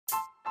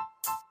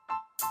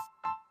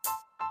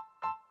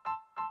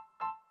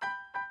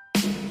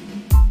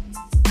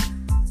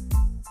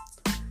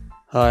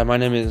Hi, my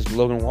name is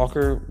Logan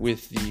Walker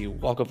with the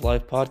Walk of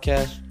Life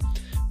podcast,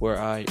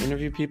 where I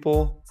interview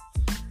people,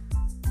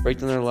 break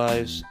down their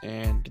lives,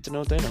 and get to know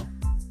what they know.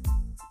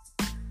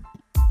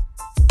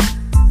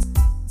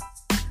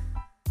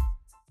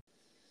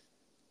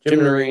 Jim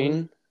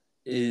Noren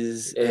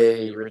is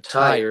a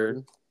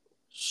retired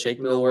shake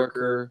mill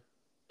worker,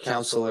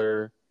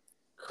 counselor,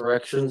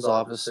 corrections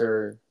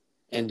officer,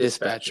 and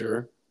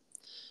dispatcher,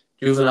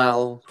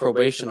 juvenile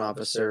probation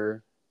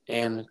officer,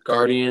 and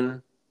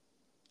guardian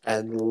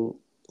ad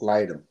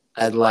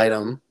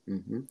litem,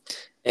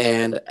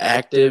 and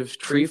active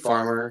tree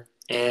farmer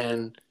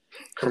and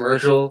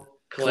commercial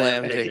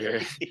clam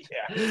digger.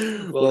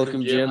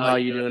 Welcome, Jim. How are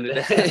you doing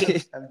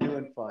today? I'm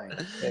doing fine.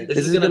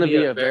 This is going to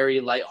be a very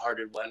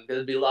lighthearted one.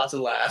 There'll be lots of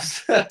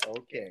laughs.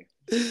 Okay.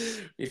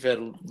 We've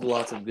had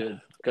lots of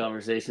good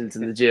conversations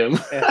in the gym.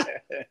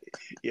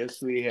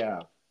 Yes, we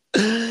have.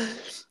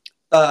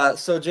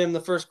 So, Jim,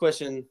 the first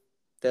question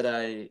that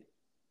I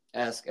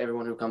ask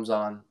everyone who comes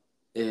on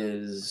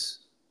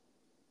is,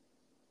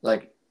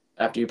 like,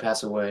 after you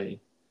pass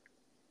away,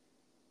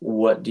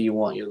 what do you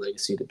want your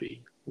legacy to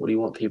be? What do you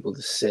want people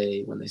to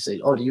say when they say,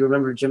 "Oh, do you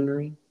remember Jim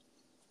Noren?"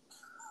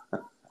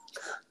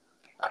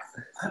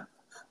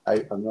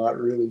 I'm not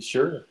really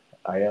sure.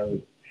 I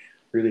haven't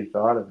really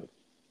thought of it.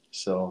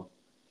 So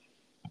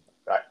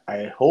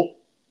I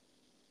hope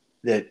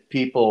that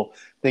people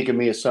think of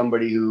me as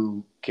somebody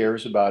who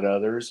cares about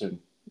others and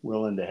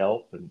willing to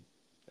help, and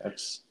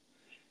that's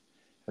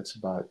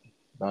about it.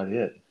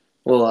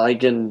 Well, I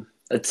can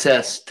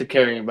attest to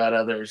caring about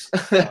others.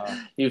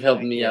 You've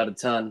helped me out a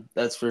ton,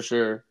 that's for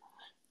sure,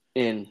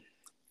 in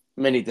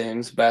many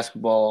things: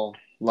 basketball,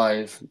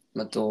 life,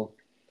 mental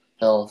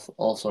health,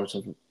 all sorts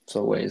of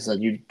ways that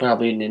you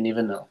probably didn't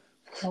even know.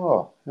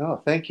 Oh,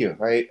 no, thank you.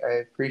 I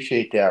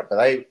appreciate that. But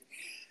I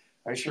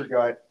sure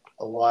got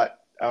a lot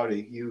out of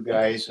you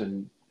guys,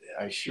 and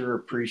I sure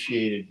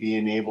appreciated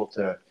being able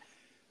to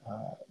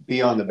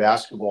be on the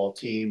basketball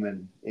team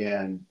and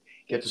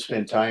get to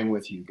spend time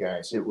with you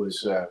guys. It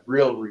was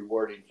real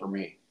rewarding for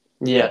me.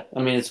 Yeah,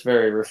 I mean, it's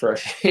very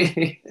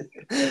refreshing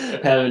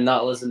having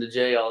not listened to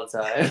Jay all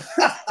the time.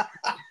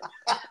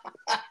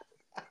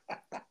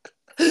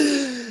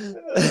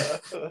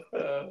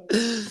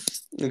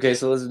 Okay,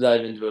 so let's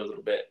dive into it a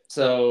little bit.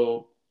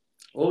 So,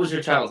 what was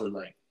your childhood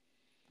like?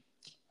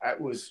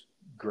 It was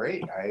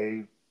great.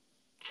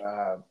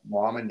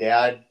 Mom and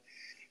dad,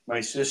 my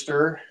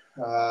sister.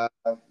 I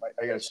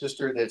got a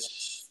sister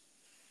that's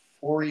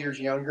 4 years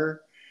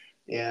younger,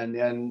 and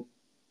then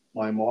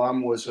my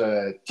mom was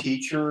a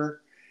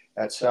teacher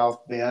at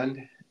South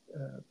Bend,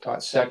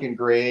 taught second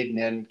grade and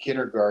then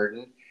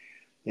kindergarten,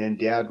 and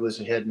dad was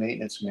a head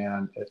maintenance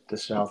man at the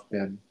South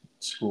Bend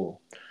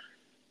school.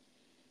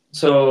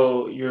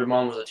 So your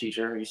mom was a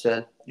teacher, you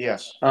said?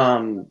 Yes.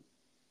 Do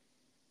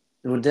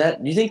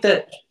you think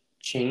that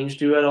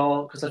changed you at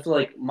all? Because I feel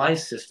like my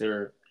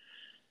sister,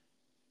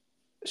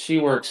 she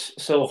works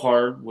so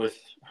hard with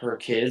her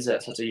kids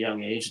at such a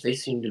young age. They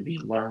seem to be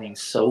learning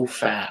so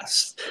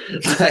fast.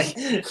 Like,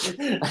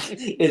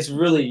 it's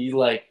really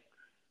like,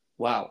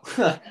 wow.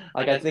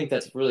 Like, I think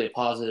that's really a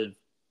positive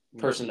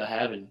person to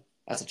have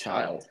as a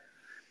child.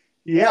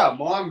 Yeah,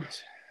 mom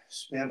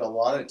spent a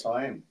lot of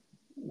time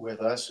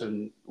with us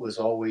and was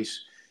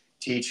always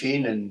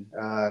teaching, and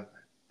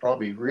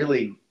probably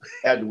really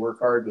had to work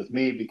hard with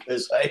me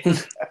because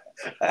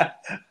I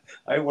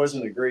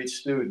wasn't a great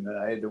student and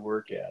I had to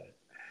work at it.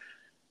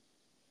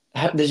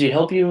 Did she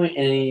help you in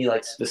any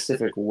like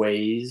specific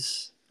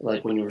ways,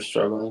 like when you were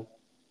struggling?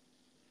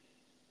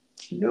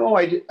 No,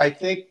 I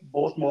think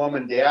both mom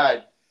and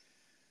dad,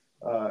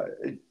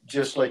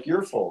 just like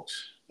your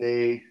folks,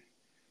 you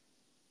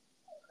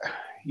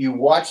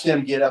watch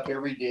them get up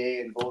every day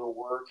and go to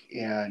work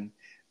and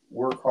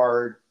work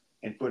hard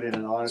and put in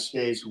an honest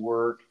day's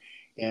work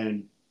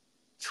and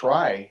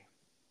try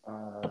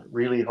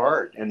really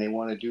hard, and they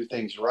want to do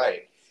things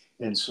right.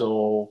 And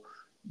so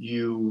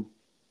you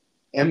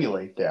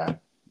emulate that,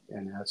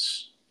 and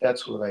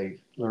that's what I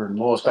learned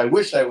most. I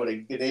wish I would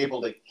have been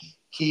able to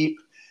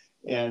keep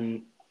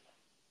and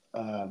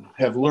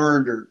have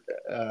learned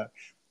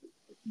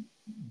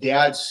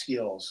dad's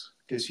skills,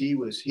 because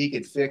he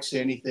could fix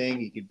anything,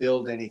 he could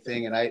build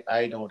anything, and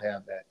I don't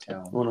have that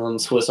talent. One of them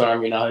Swiss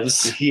Army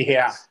knives.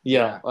 Yeah.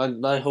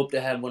 I hope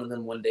to have one of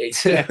them one day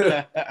too.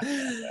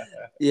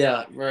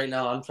 Yeah, right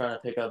now I'm trying to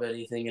pick up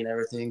anything and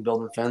everything,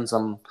 building fence.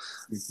 I'm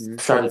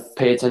trying to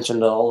pay attention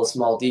to all the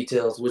small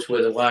details, which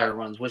way the wire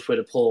runs, which way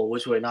to pull,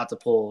 which way not to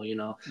pull,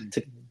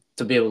 to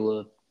be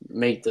able to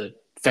make the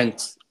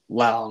fence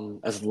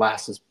last as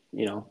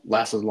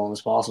long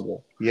as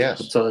possible.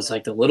 Yes. So it's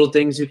like the little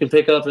things you can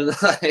pick up, and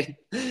I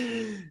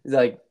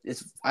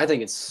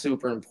think it's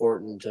super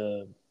important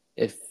for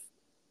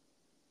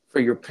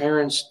your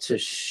parents to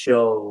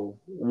show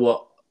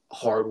what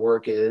hard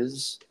work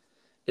is.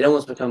 It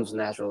almost becomes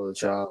natural to the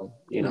child,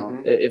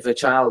 If a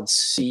child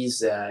sees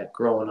that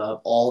growing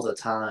up all the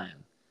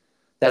time,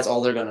 that's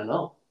all they're gonna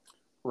know.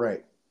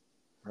 Right.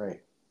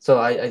 So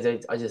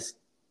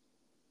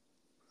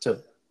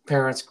so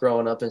parents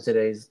growing up in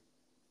today's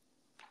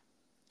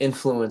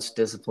influence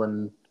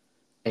discipline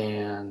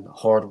and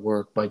hard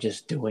work by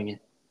just doing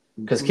it.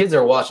 Because Mhm. kids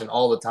are watching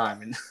all the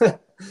time. And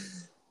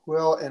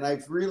Well, and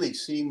I've really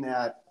seen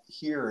that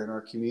here in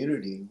our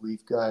community.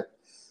 We've got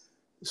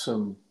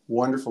some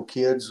wonderful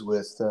kids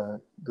with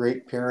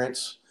great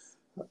parents,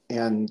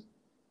 and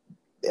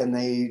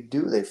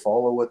they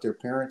follow what their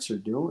parents are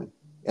doing,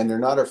 and they're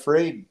not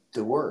afraid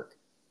to work,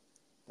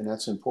 and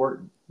that's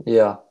important.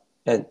 yeah,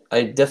 and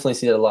I definitely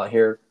see that a lot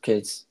here.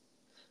 Kids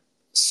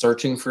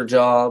searching for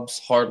jobs,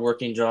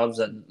 hardworking jobs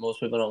that most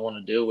people don't want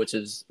to do, which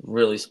is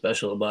really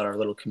special about our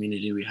little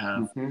community we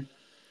have.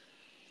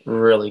 Mm-hmm.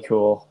 Really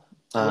cool.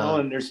 Well, Uh,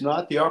 and there's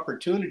not the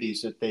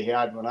opportunities that they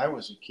had when I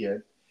was a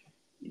kid.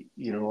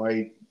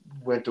 I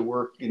went to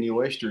work in the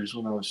oysters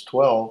when I was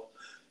 12,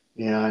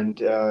 and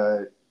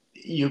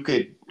you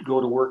could go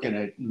to work in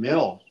a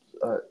mill,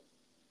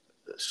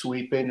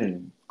 sweeping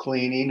and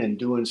cleaning and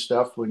doing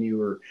stuff when you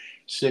were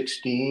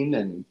 16.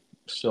 And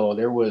so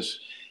there was,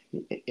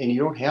 and you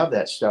don't have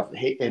that stuff.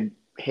 And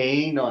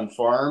haying on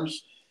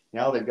farms,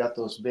 now they've got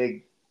those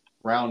big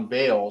round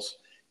bales,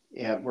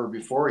 and where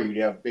before you'd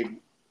have big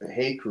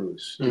hay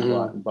crews to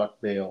go out mhm. and buck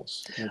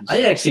bales. And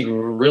I so actually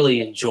really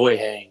enjoy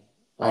haying.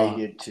 I Uh,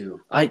 did too.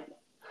 I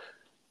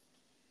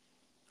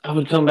I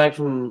would come back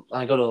from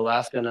I go to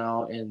Alaska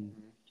now, and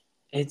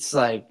it's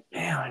like,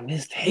 man, I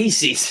missed hay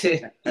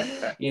season.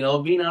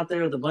 Being out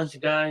there with a bunch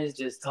of guys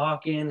just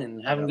talking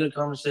and having Yep, good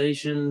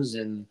conversations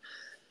and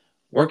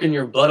working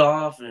your butt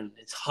off, and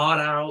it's hot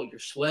out, you're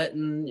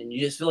sweating, and you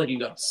just feel like you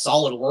got a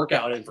solid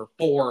workout in for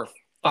 4 or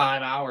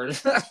 5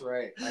 hours. that's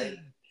right. I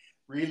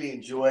really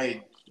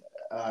enjoyed.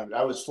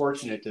 I was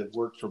fortunate to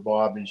work for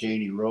Bob and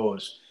Janie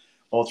Rose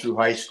all through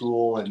high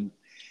school and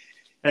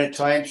at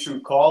times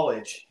through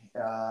college.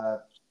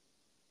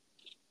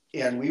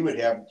 And we would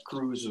have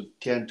crews of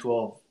 10,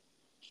 12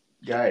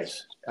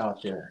 guys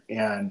out there.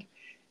 And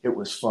it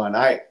was fun.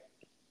 I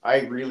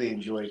really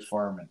enjoyed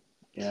farming.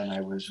 And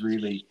I was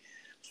really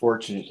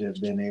fortunate to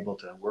have been able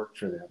to work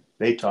for them.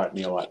 They taught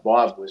me a lot.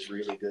 Bob was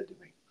really good to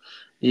me.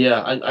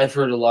 Yeah, I've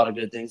heard a lot of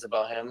good things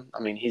about him. I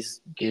mean,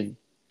 he's give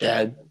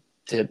dad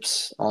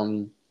tips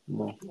on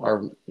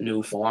our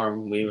new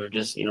farm. We were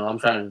just, I'm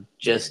trying to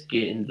just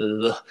get into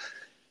the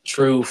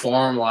true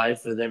farm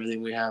life with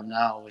everything we have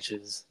now, which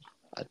is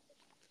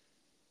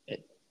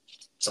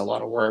it's a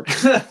lot of work.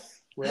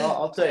 Well,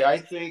 I'll tell you, I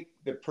think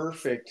the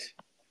perfect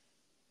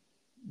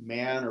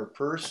man or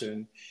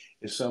person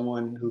is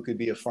someone who could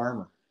be a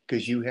farmer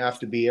because you have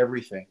to be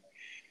everything.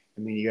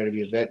 I mean, you got to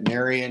be a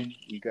veterinarian,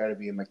 you got to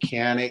be a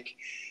mechanic,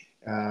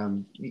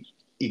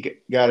 you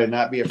got to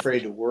not be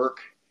afraid to work,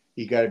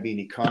 you got to be an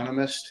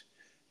economist.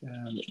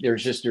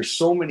 There's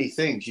so many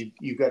things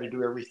you got to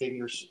do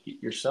everything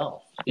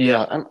yourself.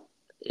 Yeah,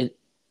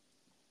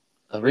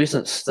 a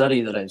recent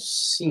study that I've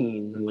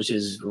seen, which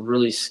is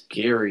really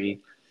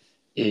scary,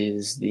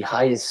 is the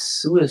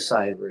highest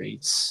suicide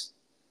rates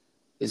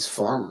is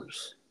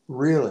farmers.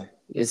 Really?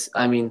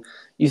 I mean,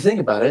 you think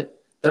about it,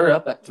 they're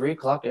up at 3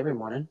 o'clock every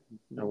morning.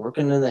 They're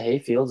working in the hay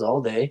fields all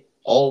day,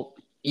 all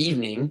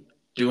evening,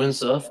 doing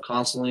stuff,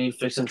 constantly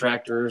fixing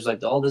tractors.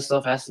 Like all this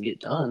stuff has to get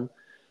done.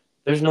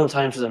 There's no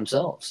time for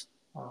themselves.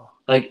 Oh,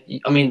 Like,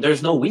 I mean,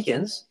 there's no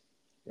weekends.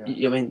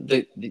 yeah, I mean,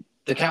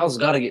 the cows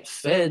got to get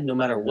fed no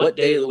matter what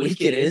day of the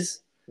week it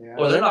is, yeah,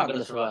 or they're not going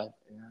to survive.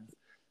 yeah.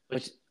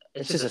 Which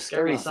it's just a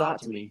scary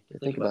thought to me to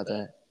think about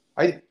that.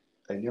 I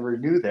I never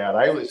knew that.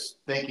 I was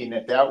thinking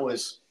that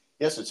was,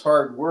 yes, it's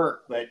hard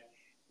work, but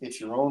it's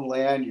your own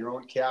land, your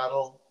own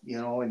cattle,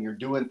 and you're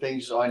doing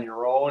things on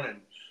your own,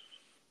 and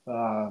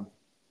uh,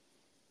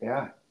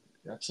 yeah,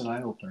 that's an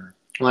eye opener.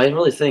 Well, I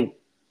really think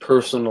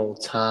personal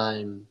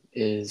time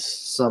is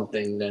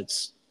something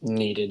that's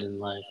needed in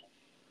life.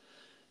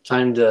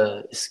 Time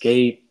to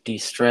escape,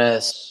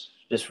 de-stress,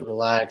 just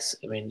relax.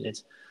 I mean,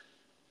 it's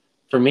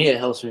for me. It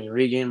helps me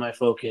regain my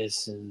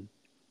focus and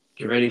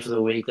get ready for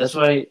the week. That's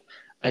why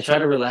I try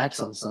to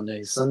relax on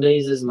Sundays.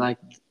 Sundays is like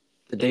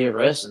the day of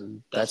rest,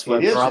 and that's why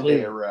It is a day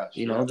probably of rest.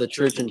 Yeah. the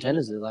church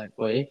intended it that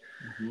way.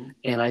 Mm-hmm.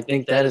 And I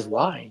think that is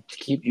why to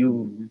keep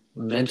you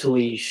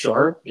mentally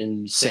sharp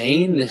and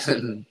sane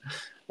and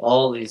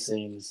all these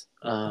things.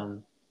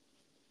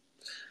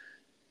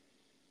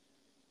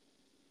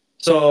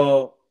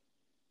 So,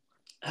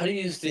 how do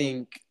you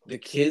think the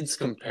kids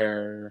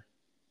compare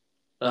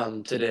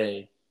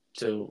today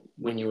to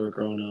when you were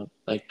growing up?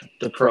 Like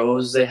the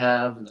pros they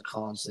have and the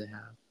cons they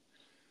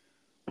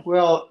have.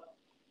 Well,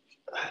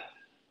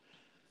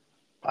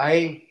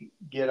 I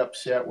get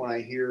upset when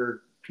I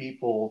hear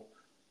people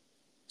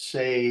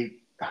say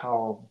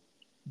how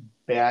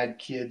bad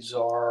kids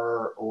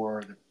are,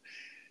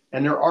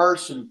 and there are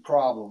some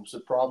problems. The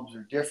problems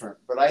are different,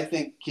 but I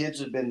think kids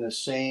have been the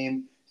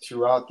same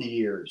throughout the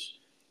years.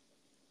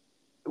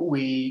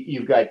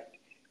 You've got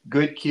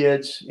good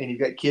kids and you've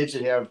got kids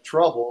that have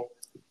trouble,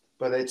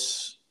 but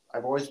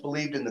I've always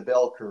believed in the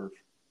bell curve,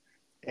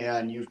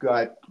 and you've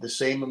got the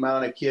same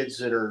amount of kids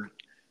that are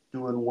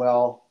doing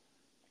well.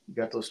 You've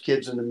got those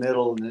kids in the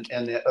middle,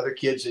 and the other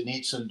kids that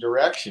need some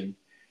direction.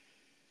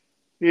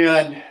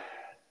 And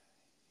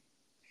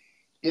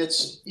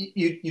it's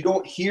you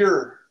don't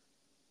hear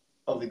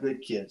of the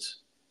good kids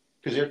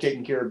because they're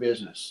taking care of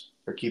business.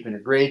 They're keeping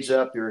their grades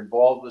up. They're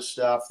involved with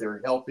stuff.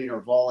 They're helping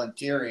or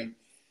volunteering.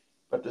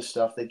 But the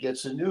stuff that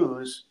gets the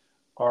news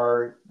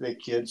are the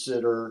kids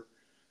that are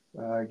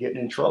getting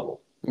in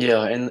trouble.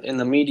 Yeah, and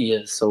the media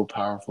is so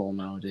powerful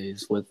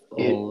nowadays with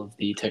all of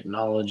the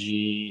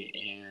technology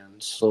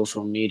and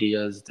social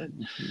medias that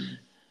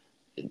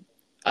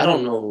I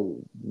don't know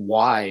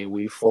why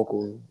we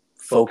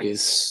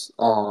focus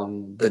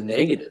on the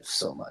negative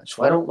so much.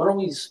 Why don't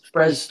we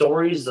spread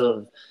stories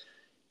of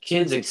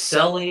kids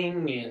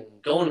excelling and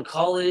going to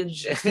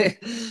college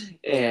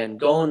and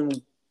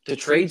going to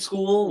trade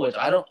school, which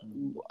I don't.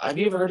 Have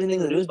you ever heard anything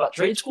in the news about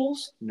trade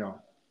schools? No.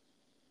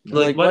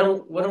 Like, why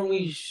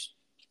is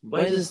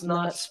this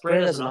not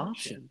spread as an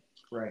option?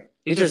 Right.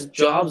 These are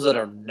jobs that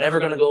are never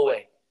going to go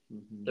away.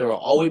 Mm-hmm. There will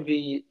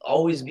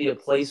always be a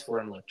place for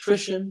an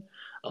electrician,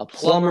 a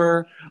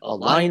plumber, a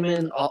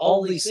lineman,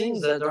 all these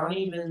things that aren't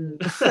even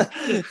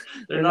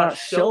they're not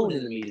shown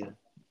in the media,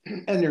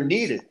 and they're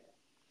needed.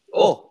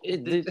 Oh,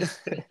 the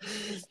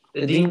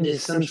deemed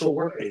essential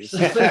workers.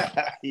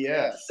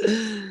 Yes.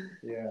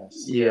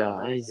 Yeah,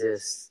 I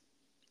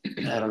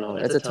don't know.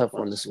 It's a tough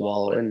one to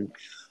swallow, and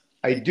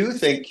I do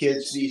think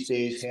kids these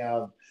days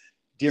have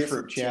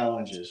different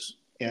challenges,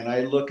 and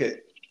I look at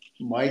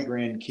my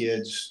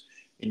grandkids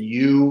and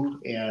you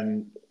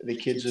and the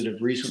kids that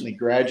have recently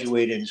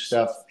graduated and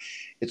stuff.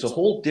 It's a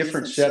whole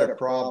different set of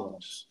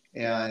problems,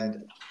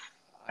 and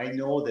I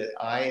know that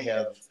I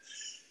have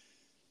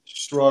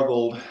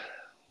struggled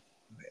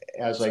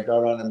as I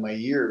got on in my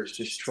years,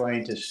 just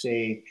trying to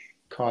stay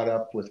caught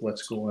up with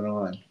what's going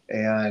on.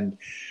 And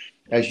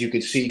as you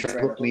can see, try to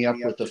hook me up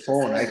with the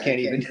phone. I can't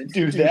even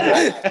do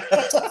that.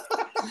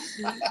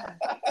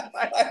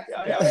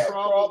 I have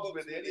problems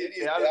with any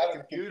data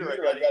computer. I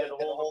got to get a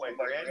hold of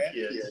my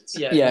grandkids.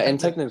 Yeah, and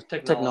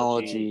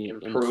technology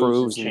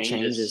improves and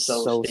changes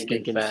so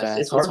stinking fast.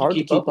 It's hard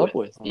to keep up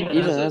with, even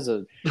as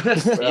a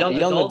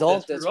young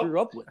adult that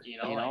grew up with.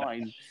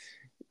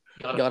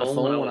 I got a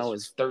phone when I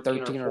was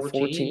 13 or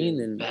 14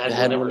 and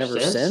had one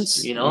ever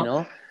since.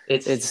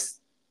 It's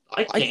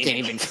I can't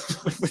even.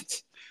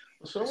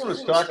 Someone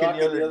was talking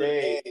the other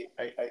day.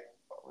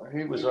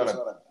 He was on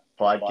a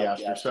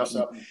podcast or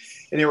something,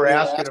 and they were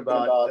asking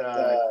about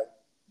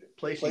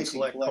placing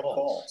collect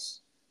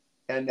calls.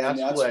 And that's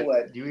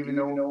what. Do you even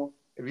know?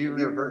 Have you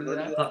ever heard of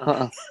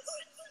that?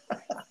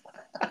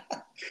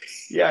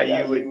 Yeah,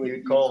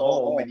 you'd call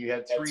home and you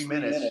had 3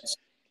 minutes.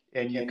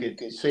 And you could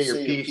say your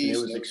piece, and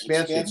it was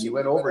expensive. You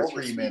went over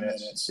 3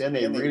 minutes, then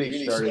they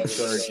really started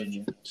charging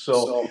you.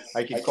 So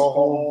I could call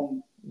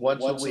home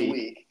once a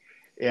week,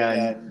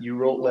 and you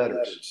wrote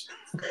letters.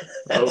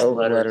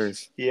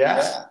 Letters.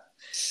 Yeah.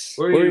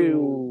 Where are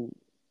you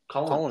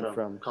calling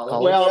from?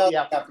 College? Well,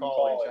 yeah, from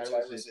college.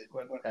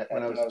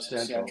 When I was at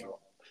Central.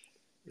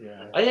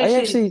 Yeah. I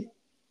actually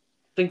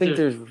think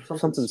there's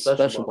something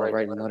special about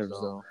writing letters,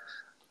 though.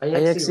 I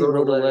actually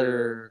wrote a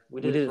letter. We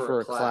did it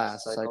for a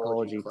class,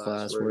 psychology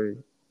class, where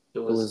it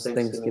was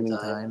Thanksgiving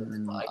time,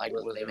 and I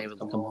wasn't able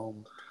to come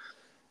home.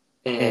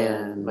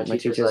 And my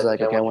teacher's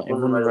like, okay, I want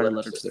everyone to write a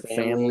letter to their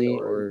family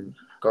or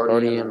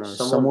guardian or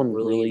someone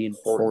really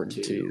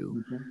important to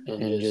you,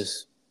 and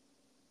just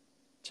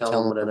tell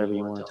them whatever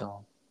you want to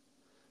tell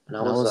them. And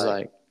I was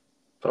like,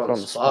 put on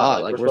the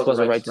spot. Like, we're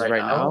supposed to write this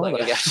right now?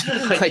 Like,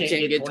 I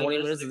can't get 20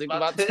 minutes to think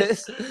about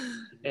this.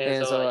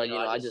 And so,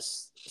 I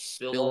just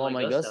spilled all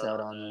my guts out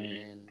on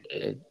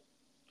it, and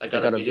I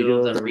got a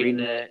video of them reading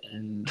it,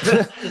 and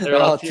they're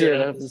all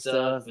tearing up and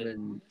stuff,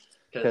 and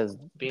because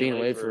being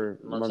away for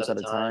months at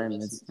a time,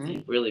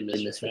 you really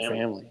miss your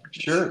family.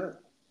 Sure.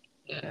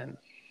 And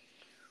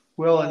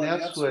well, and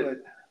that's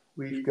what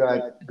we've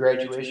got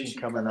graduation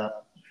coming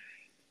up,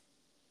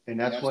 and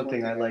that's one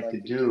thing I like to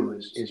do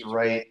is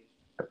write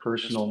a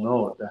personal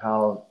note of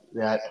how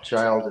that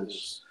child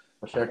has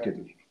affected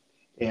me,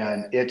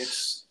 and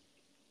it's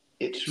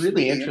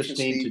really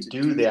interesting to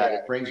do that.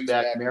 It brings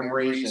back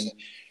memories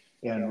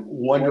and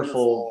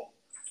wonderful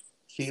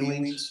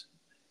feelings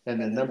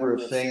and a number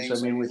of things. I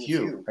mean, with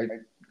you,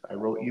 I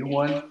wrote you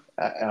one.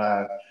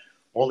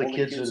 All the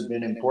kids that have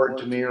been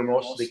important to me, or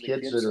most of the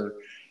kids that are,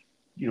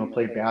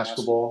 play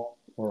basketball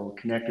or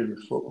connected with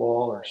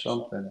football or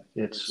something.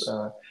 It's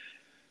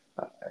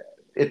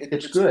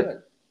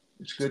good.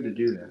 It's good to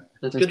do that.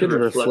 It's good to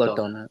reflect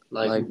on that,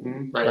 like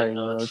writing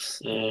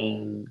notes.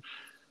 And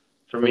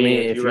for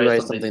me, if you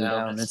write something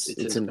down, it's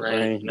in the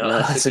brain.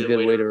 That's a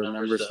good way to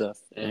remember stuff.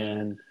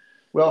 And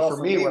well,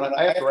 for me, when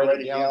I have to write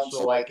it down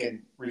so I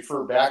can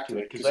refer back to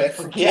it, because I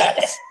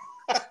forget.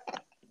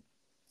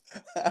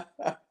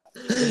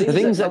 The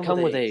things that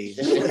come with age.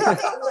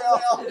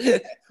 Well,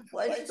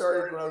 life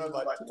started when I was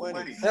about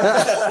 20.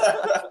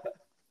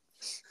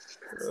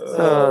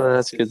 Oh,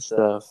 that's good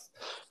stuff.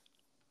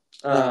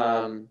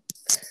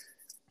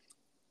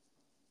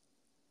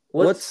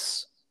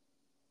 What's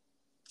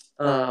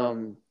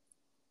the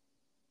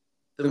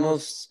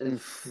most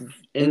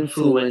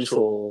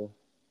influential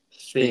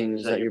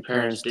things that your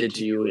parents did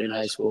to you in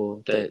high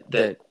school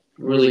that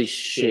really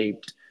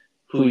shaped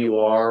who you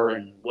are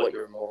and what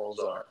your morals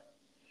are?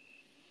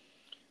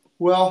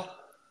 Well,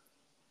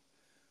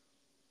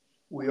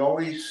 we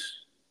always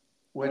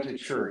went to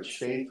church.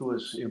 Faith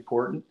was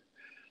important,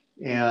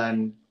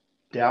 and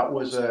that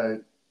was a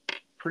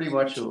pretty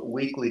much a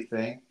weekly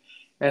thing.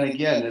 And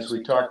again, as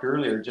we talked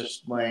earlier,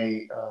 just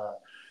my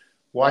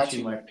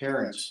watching my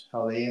parents,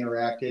 how they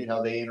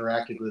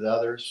interacted with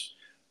others,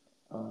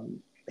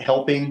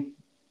 helping,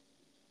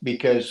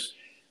 because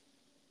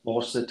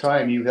most of the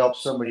time you help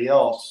somebody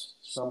else,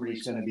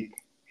 somebody's going to be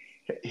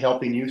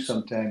helping you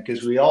sometime,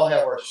 because we all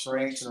have our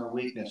strengths and our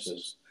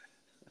weaknesses.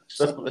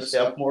 Some of us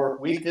have more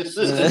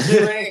weaknesses than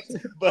strengths,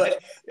 but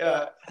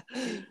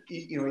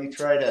you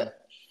try to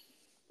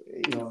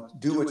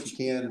do what you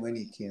can when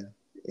you can.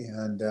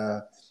 And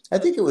I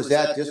think it was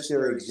that, just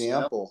their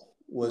example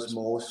was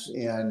most,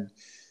 and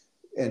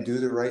do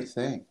the right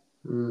thing.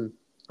 Mm.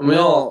 And we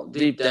all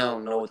deep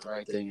down know what the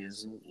right thing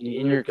is.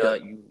 In your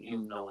gut, you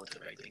know what the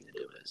right thing to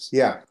do is.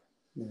 Yeah.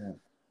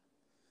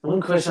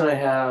 One question I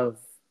have,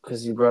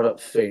 because you brought up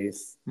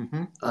faith,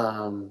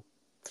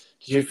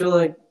 did you feel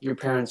like your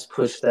parents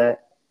pushed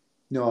that?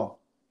 No.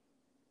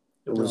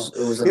 It was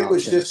an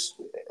option.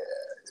 Just,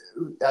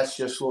 that's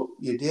just what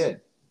you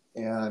did.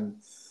 And,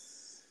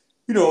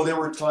 there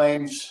were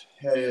times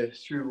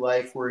through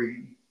life where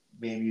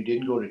maybe you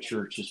didn't go to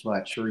church as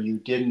much, or you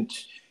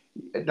didn't,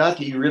 not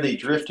that you really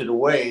drifted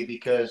away,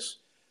 because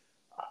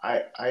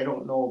I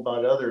don't know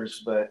about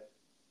others, but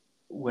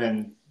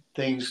when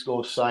things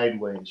go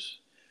sideways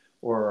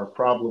or are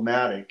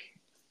problematic,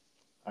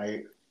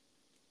 I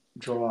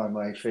draw on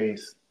my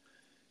faith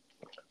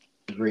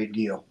a great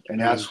deal. And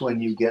that's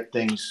when you get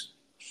things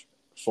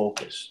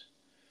focused.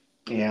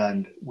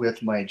 And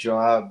with my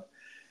job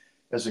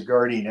as a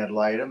guardian ad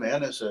litem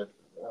and as a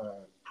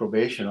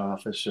probation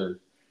officer,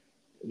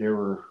 there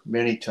were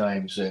many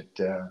times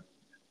that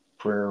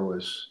prayer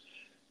was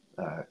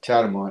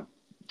tantamount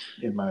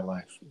in my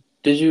life.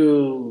 Did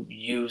you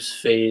use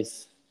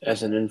faith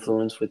as an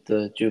influence with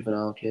the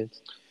juvenile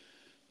kids?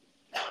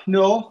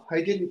 No,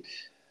 I didn't.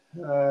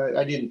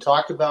 I didn't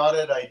talk about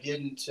it. I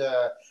didn't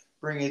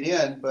bring it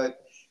in.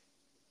 But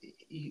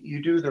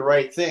you do the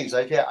right things.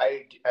 I've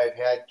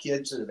had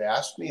kids that have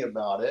asked me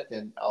about it,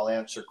 and I'll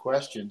answer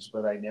questions,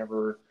 but I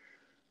never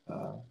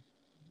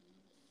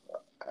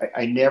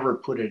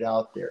put it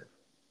out there.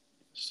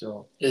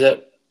 So is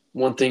that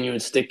one thing you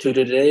would stick to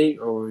today,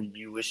 or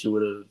you wish you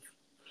would have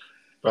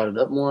brought it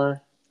up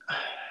more?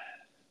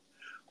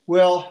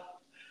 Well,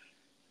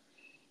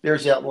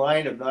 there's that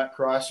line of not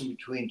crossing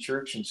between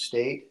church and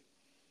state,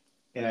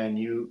 and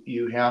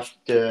you have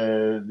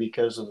to,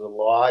 because of the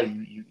law,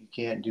 you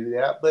can't do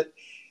that. But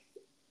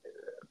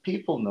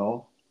people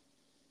know,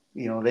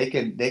 they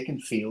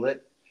can feel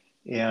it,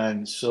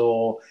 and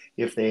so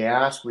if they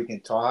ask, we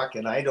can talk.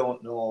 And I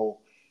don't know,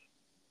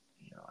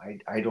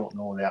 I don't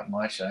know that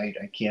much. I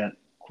can't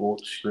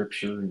quote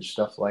scripture and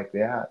stuff like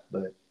that,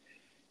 but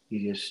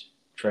you just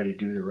try to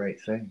do the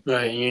right thing.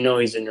 Right, and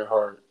he's in your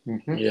heart.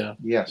 Mm-hmm. Yeah.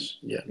 Yes.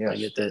 I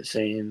get that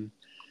same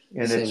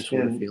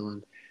sort of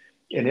feeling.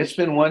 And it's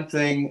been one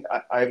thing.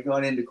 I've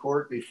gone into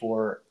court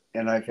before,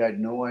 and I've had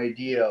no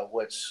idea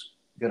what's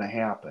going to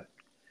happen.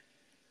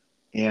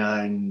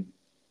 And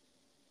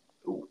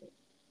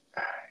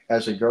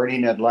as a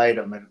guardian ad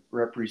litem, I'm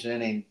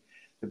representing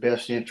the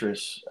best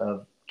interests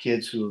of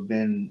kids who have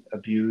been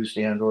abused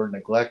and or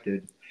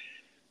neglected.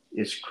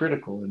 Is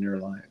critical in their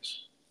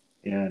lives.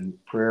 And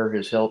prayer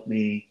has helped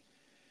me,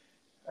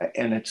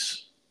 and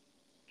it's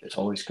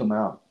always come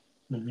out.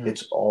 Mm-hmm.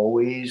 It's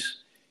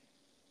always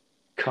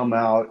come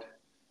out,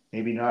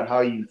 maybe not how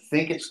you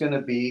think it's going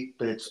to be,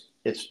 but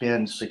it's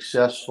been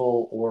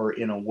successful, or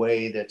in a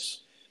way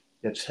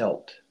that's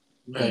helped.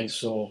 Right.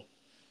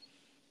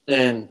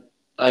 And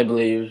I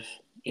believe,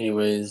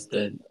 anyways,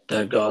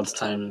 that God's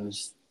timing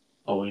is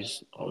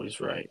always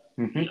right.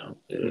 Mm-hmm.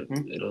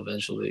 It'll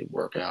eventually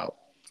work out.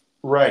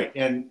 Right,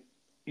 and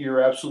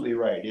you're absolutely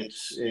right.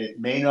 It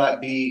may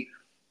not be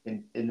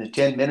in the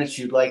 10 minutes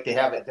you'd like to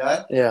have it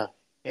done. Yeah.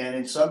 And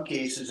in some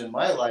cases in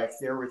my life,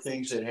 there were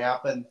things that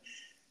happened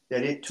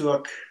that it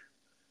took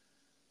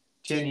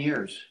 10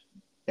 years.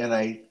 And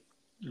I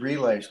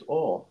realized,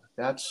 oh,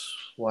 that's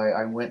why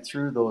I went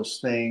through those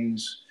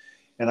things,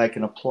 and I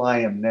can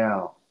apply them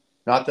now.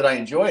 Not that I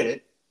enjoyed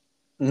it.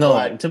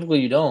 No, typically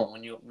you don't.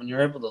 When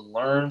you're able to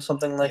learn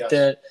something like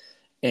that,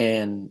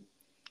 and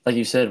like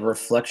you said,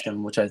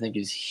 reflection, which I think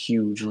is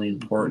hugely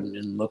important,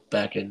 and look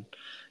back in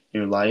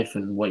your life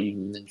and what you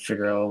can then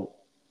figure out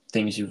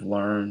things you've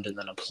learned and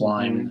then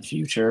apply them in the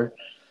future.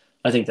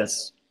 I think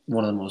that's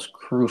one of the most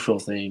crucial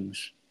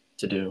things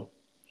to do.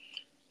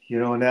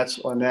 And that's,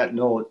 on that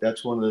note,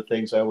 that's one of the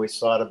things I always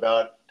thought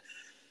about.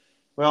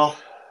 Well,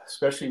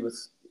 especially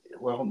with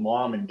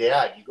mom and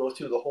dad, you go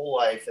through the whole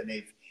life and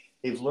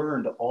they've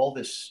learned all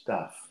this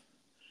stuff,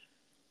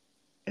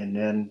 and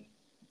then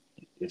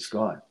it's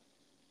gone.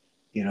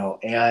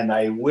 And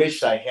I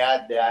wish I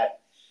had that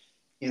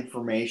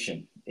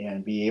information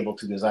and be able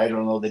to, because I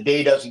don't know, the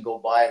day doesn't go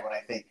by when I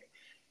think,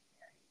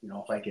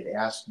 if I could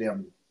ask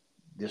them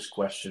this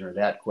question or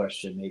that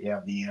question, they'd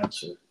have the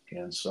answer.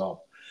 And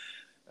so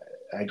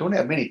I don't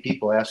have many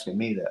people asking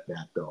me that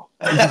though.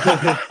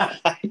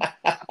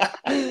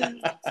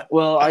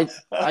 Well,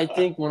 I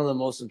think one of the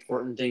most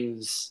important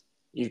things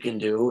you can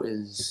do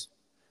is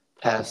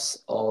pass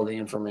all the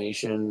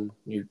information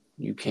you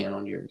can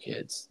on to your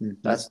kids.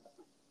 Mhm.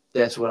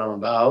 That's what I'm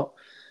about.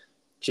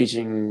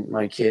 Teaching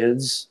my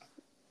kids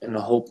in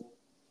the hope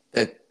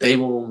that they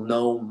will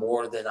know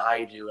more than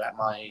I do at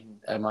my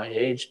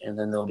age, and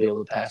then they'll be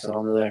able to pass it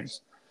on to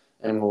theirs,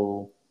 and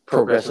we'll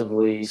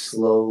progressively,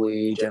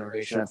 slowly,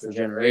 generation after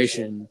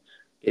generation,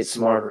 get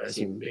smarter as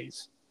human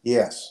beings.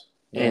 Yes.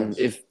 And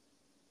if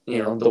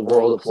the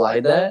world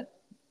applied that,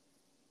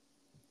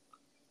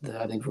 then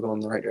I think we're going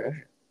in the right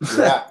direction.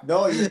 Yeah,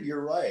 no,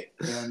 you're right.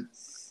 And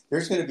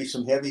there's going to be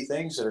some heavy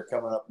things that are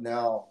coming up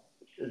now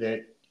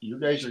that you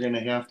guys are going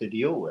to have to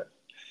deal with.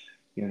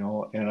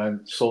 And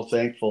I'm so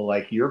thankful,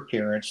 like your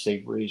parents,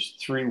 they've raised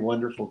 3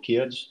 wonderful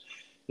kids,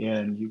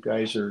 and you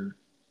guys are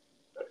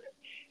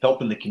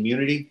helping the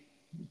community,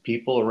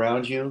 people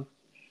around you.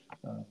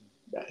 Uh,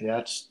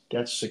 that's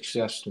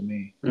success to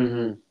me.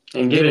 Mm-hmm.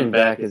 And giving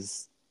back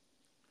is,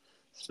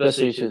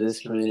 especially to this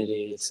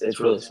community, it's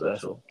really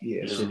special.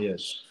 Yes, it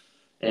is.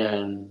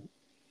 And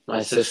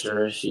my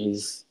sister,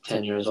 she's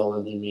 10 years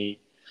older than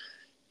me,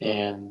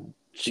 and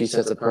she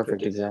sets a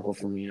perfect example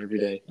for me every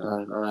day.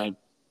 And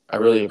I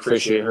really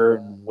appreciate her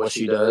and what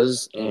she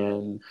does.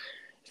 And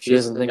if she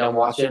doesn't think I'm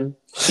watching,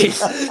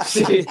 she's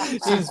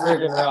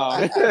freaking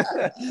wrong.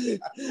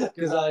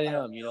 Because I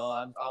am,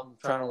 I'm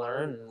trying to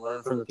learn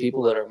from the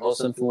people that are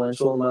most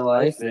influential in my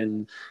life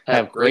and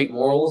have great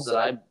morals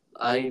that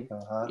I'm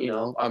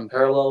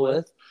parallel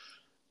with.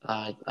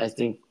 I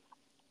think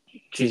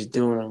she's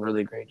doing a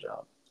really great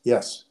job.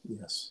 Yes,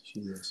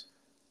 she is.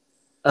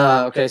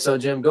 Okay, so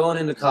Jim, going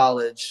into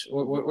college,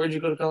 where'd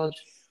you go to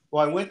college?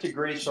 Well, I went to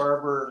Grace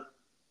Harbor,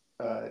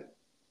 2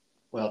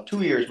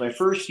 years. My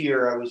first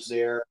year I was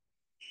there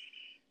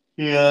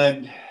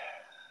and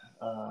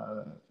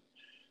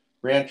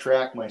ran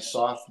track my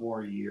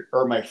sophomore year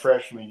or my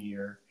freshman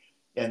year.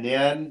 And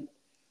then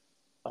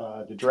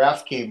the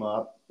draft came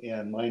up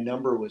and my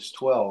number was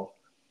 12.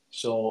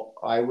 So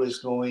I was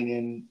going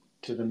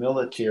into the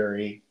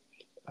military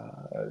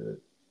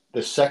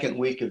the second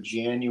week of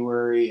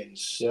January in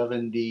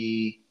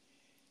 72.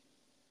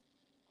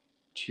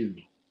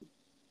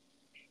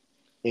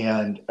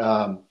 And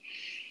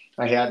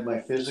I had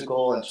my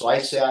physical, and so I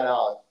sat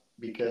out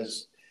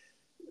because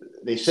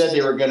they said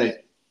they were going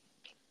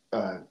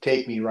to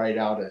take me right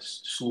out of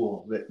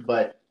school,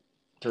 but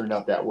turned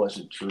out that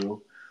wasn't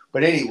true.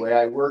 But anyway,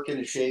 I worked in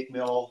a shake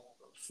mill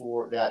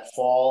for that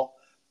fall,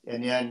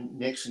 and then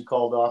Nixon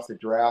called off the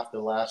draft the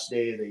last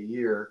day of the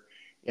year,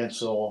 and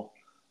so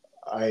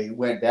I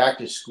went back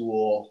to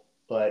school,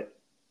 but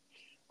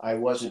I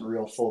wasn't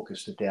real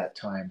focused at that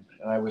time.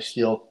 I was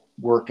still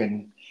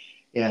working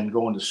and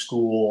going to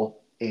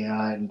school,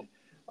 and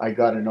I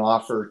got an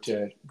offer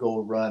to go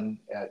run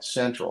at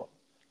Central.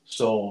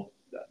 So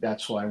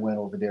that's why I went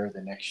over there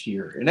the next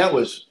year. And that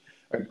was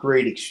a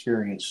great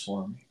experience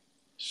for me.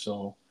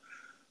 So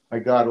I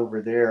got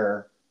over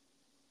there,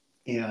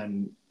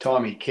 and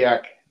Tommy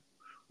Keck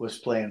was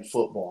playing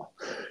football.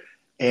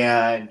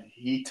 And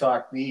he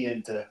talked me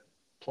into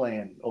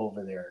playing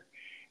over there.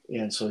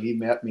 And so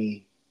he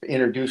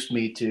introduced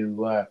me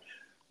to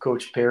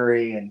Coach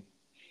Perry, and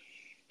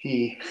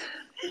he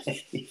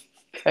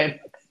kind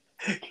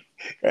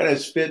of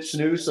spit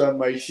snooze on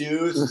my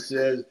shoes and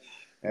says,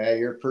 hey,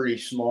 you're pretty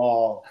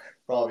small.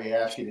 Probably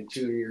ask you to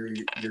tune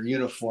your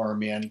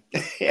uniform in.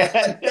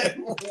 And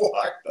then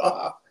walked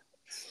off.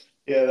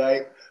 And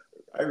I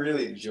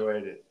really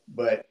enjoyed it.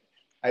 But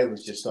I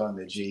was just on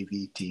the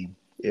JV team.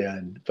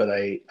 But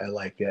I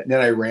like that. And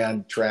then I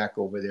ran track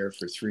over there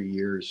for 3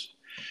 years.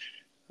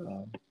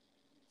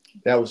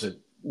 That was a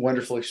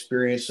wonderful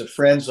experience. The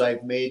friends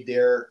I've made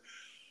there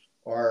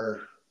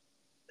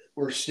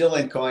we're still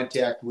in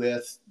contact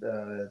with.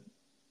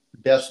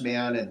 Best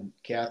man and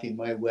Kathy,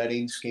 my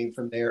wedding came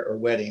from there,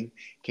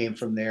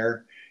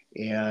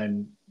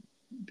 and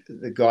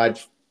the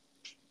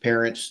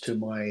godparents to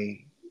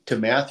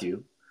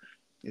Matthew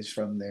is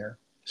from there.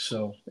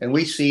 So, and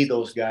we see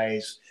those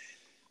guys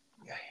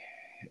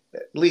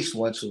at least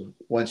once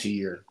a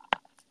year.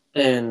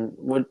 And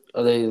what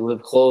are they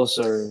live close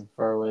or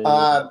far away?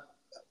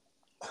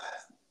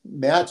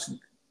 Matt's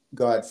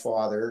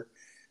godfather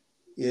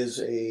was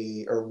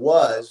a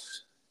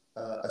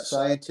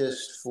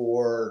scientist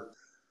for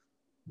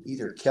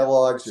either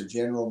Kellogg's or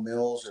General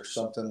Mills or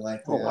something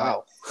like that. Oh,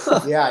 wow.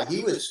 Yeah,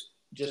 he was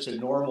just a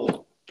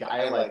normal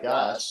guy like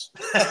us.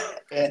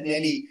 And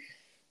then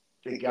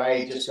the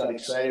guy just got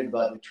excited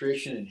about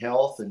nutrition and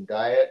health and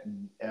diet,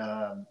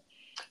 and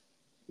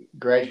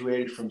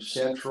graduated from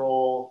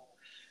Central.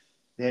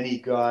 Then he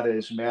got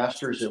his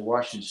master's at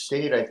Washington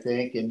State, I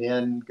think, and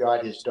then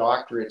got his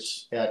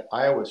doctorates at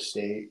Iowa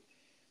State,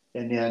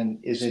 and then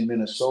is in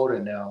Minnesota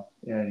now,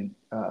 and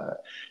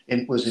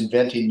was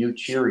inventing new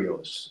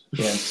Cheerios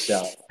and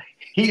stuff.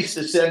 He used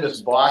to send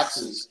us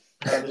boxes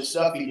and the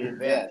stuff he'd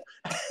invent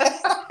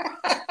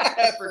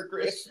for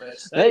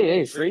Christmas.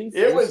 Hey, free.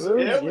 It was food,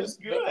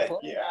 good.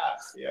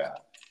 Yeah.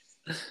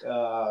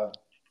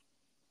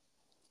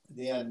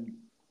 Then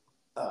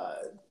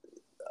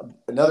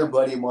another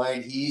buddy of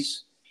mine,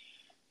 he's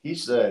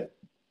the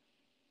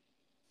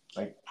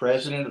like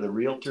president of the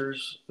Realtors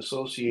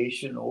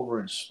Association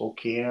over in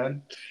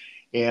Spokane,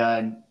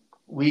 and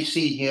we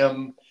see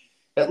him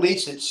at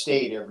least at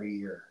state every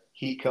year.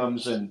 He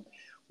comes and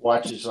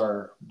watches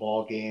our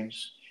ball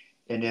games,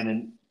 and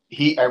then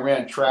I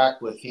ran track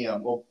with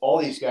him. Well, all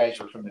these guys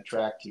were from the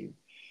track team,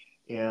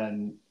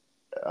 and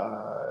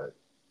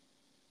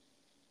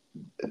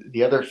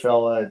the other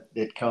fella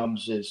that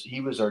comes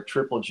he was our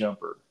triple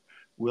jumper,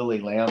 Willie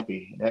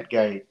Lampy. That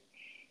guy,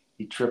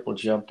 he triple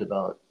jumped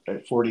about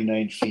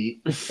 49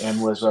 feet and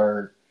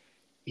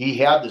he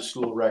had the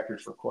school record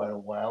for quite a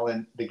while.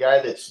 And the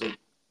guy that's the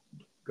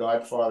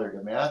godfather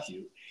to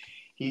Matthew,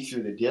 he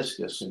threw the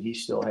discus and he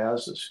still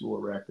has the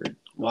school record.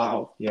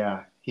 Wow.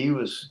 Yeah. He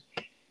was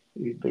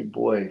a big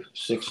boy,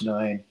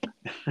 6'9".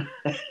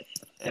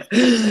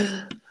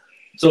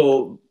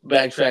 So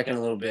backtracking a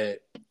little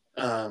bit,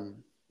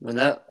 when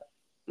that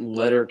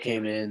letter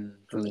came in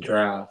from the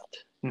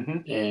draft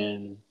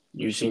and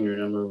your senior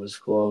number was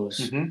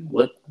close,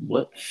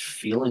 what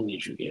feeling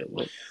did you get?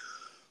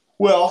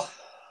 Well,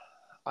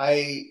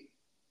 I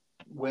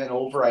went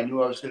over. I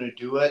knew I was going to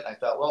do it. I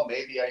thought, well,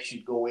 maybe I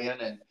should go in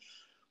and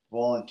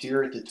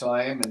volunteer at the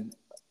time. And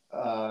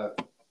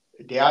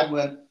Dad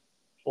went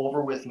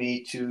over with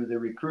me to the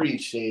recruiting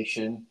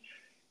station,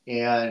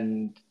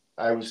 and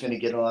I was going to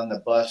get on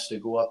the bus to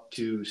go up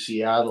to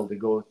Seattle to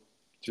go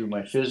through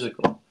my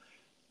physical.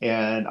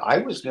 And I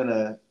was going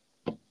to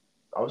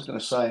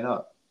sign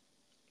up.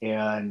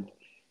 And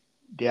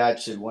Dad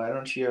said, why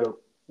don't you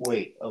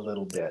wait a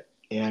little bit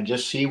and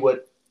just see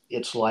what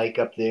it's like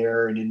up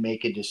there and then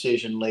make a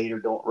decision later.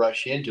 Don't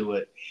rush into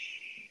it.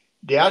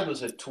 Dad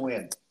was a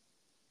twin,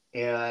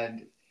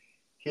 and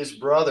his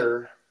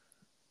brother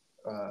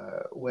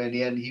went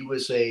in. He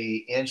was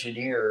a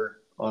engineer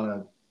on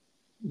a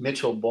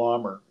Mitchell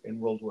bomber in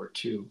World War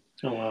II.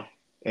 Oh, wow.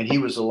 And he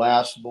was the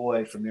last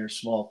boy from their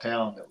small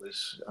town that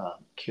was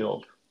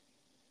killed.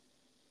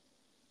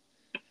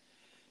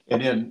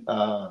 And then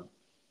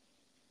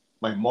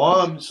my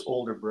mom's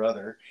older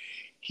brother,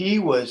 he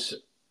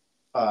was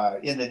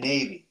in the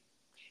Navy,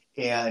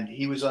 and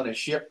he was on a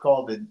ship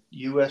called the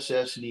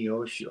USS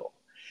Neosho.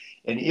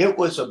 And it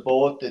was a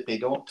boat that they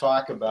don't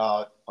talk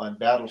about on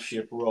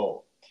Battleship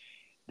Row.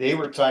 They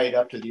were tied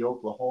up to the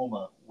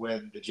Oklahoma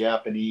when the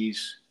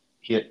Japanese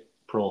hit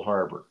Pearl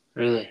Harbor.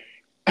 Really?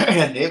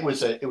 And it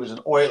was an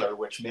oiler,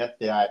 which meant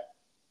that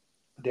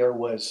there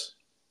was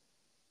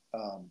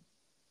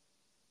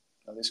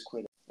this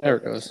quit. There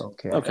it goes.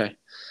 Okay.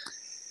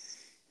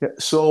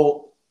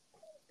 So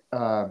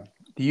the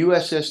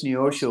USS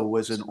Neosho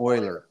was an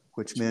oiler,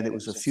 which meant it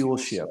was a fuel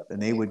ship, and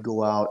they would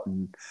go out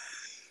and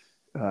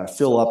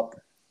fill up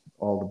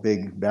all the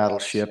big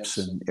battleships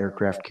and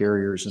aircraft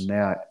carriers and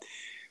that.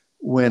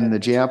 When the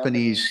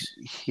Japanese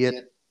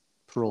hit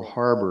Pearl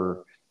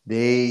Harbor,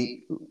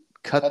 they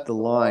cut the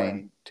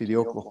line to the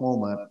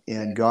Oklahoma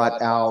and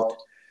got out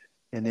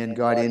and then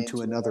got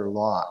into another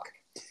lock.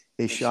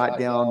 They shot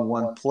down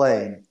one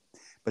plane,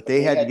 but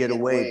they had to get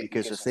away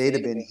because if they'd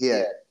have been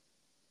hit,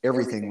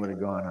 everything would have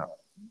gone up.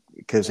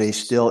 Because they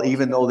still,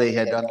 even though they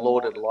had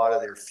unloaded a lot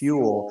of their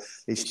fuel,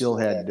 they still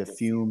had the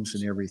fumes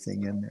and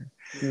everything in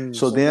there.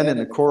 So then in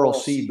the Coral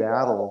Sea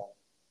battle,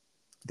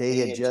 they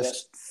had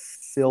just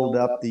filled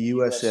up the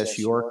USS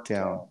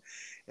Yorktown.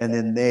 And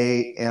then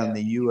they and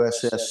the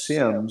USS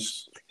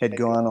Sims had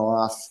gone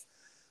off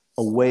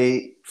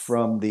away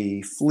from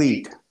the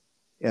fleet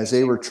as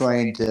they were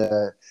trying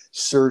to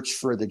search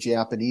for the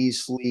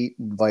Japanese fleet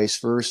and vice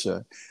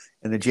versa.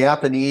 And the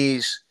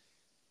Japanese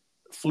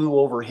flew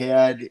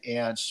overhead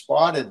and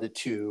spotted the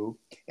two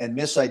and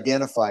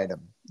misidentified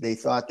them. They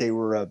thought they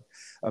were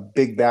a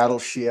big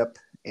battleship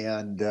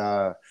and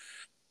a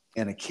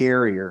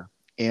carrier,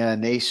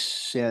 and they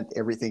sent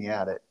everything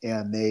at it.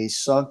 And they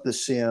sunk the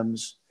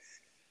Sims.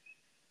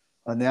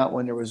 On that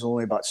one, there was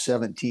only about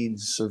 17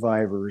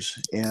 survivors.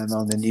 And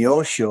on the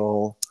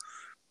Neosho,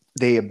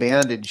 they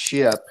abandoned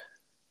ship,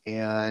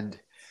 and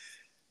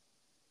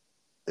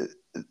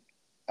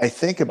I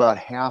think about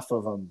half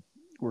of them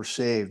were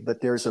saved. But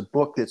there's a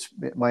book that's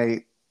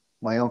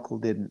my uncle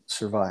didn't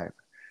survive,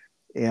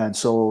 and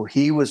so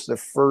he was the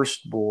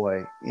first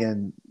boy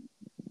in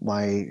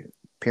my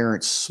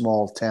parents'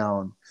 small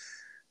town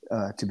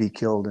to be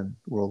killed in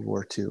World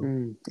War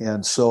II.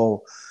 And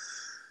so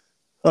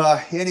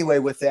anyway,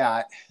 with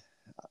that,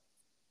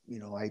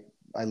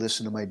 I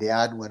listened to my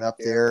dad, went up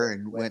there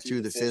and went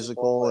through the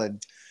physical, and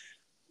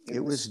it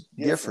was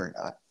different.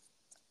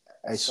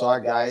 I saw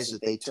guys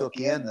that they took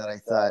in that I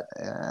thought,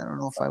 I don't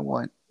know if I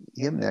want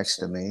him next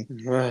to me.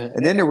 Right.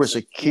 And then there was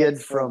a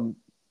kid from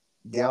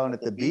down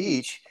at the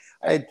beach.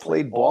 I had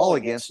played ball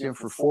against him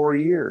for 4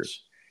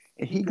 years.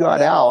 And he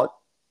got out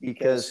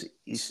because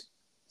he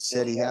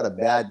said he had a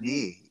bad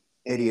knee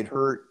that he had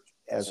hurt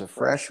as a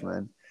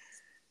freshman.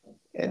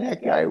 And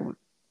that guy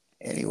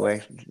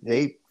anyway,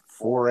 they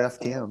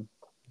 4F'd him.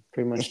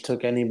 Pretty much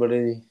took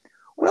anybody.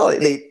 Well,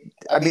 they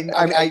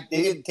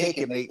didn't take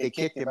him. They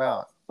kicked him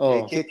out. They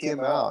Oh, kicked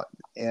him out.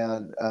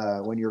 And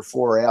when you're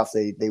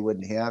 4F, they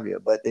wouldn't have you.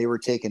 But they were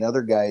taking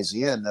other guys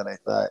in. And I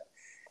thought,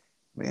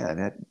 man,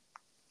 that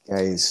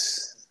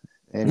guy's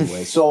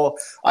anyway. So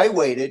I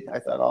waited. I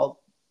thought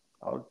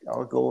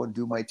I'll go and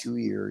do my 2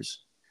 years,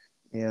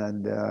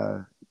 and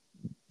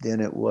then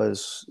it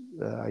was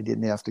I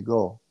didn't have to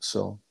go.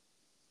 So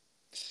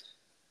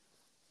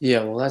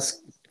yeah. Well,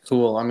 that's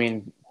cool. I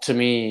mean, to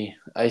me,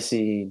 I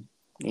see,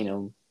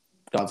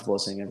 God's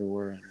blessing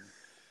everywhere. And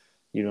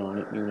you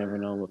never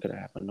know what could have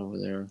happened over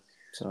there.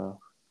 So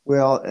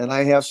well, and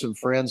I have some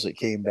friends that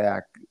came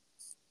back,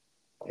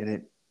 and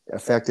it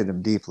affected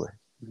them deeply,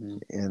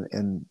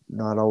 and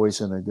not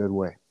always in a good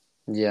way.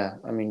 yeah,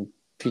 I mean,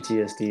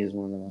 PTSD is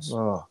one of the most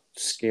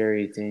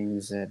scary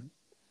things that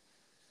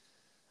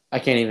I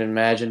can't even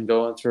imagine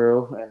going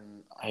through,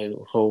 and I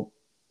hope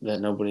that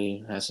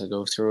nobody has to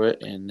go through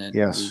it, and that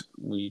Yes.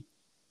 we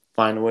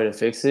find a way to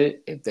fix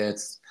it. If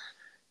that's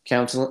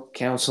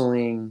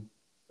counseling,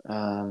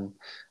 I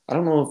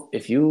don't know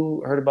if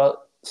you heard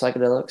about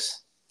psychedelics.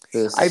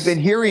 I've been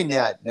hearing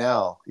that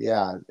now.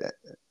 Yeah,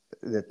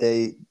 that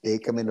they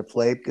come into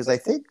play because I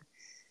think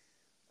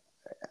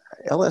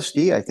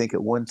LSD, I think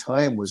at one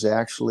time was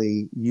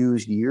actually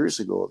used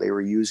years ago. They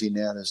were using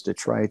that as to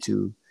try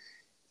to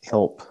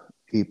help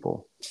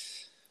people.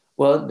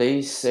 Well,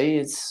 they say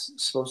it's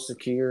supposed to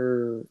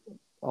cure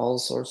all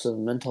sorts of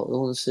mental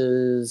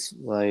illnesses,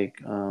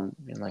 like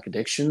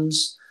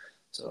addictions.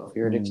 So if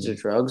you're addicted to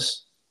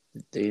drugs,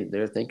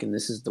 they're thinking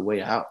this is the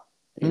way out,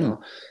 you know.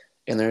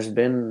 And there's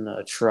been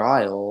a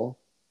trial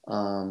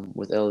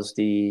with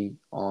LSD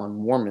on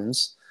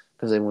Mormons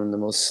because they were in the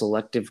most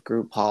selective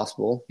group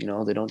possible.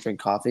 They don't drink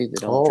coffee, they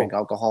don't drink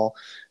alcohol,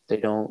 they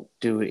don't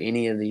do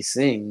any of these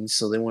things.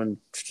 So they wanted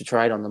to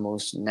try it on the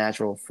most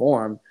natural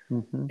form.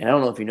 And I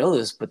don't know if you know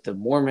this, but the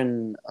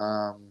Mormon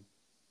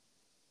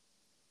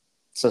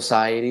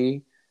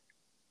society,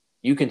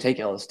 you can take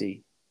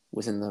LSD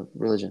within the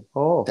religion.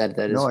 That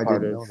is no, I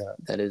part didn't of know that.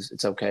 that is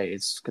it's okay.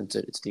 It's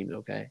considered, it's deemed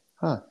okay.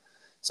 Huh.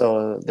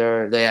 So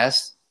they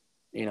asked,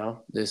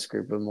 this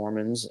group of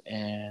Mormons,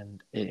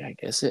 and I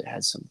guess it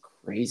had some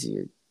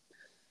crazy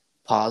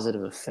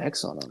positive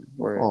effects on them.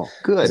 Good.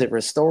 Because it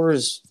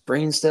restores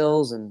brain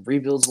cells and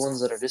rebuilds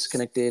ones that are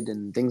disconnected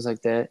and things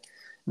like that.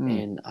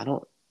 And every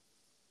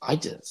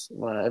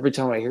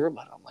time I hear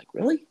about it, I'm like,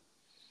 really?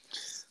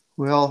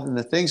 Well, and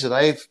the things that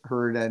I've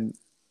heard, and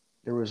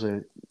there was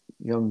a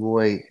young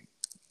boy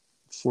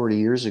 40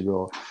 years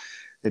ago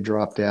that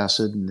dropped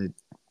acid, and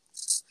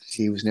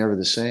he was never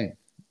the same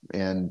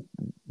and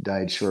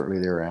died shortly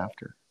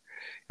thereafter.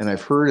 And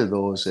I've heard of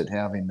those that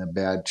having the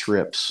bad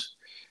trips,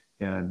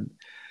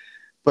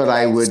 but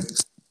I would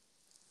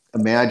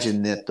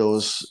imagine that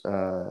those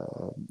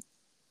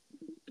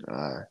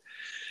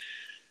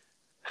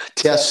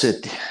tests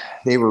that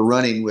they were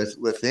running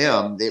with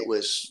them, it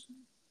was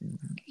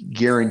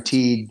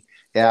guaranteed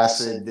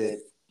acid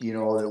that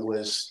that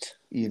was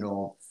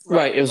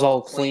right. It was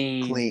all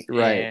clean,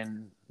 right,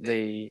 and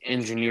they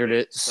engineered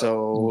it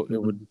so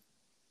it would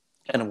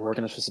kind of work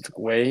in a specific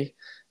way,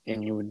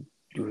 and you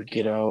would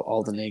get out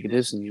all the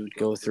negatives, and you would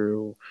go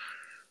through.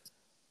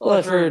 Well,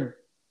 I've heard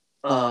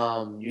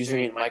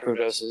using it in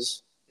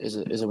microdoses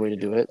is a way to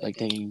do it, like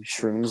taking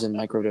shrooms in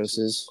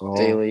microdoses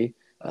daily.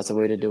 That's a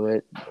way to do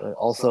it. But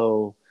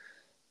also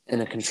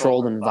in a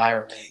controlled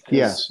environment.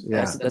 Yes,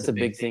 that's a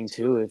big thing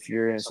too. If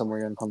you're somewhere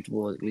you're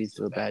uncomfortable, it leads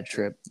to a bad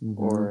trip.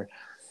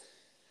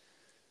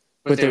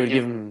 But they would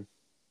give them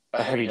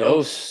a heavy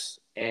dose,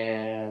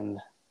 and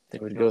they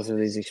would go through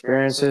these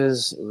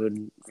experiences. It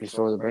would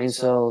restore the brain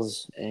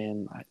cells,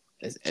 and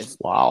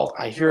wow.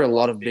 I hear a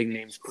lot of big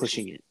names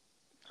pushing it.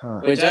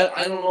 Which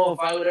I don't know if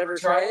I would ever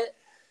try it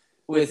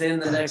within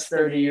the next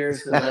 30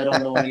 years because I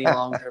don't know any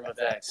long-term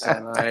effects,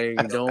 and I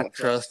don't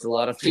trust a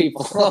lot of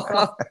people.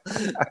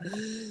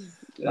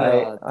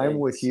 I'm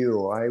with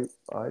you. I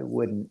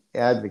wouldn't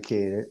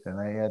advocate it, and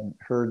I hadn't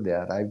heard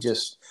that. I've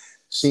just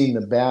seen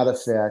the bad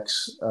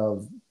effects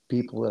of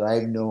people that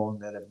I've known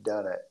that have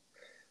done it,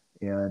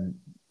 and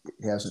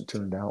it hasn't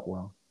turned out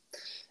well.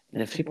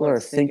 And if people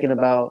are thinking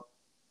about,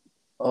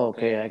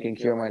 okay, I can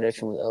cure my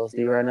addiction with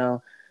LSD right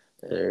now,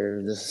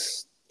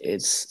 it's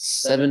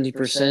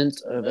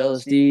 70% of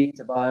LSD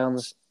to buy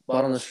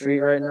bought on the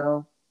street right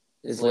now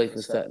is laced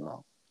with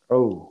fentanyl.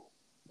 Oh,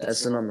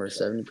 that's the number,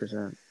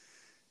 70%.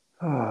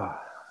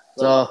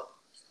 So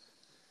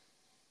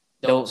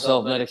don't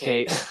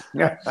self-medicate.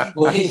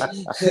 Wait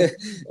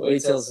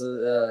till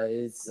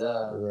it's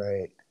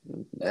right,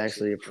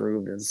 actually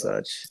approved and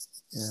such.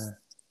 Yeah.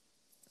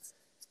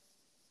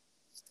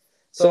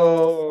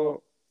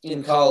 So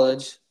in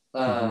college,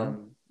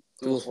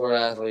 dual sport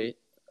athlete.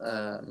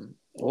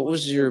 What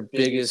was your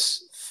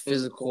biggest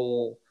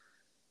physical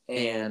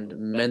and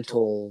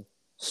mental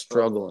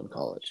struggle in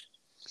college?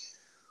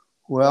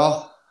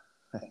 Well,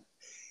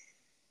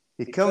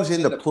 it comes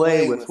into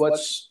play with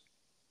what's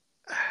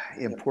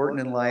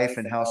important in life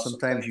and how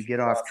sometimes you get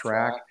off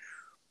track.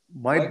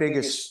 my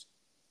biggest,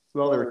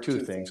 well, there were two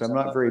things. I'm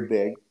not very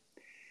big,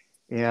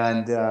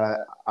 and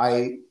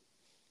I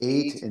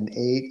ate and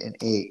ate and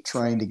ate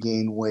trying to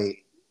gain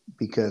weight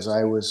because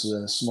I was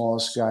the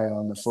smallest guy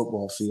on the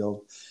football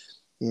field,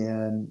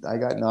 and I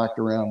got knocked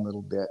around a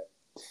little bit.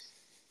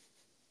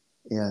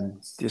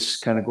 And this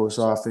kind of goes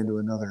off into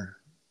another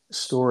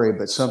story,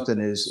 but something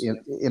is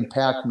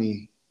impact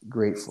me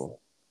grateful,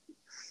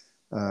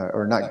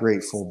 or not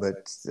grateful,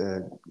 but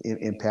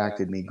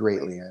impacted me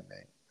greatly.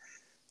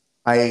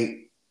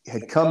 I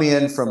had come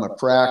in from a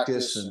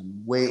practice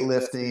and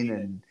weightlifting,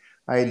 and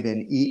I had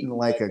been eating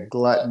like a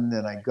glutton,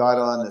 and I got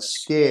on the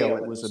scale.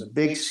 It was a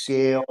big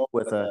scale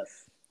with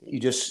you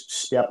just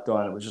stepped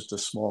on it. It was just a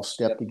small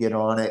step to get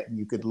on it, and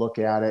you could look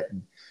at it,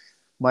 and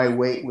my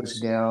weight was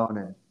down,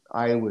 and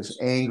I was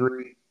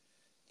angry,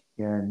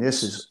 and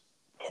this is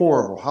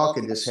horrible. How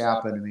could this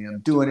happen to me? I'm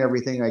doing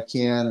everything I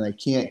can, and I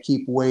can't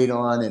keep weight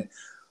on, and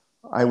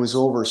I was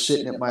over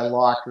sitting at my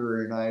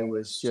locker, and I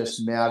was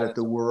just mad at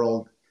the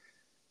world.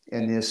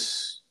 And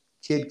this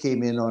kid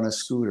came in on a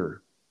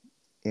scooter,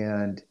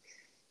 and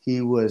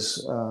he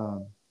was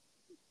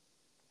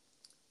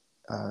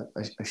a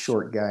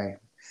short guy,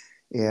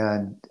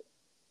 and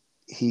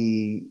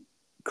he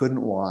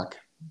couldn't walk,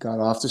 got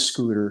off the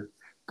scooter,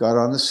 got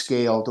on the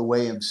scale to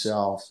weigh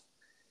himself,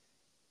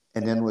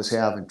 and then was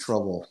having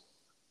trouble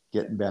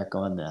getting back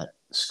on that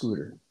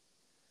scooter.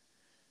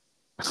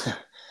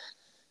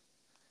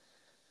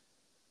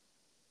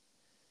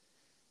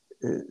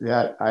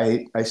 That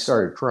I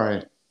started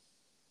crying.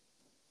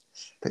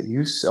 That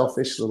you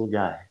selfish little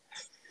guy.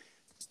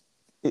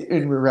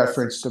 In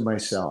reference to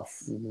myself.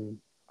 Mm-hmm.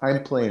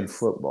 I'm playing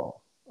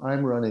football.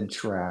 I'm running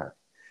track.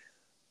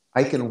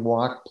 I can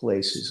walk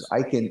places.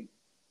 And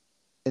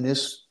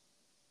this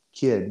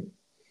kid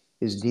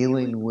is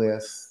dealing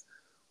with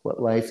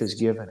what life has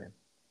given him.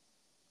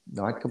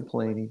 Not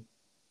complaining,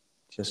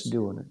 just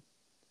doing it.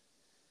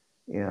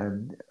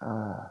 And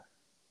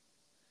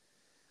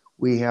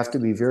we have to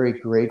be very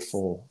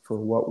grateful for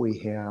what we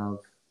have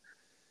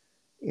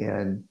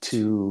and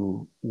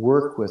to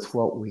work with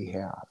what we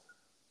have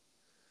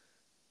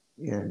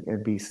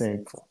and be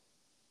thankful.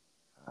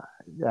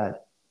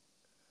 That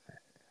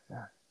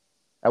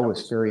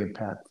was very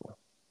impactful.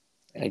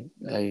 I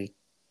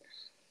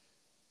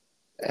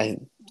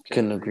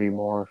couldn't agree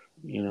more.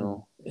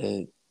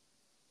 I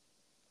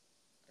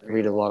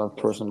read a lot of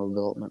personal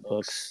development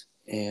books,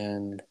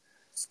 and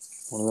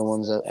one of the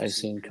ones that I've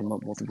seen come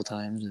up multiple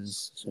times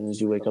is as soon as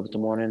you wake up in the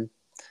morning,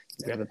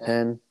 you grab a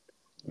pen,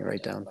 you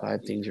write down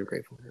 5 things you're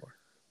grateful for.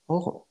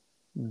 Oh.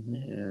 Mm-hmm.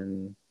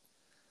 And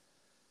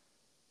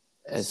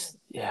there's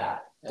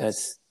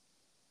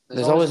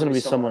always going to be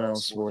someone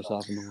else worse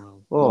off in the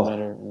world. Oh.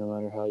 No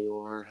matter how you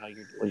are,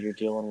 what you're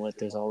dealing with,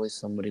 there's always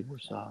somebody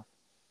worse off.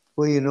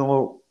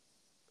 Well,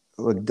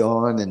 with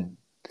Don and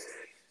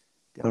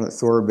down at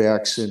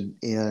Thorbeck's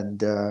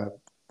and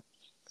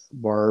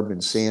Barb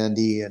and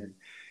Sandy and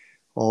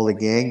all the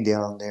gang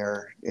down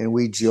there, and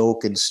we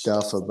joke and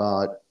stuff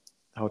about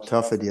how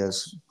tough it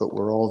is, but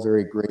we're all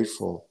very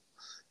grateful,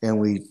 and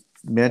we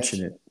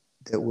mention it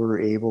that we're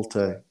able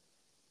to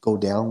go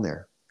down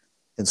there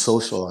and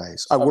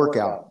socialize. I work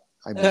out.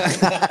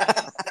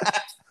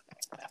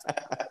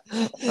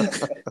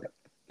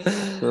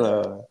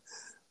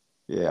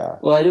 Yeah.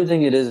 Well, I do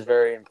think it is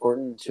very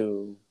important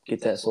to get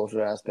that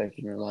social aspect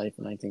in your life,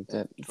 and I think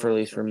that, at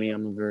least for me,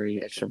 I'm a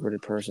very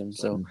extroverted person,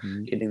 so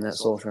getting that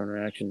social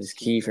interaction is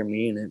key for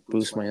me, and it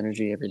boosts my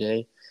energy every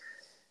day.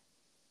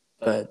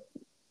 But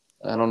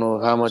I don't know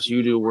how much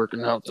you do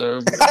working out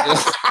there.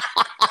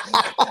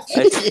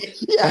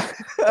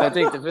 I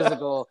think the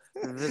physical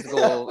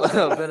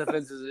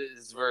benefits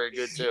is very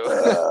good too.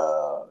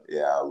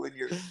 Yeah,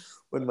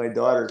 when my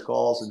daughter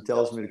calls and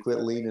tells me to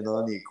quit leaning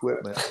on the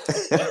equipment.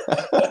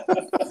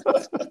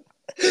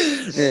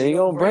 Yeah, you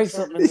gonna break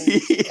something.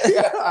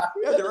 Yeah,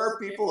 there are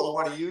people that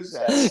want to use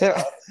that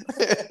stuff.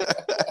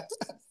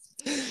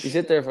 You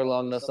sit there for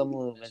long enough,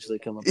 someone will eventually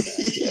come up and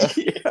ask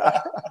you.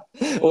 Yeah.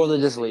 Or they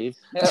just leave.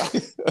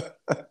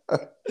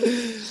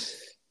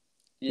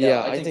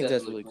 Yeah, I think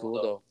that's really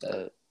cool though,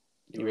 that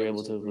you were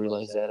able to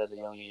realize that at a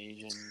young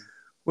age. And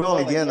well,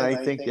 again,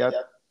 I think that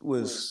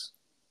was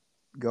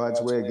God's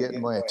way of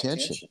getting my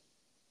attention.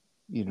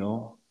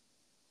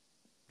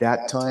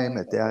 That time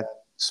at that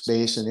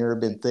space, and there have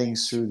been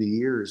things through the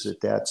years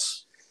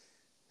that's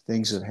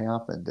things have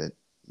happened that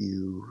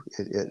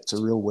it's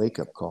a real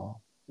wake-up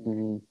call.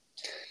 Mm-hmm.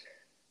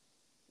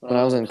 When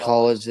I was in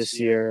college this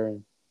year,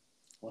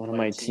 one of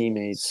my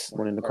teammates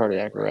went into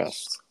cardiac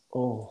arrest.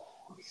 Oh.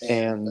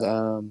 And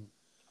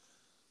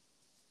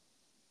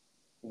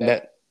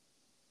that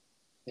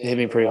hit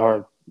me pretty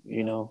hard,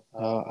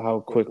 how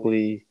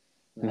quickly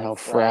and how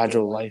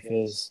fragile life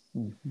is.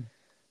 Mm-hmm.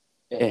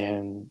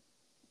 And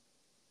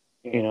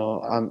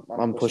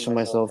I'm pushing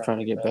myself, trying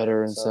to get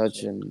better and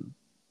such, and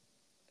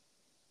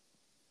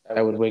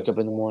I would wake up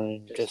in the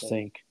morning and just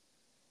think,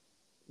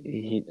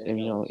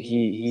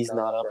 he's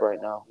not up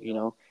right now.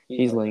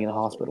 He's laying in a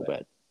hospital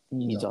bed.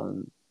 He's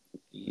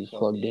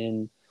plugged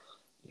in.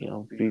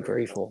 Be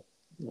grateful.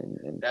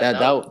 and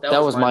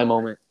that was my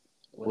moment.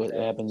 What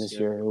happened this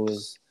year? It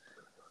was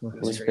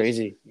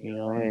crazy,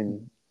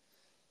 and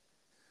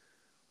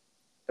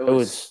it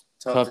was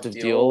tough to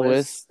deal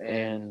with.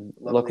 And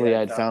luckily,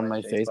 I'd found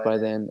my faith by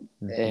then,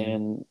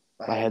 and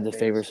I had the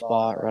favorite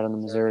spot right on the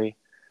Missouri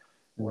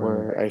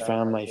where I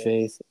found my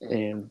faith.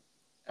 And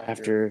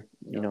after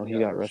he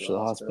got rushed to the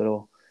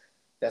hospital,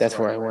 that's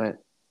where I went.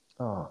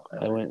 Oh,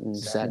 I went and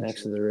sat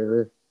next to the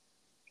river,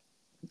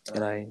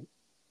 and I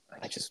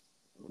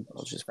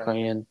was just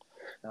praying.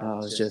 I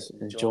was just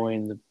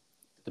enjoying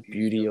the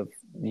beauty of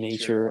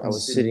nature. I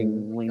was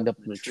sitting leaned up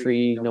in a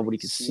tree. Nobody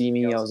could see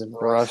me. I was in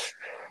brush.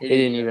 It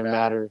didn't even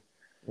matter.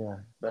 yeah.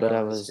 But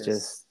I was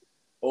just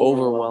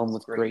overwhelmed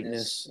with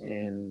greatness,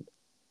 and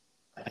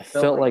I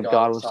felt like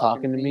God was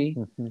talking to me.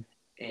 Mm-hmm.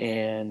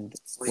 And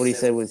what he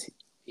said was,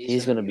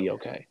 he's going to be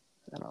okay.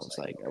 And I was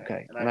like,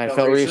 okay. And I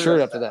felt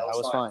reassured after that. I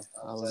was fine.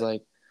 I was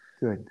like,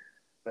 Good.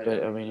 but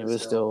I mean, it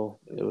was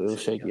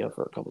shaky up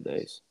for a couple of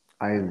days.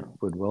 I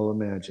would well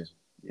imagine.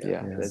 Yeah,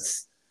 Yeah.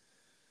 that's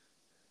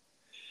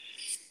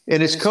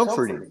And it's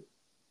comforting,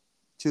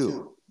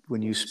 too,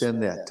 when you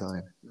spend that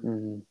time.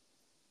 mhm.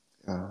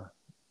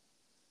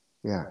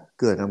 Yeah,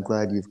 good. I'm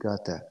glad you've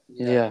got that.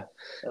 Yeah.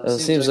 It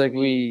seems like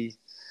we,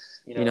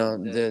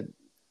 the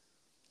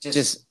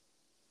just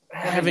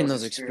having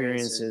those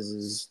experiences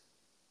is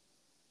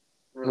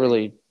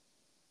really,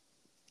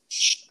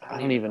 I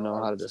don't even know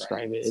how to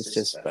describe it. It's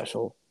just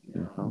special,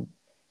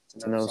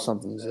 to know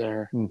something's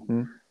there.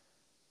 Mm-hmm.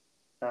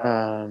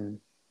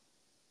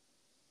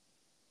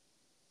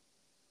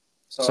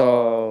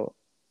 So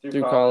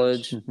through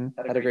college, Mm-hmm.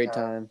 had a great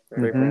time,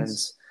 great Mhm.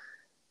 friends.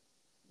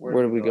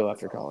 Where did we go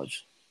after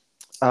college?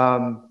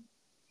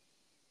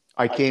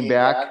 I came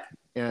back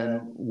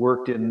and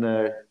worked in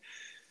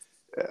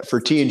for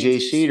T&J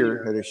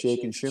Cedar at a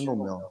shake and shingle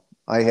mill.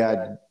 I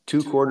had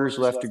 2 quarters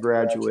left to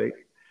graduate,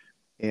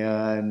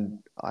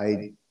 and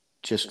I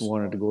just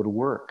wanted to go to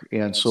work.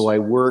 And so I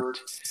worked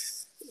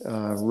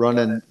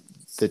running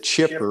the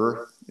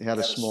chipper. It had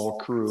a small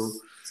crew,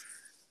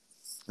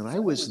 and I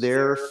was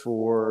there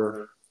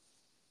for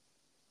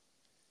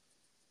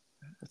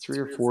 3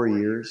 or 4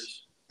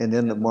 years. And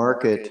then the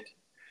market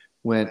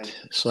went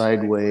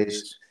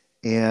sideways,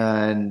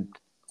 and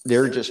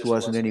there just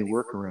wasn't any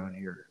work around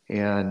here.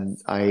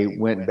 And I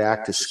went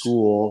back to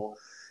school,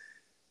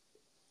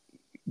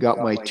 got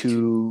my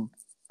 2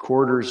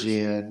 quarters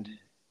in,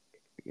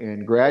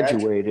 and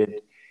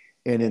graduated.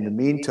 And in the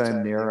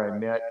meantime, there I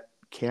met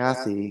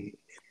Kathy.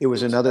 It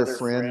was another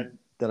friend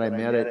that I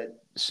met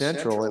at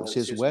Central. It was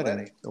his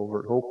wedding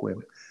over at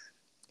Hopewind,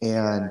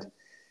 and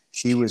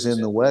she was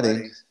in the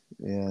wedding,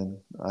 and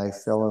I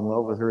fell in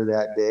love with her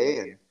that day,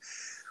 and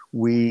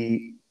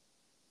we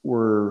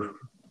were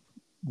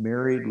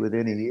married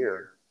within a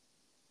year.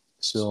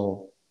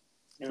 So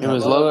It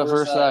was love at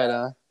first sight,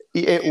 huh?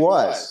 it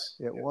was.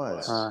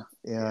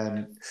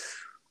 And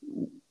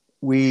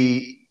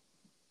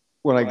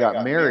when I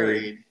got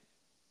married,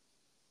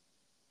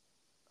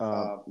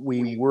 I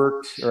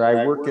worked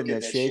in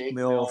that shake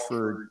mill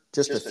for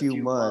just a few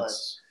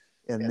months,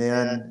 and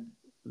then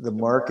the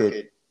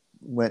market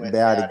went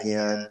bad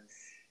again,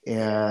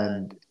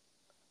 and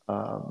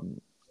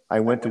I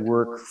went to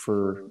work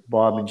for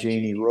Bob and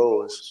Janie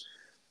Rose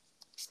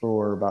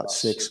for about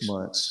 6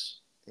 months.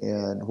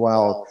 And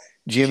while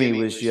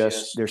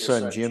their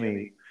son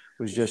Jimmy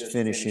was just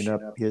finishing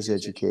up his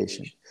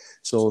education.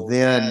 So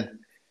then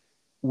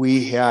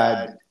we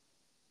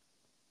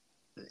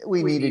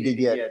needed to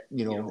get,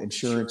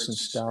 insurance and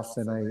stuff.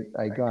 And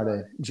I got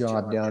a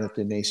job down at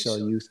the Nassau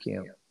Youth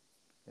Camp.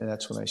 And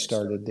that's when I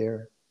started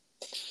there.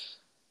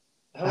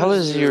 How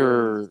has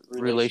your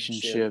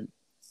relationship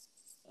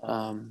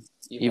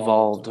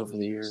evolved over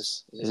the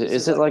years?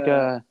 Is it like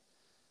a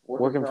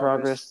work in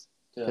progress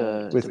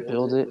to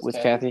build it with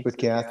Kathy? With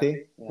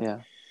Kathy?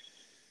 Yeah.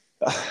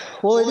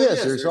 Well, it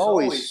is. There's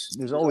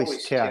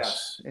always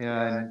tests,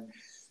 and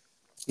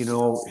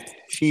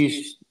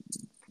she's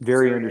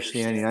very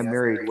understanding. I'm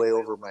married way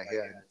over my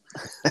head.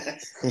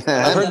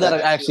 I've heard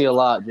that actually a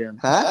lot, Jim.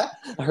 Huh?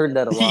 I heard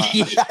that a lot.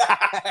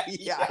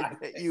 Yeah, I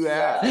bet you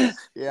have.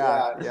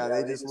 Yeah.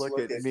 They just look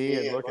at me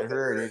and look at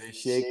her and they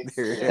just shake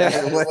their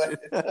head.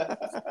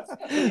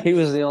 He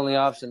was the only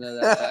option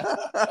at that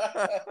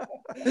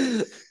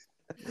time.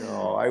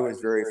 No, I was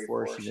very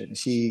fortunate. And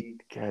she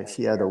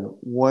had a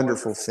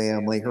wonderful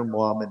family. Her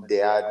mom and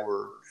dad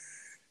were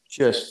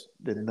just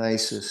the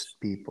nicest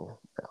people.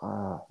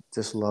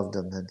 Just loved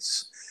them.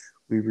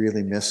 We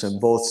really miss them.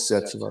 Both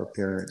sets of our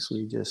parents.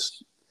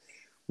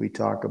 We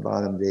talk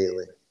about them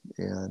daily.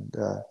 And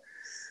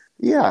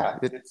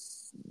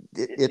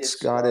it's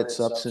got its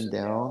ups and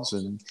downs.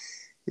 And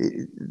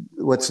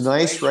what's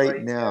nice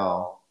right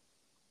now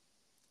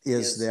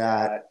is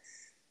that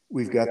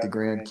we've got the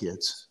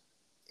grandkids.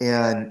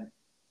 And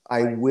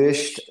I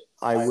wished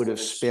I would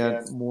have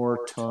spent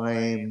more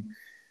time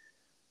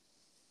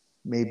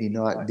maybe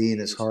not being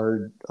as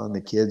hard on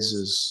the kids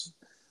as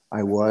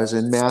I was,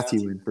 and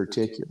Matthew in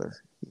particular.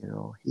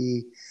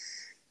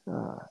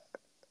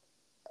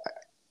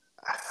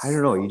 I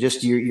don't know.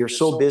 You're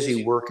so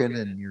busy working,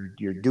 and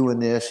you're doing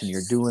this and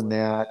you're doing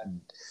that,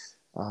 and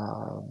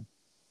um,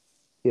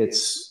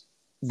 it's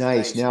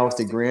nice now with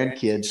the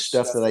grandkids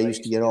stuff that I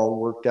used to get all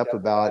worked up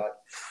about.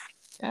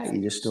 Yeah,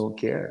 you just don't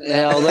care.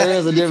 Now there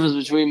is a difference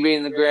between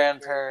being the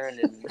grandparent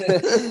and,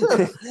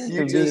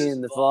 You and just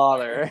being the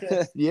father.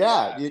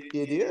 yeah, it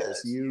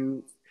is.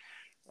 You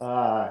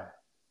uh,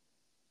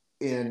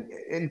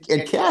 and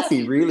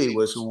Kathy really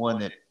was the one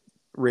that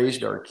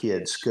raised our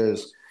kids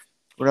because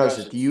when I was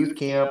at the youth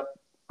camp,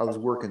 I was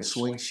working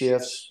swing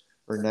shifts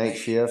or night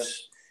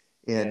shifts,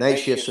 and night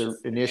shifts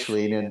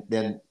initially, and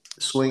then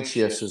swing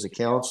shifts as a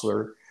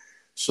counselor.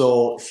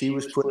 So she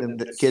was putting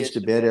the kids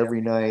to bed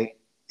every night,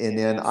 and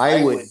then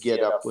I would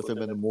get up with them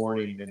in the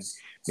morning and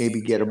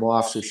maybe get them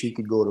off so she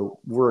could go to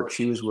work.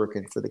 She was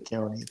working for the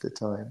county at the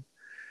time,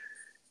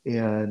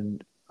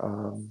 and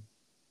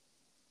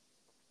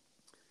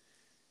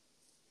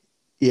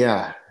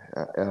yeah.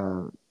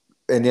 Uh,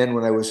 and then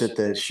when I was at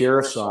the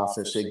sheriff's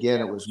office,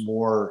 again, it was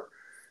more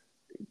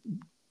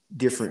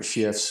different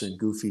shifts and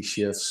goofy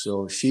shifts.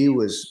 So she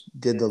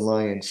did the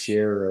lion's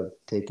share of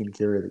taking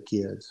care of the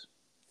kids.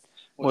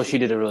 Well, she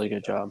did a really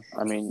good job.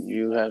 I mean,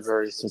 you have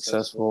very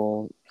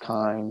successful,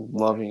 kind,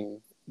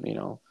 loving,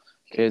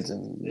 kids,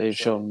 and they've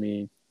shown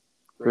me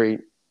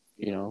great,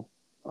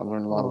 I've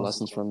learned a lot of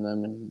lessons from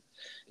them, and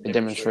they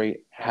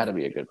demonstrate how to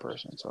be a good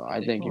person. So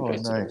I think you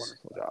guys did a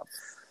wonderful job.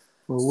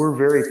 Well, we're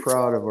very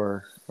proud of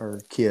our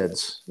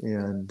kids,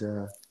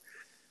 and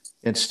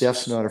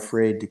Steph's not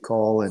afraid to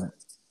call and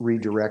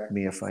redirect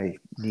me if I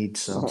need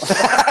some.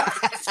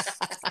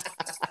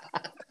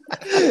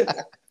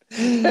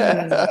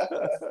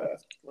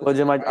 Well,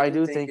 Jim, I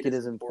do think it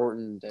is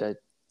important that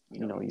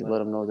you let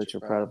them know that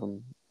you're proud of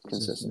them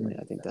consistently.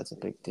 I think that's a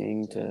big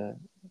thing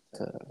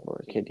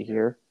for a kid to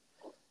hear,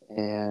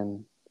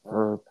 and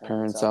for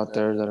parents out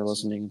there that are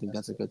listening, I think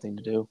that's a good thing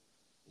to do.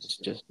 It's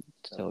just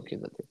to tell a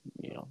kid that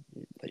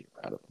that you're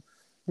proud of them.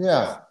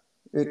 Yeah,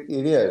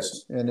 it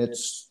is, and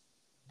it's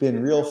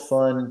been real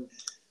fun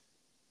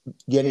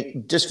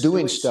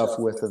doing stuff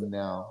with them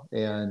now,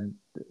 and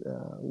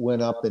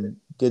went up and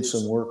did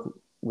some work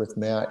with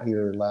Matt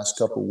here last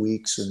couple of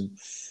weeks, and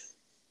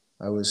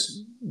I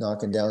was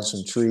knocking down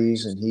some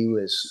trees, and he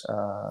was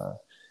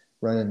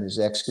running his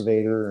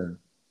excavator, and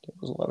it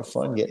was a lot of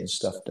fun getting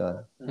stuff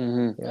done.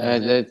 Mm-hmm.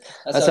 Yeah.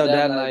 That's how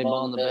Dad and I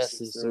bond the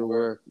best is through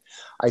work.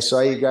 I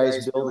saw you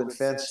guys building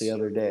fence the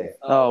other day.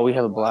 Oh, we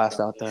have a blast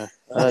out there.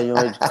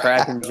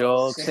 Cracking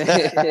jokes.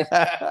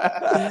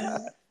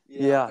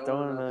 Yeah,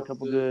 throwing a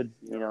couple good,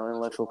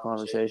 intellectual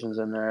conversations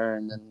in there,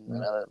 and then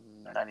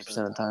 90%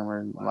 of the time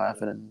we're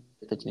laughing and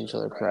pitching each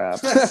other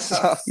crap.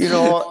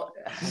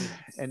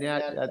 And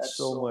that's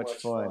so much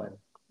fun.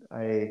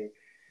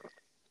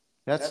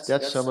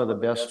 That's some of the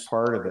best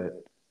part of it.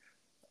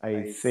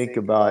 I think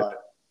about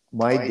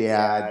my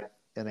dad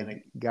and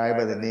a guy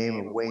by the name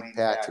of Wayne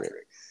Patrick.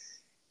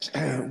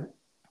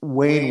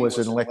 Wayne was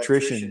an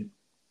electrician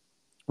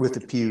with the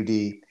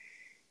PUD,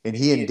 and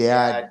he and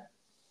Dad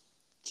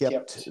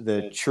kept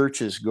the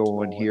churches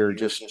going here,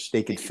 just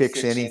they could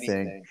fix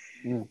anything.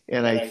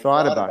 And I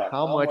thought about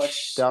how much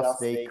stuff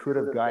they could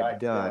have got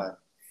done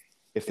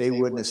if they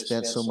wouldn't have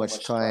spent so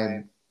much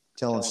time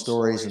telling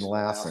stories and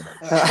laughing.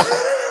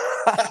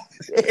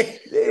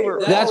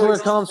 That's where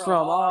it comes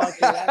from. Oh,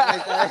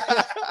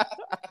 okay.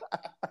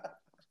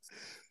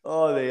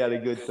 Oh, they had a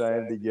good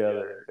time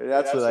together.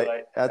 That's what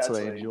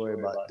I enjoy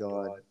about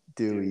Don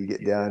too. You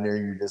get down there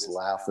and you're just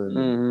laughing.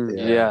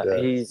 Mm-hmm.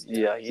 And,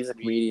 he's a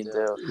comedian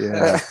too.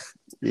 Yeah.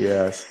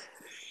 Yes.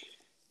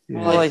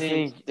 Well, I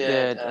think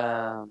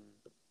that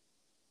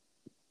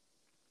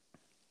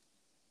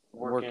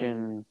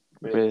working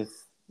with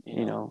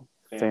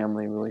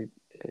family really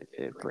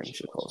it brings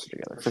you closer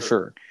together for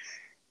sure.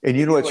 And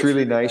you know what's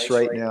really nice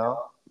right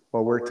now?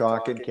 While we're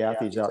talking,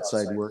 Kathy's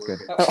outside working.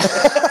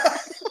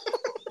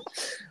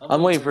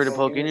 I'm waiting for her to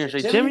poke in here and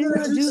say, Jim, you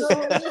gonna do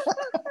something?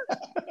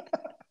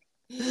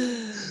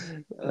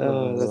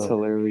 Oh, that's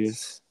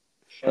hilarious.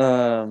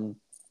 So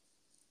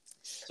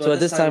at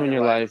this time in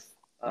your life,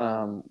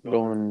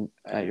 going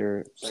at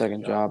your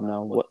second job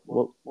now, what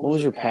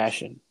was your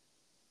passion?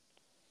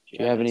 Do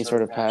you have any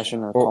sort of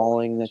passion or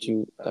calling that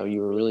you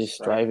were really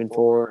striving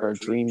for, or a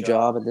dream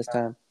job at this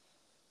time?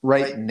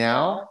 Right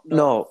now?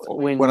 No,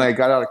 when I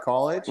got out of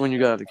college? When you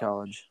got out of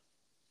college.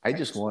 I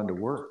just wanted to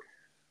work.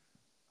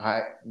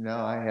 I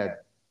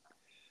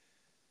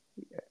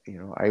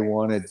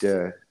wanted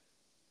to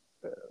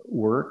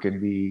work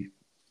and be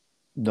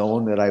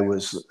known that I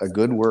was a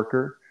good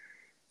worker.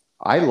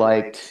 I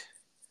liked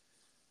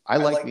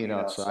being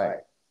outside.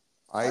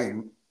 I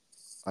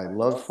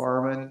loved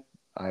farming.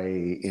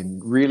 I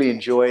really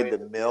enjoyed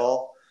the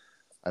mill.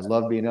 I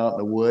loved being out in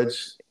the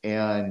woods,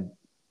 and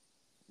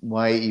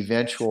my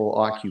eventual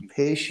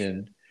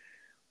occupation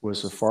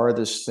was the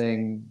farthest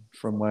thing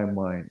from my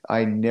mind.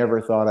 I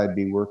never thought I'd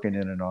be working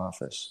in an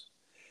office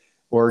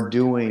or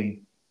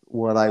doing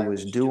what I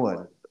was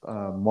doing.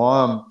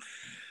 Mom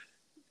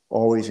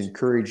always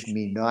encouraged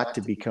me not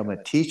to become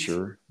a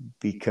teacher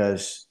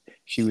because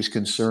she was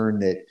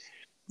concerned that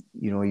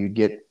you'd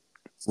get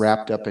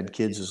wrapped up in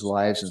kids'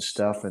 lives and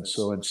stuff. And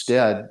so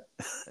instead,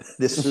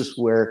 this is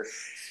where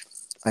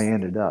I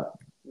ended up.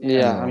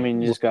 Yeah, I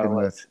mean, you just gotta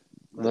with.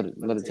 let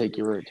it take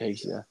you where it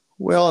takes you.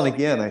 Well, and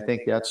again, I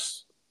think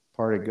that's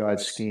part of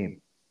God's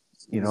scheme.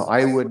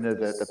 I wouldn't have,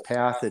 the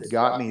path that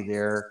got me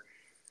there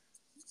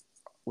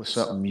was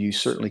something you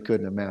certainly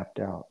couldn't have mapped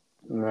out.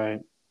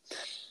 Right.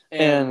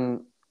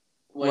 And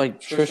like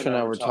Trish and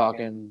I were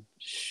talking,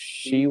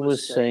 she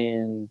was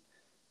saying,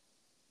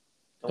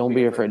 don't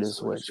be afraid to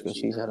switch, because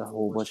she's had a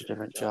whole bunch of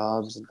different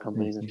jobs and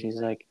companies, and she's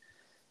like,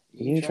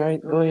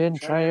 go ahead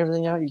and try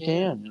everything out you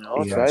can.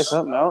 Try Yes.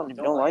 something out, and if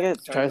you don't like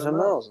it, try something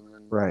else. And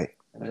then Right.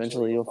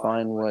 eventually you'll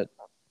find what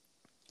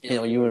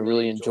you would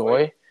really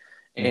enjoy,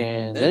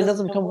 and then it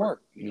doesn't become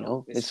work.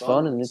 It's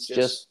fun, and it's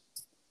just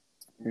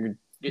you're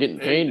getting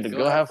paid to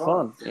go have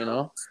fun.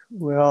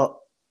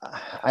 Well,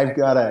 I've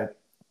got a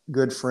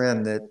good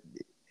friend that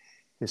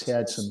has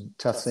had some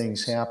tough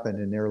things happen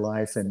in their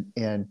life,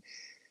 and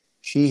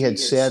she had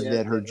said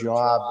that her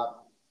job,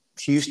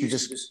 she used to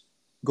just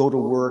go to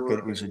work, and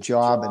it was a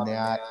job,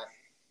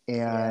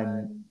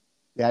 and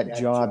that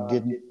job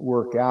didn't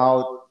work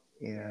out,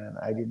 and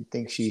I didn't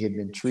think she had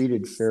been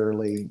treated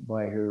fairly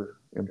by her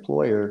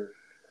employer.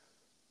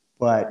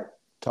 But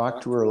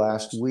talked to her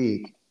last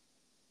week,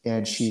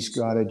 and she's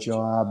got a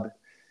job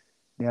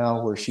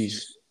now where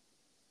she's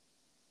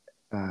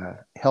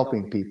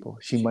helping people.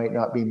 She might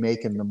not be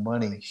making the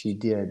money she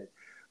did,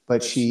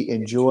 but she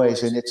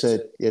enjoys, and it's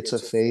a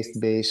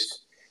faith-based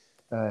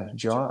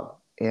job,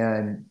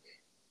 and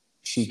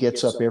she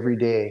gets up every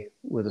day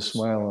with a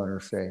smile on her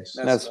face.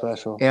 That's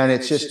special. And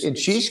it's just, and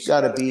she's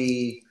got to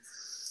be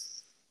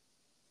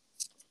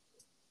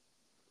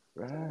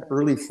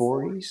early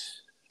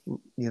 40s,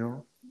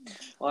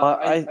 Well,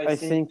 I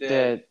think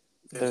that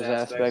there's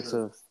aspects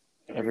of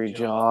every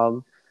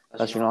job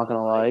that you're not going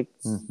to like,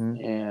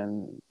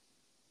 and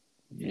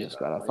you just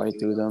got to fight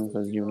through them,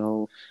 because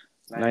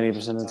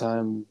 90% of the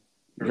time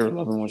you're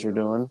loving what you're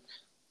doing.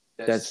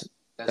 That's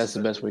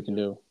the best we can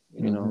do.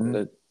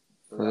 That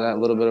for that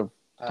little bit of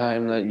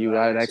time that you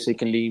actually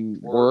can deem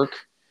work,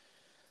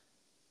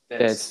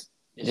 that's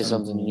just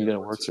something you got to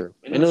work through,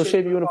 and it'll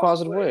shape you in a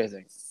positive way, I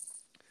think.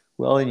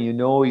 Well, and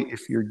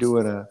if you're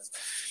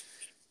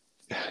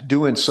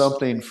doing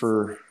something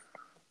for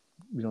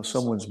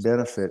someone's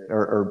benefit,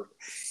 or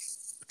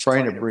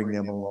trying to bring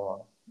them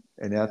along,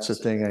 and that's the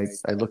thing.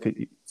 I look at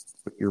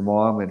your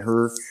mom and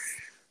her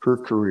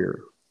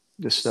career,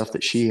 the stuff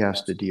that she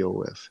has to deal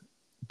with,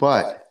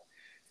 but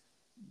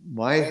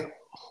my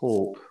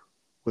hope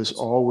was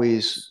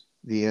always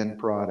the end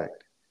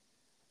product.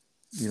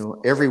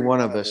 Every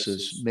one of us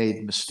has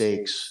made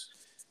mistakes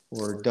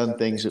or done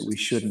things that we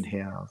shouldn't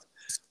have,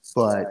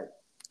 but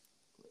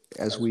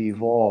as we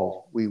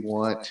evolve, we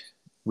want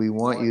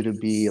you to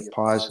be a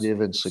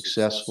positive and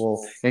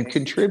successful and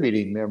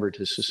contributing member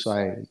to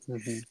society,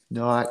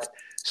 not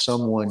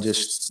someone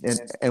just,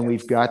 and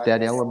we've got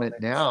that element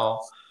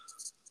now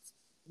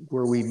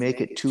where we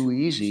make it too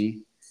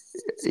easy.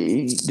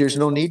 There's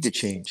no need to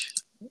change.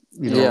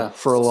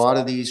 For a lot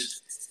of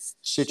these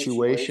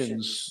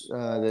situations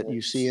that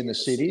you see in the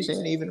cities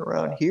and even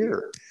around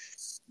here,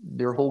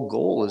 their whole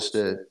goal is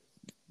to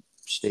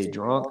stay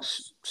drunk,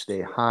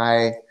 stay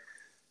high,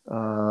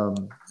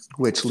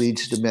 which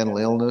leads to mental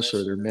illness,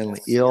 or they're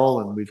mentally ill.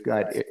 And we've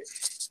got,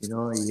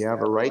 you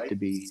have a right to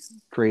be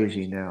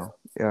crazy now.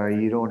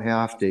 You don't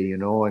have to,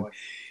 and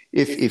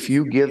if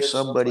you give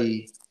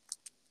somebody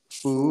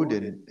food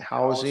and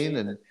housing,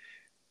 and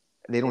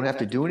they don't have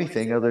to do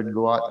anything other than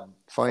go out and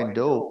find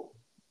dope,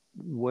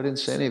 what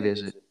incentive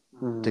is it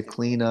to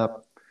clean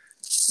up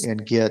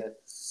and get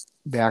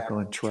back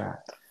on track?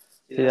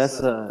 See,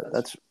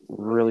 that's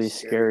really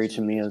scary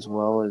to me as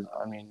well.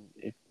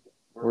 If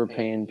we're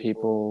paying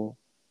people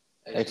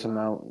X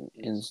amount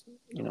in,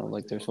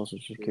 like their social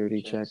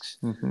security checks,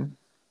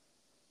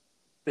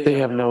 they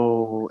have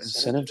no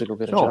incentive to go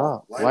get a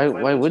job.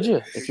 Why would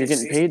you, if you're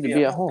getting paid to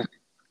be at home?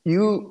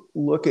 You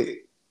look at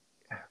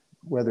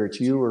whether it's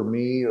you or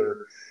me,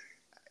 or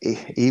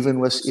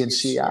even in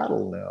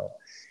Seattle now,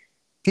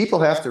 people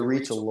have to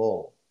reach a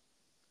lull,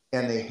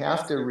 and they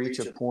have to reach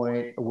a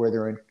point where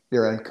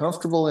they're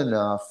uncomfortable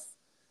enough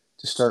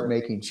to start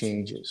making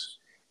changes.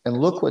 And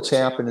look what's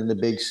happened in the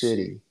big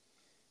city.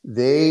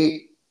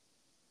 They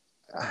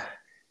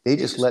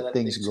just let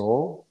things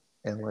go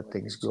and let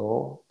things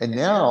go. And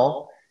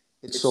now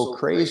it's so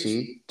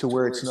crazy to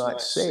where it's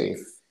not safe.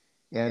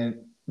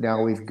 And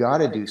now we've got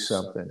to do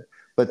something.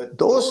 But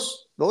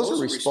those are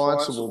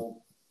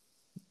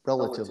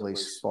relatively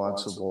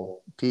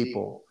responsible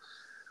people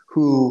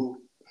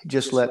who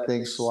just let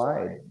things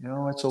slide.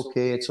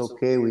 It's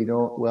okay. We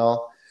don't,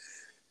 well,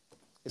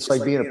 it's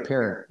like being a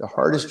parent. The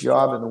hardest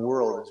job in the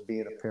world is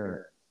being a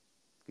parent.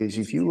 Because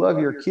if you love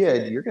your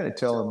kid, you're going to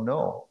tell them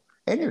no,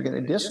 and you're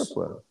going to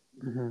discipline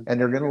them, and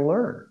they're going to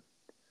learn.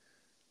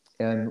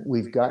 And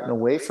we've gotten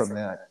away from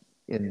that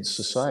in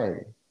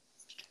society.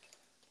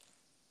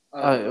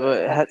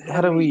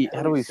 How do we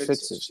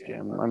fix this,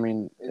 Jim? I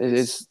mean,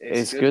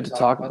 it's good to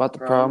talk about the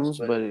problems,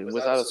 but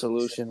without a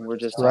solution, we're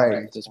just talking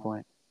Right, at this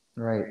point.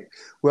 right.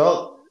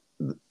 Well,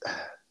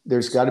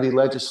 there's got to be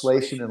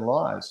legislation and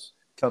laws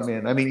come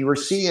in. I mean, you were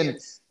seeing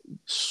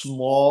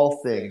small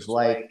things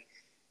like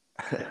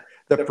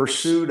the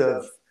pursuit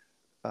of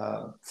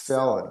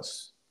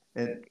felons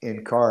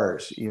in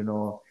cars. You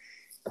know,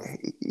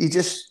 you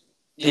just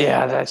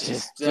Yeah, that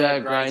just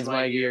grinds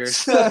my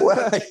gears.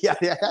 well, yeah,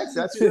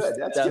 that's good.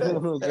 That's That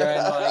good. will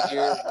grind my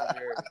gears for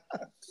sure.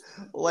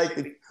 Like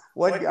the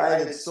one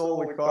guy that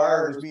stole a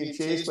car was being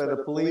chased by the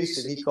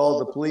police, and he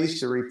called the police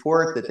to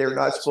report that they're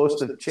not supposed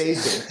to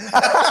chase him.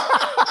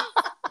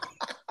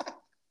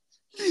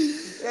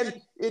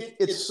 And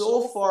it's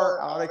so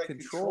far out of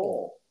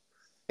control.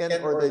 And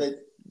or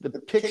the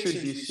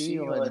pictures you see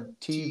on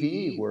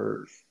TV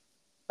where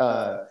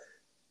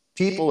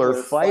people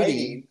are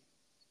fighting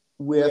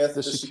with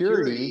the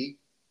security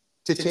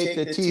to take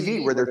the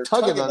TV, where they're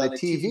tugging on the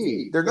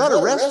TV. They're not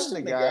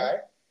arresting the guy.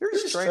 They're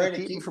just trying to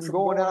keep him from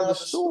going out of the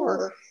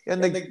store.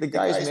 And the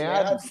guy's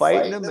mad and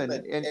fighting him,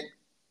 and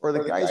or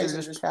the guys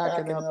are just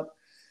packing up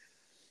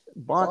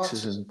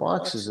boxes and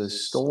boxes of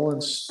stolen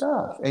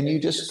stuff, and you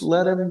just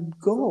let him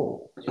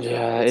go.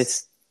 Yeah,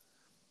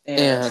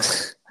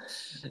 and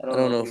I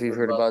don't know if you've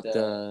heard about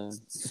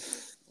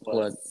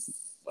what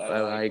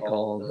I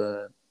call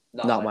the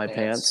 "not my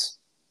pants"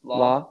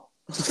 law.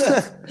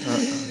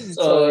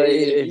 So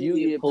if you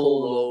get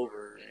pulled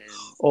over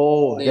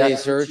and they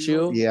search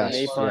you and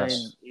they find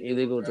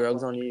illegal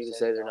drugs on you, you can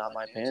say they're not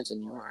my pants,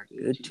 and you are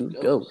good to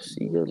go.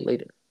 See you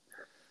later.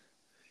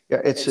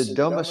 Yeah, it's the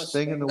dumbest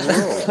thing in the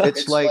world.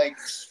 It's like,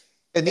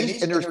 and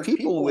there's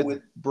people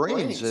with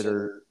brains that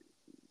are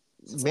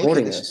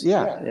making this.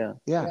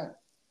 Yeah.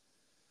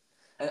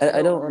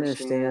 I don't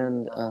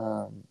understand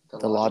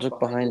the logic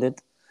behind it.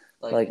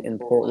 Like in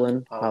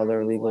Portland, how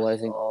they're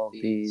legalizing all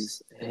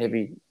these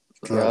heavy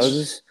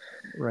drugs.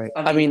 Right.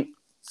 I mean,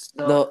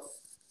 what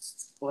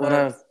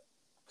I've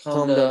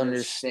come to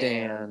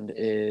understand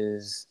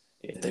is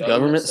if the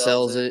government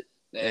sells it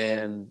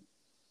and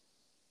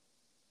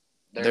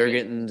they're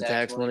getting the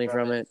tax money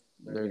from it,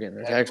 they're getting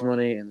their tax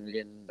money and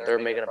they're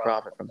making a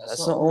profit from it.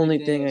 That's the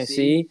only thing I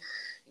see.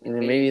 And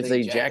then maybe if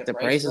they jack the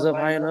prices up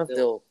high enough,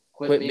 they'll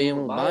quit being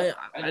able to buy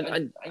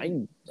it.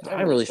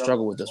 I really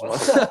struggle with this one.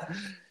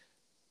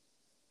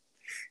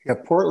 Yeah,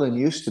 Portland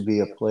used to be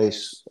a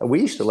place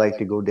we used to like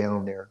to go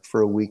down there for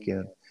a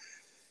weekend.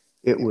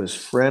 It was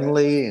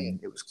friendly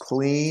and it was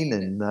clean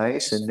and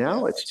nice, and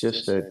now it's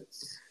just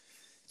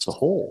it's a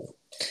hole.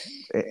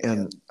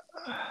 And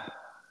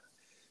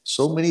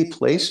so many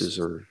places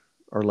are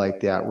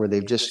like that, where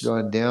they've just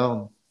gone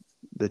down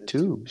the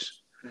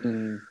tubes.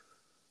 Mm.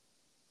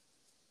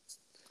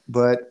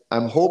 But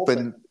I'm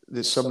hoping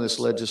that some of this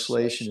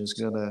legislation is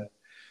going to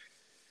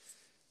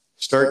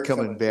start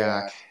coming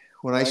back.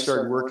 When I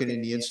started working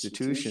in the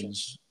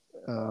institutions,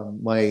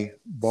 my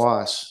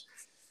boss,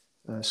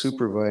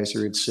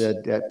 supervisor, had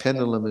said that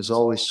pendulum is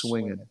always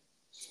swinging,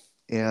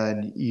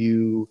 and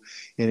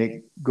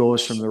it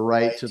goes from the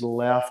right to the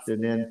left,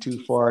 and then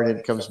too far, and then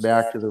it comes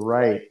back to the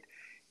right.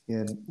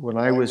 And when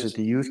I was at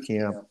the youth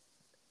camp,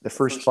 the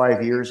first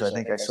 5 years, I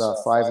think I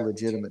saw 5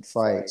 legitimate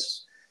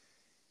fights.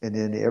 And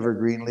then the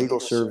Evergreen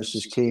Legal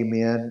Services came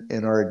in,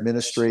 and our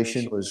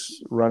administration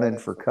was running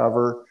for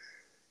cover.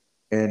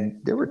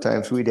 And there were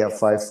times we'd have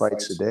 5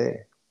 fights a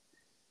day.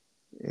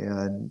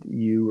 And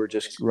you were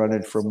just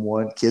running from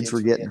one. Kids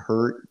were getting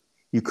hurt.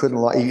 You couldn't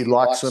you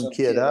lock some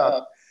kid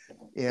up,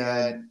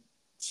 and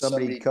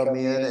somebody'd come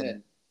in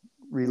and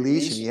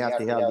release him. You have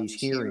to have these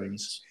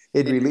hearings.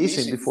 They'd release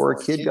him before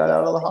a kid got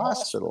out of the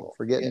hospital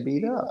for getting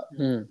beat up.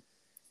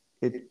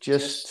 It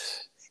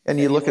just, and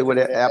you look at what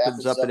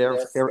happens up at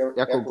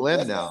Echo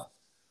Glen now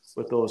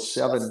with those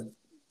seven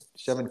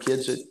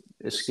kids that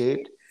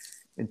escaped,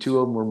 and 2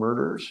 of them were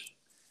murderers.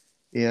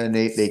 And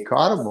they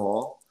caught them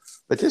all.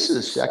 But this is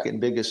the second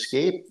big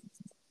escape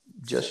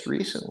just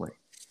recently.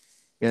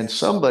 And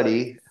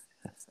somebody,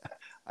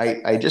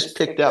 I just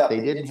picked up,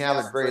 they didn't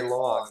have it very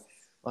long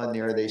on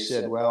there. They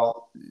said,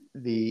 well,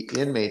 the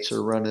inmates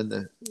are running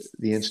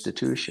the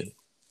institution.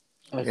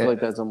 I feel like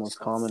that's almost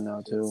common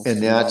now, too.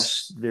 And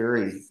that's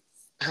very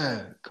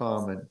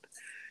common.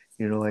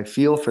 You know, I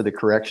feel for the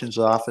corrections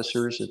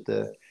officers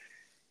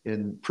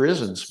in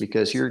prisons,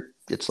 because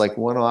it's like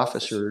one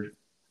officer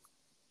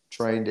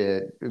trying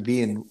to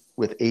be in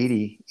with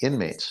 80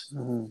 inmates.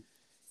 Mm-hmm.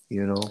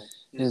 You know,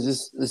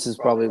 this is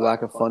probably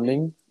lack of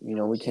funding. You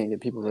know, we can't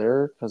get people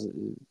there because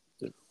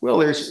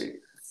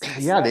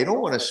they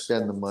don't want to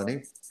spend the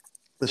money.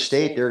 The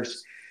state,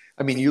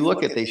 you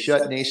look at, they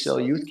shut Nacelle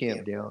Youth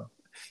Camp down,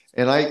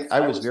 and I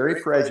was very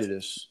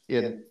prejudiced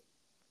in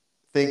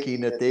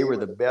thinking that they were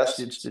the best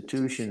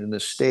institution in the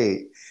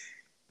state,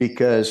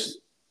 because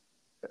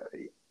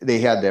they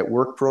had that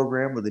work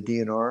program with the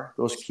DNR.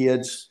 Those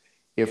kids,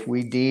 if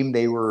we deemed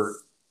they were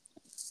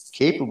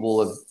capable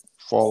of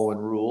following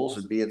rules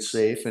and being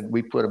safe. And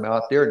we put them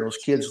out there, and those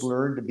kids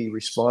learn to be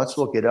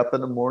responsible, get up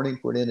in the morning,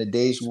 put in a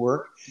day's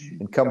work,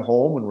 and come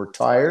home when we're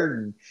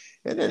tired.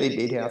 And then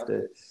they'd have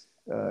to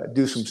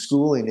do some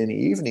schooling in the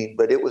evening.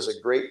 But it was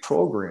a great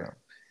program.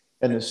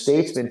 And the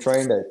state's been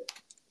trying to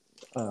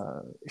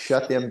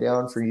shut them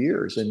down for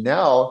years. And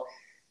now,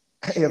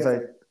 if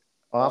an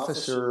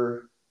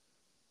officer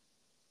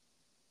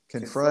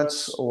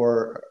confronts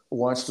or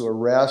wants to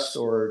arrest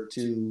or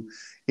to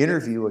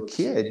interview a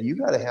kid, you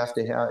have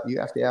to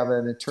have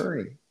an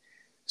attorney.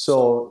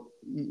 So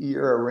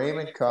you're a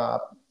Raymond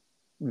cop,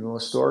 a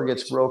store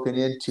gets broken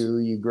into,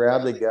 you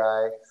grab the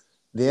guy,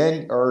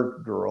 then or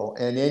girl,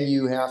 and then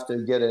you have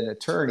to get an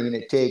attorney, and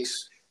it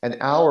takes an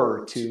hour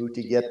or two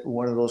to get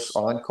one of those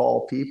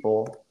on-call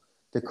people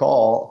to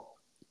call,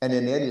 and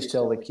then they just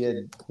tell the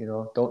kid,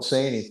 don't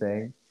say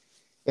anything.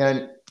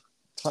 And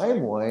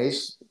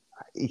time-wise,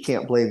 you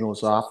can't blame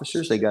those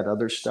officers. They got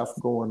other stuff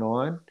going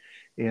on.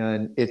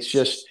 And it's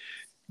just,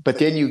 but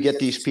then you get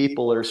these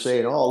people that are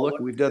saying, oh, look,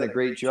 we've done a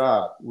great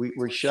job.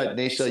 We're shutting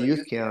Nasa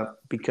Youth Camp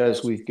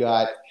because we've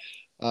got,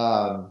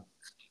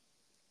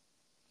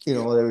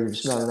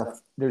 there's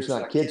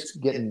not kids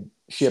getting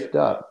shipped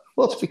up.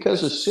 Well, it's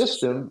because the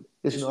system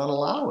is not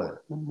allowing it.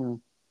 Mm-hmm.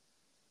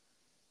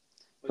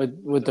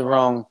 With the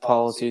wrong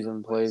policies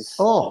in place,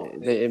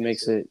 it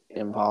makes it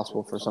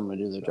impossible for someone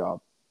to do their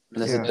job.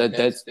 And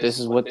this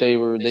is what they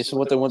went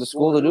to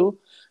school to do.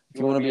 If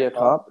you want to be a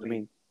cop, I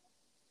mean,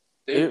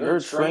 they're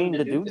trained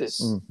to do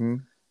this. Mm-hmm.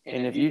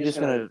 And if you're just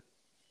going to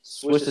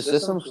switch the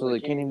system so they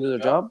can't even do their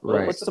job,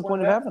 right. What's the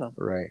point of having them?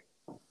 Right.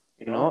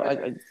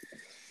 It's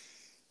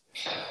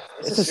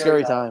a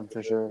scary time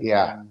for sure.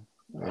 Yeah.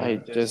 I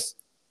just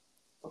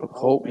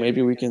hope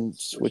maybe we can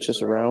switch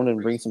this around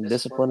and bring some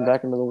discipline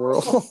back into the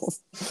world.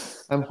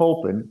 I'm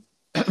hoping.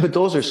 But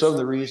those are some of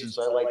the reasons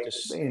I like to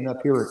stand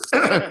up here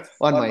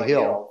on my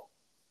hill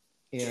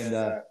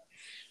and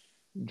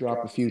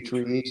drop a few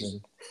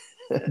trees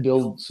and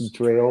build some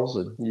trails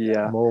and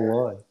mow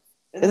lawn.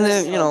 And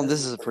then,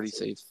 this is a pretty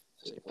safe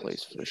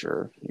place for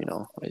sure.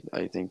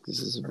 I think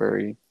this is a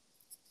very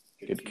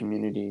good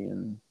community,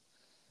 and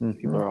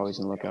people are always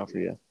going to look out for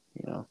you.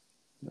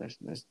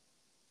 There's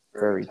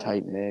very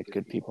tight-knit,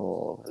 good people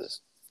all over this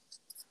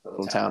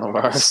little town of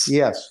ours.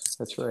 Yes,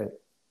 that's right.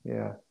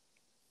 Yeah.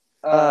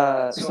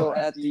 So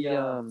at the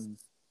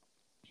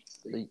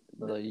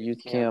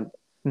youth camp,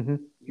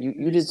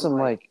 you did some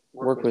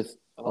work with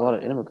a lot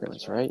of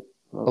immigrants, right?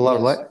 A lot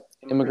of what?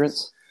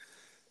 Immigrants.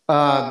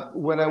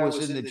 When I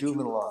was in the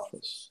juvenile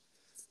office,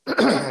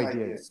 I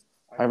did.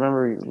 I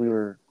remember we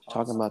were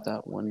talking about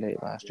that one day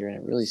last year, and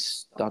it really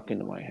stuck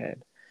into my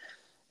head.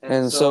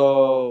 And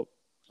so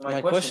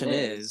my question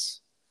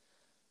is,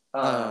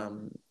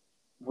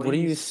 what do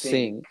you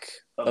think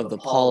of the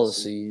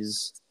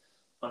policies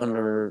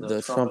under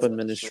the Trump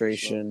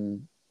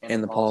administration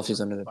and the policies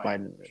under the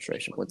Biden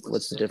administration?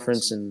 What's the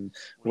difference, and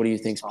what do you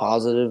think is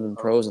positive and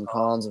pros and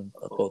cons of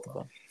both of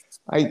them?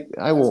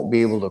 I won't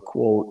be able to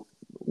quote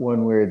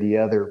one way or the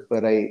other,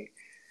 but I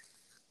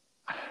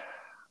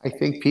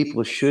think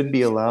people should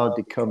be allowed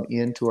to come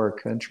into our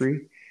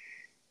country,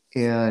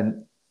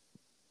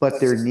 but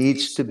there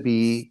needs to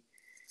be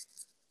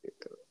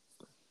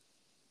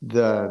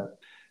the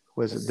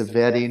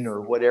vetting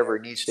or whatever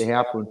needs to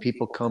happen when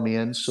people come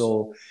in,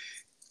 so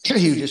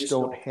you just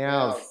don't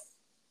have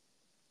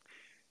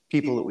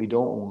people that we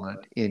don't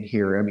want in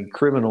here. I mean,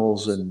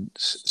 criminals and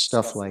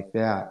stuff like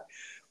that.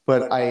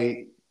 But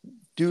I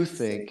do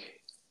think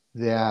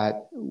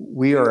that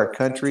we are a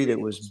country that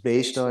was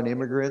based on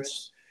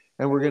immigrants,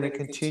 and we're going to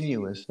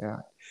continue with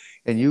that.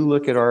 And you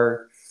look at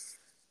our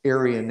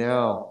area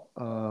now,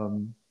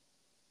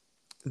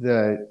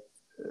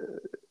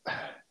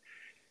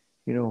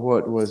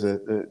 what was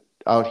it?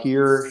 Out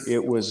here,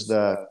 it was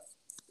the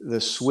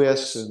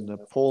Swiss and the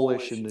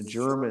Polish and the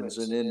Germans,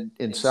 and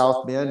in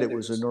South Bend, it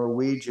was the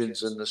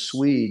Norwegians and the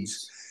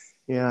Swedes,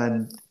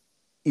 and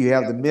you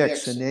have the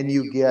mix, and then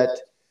you get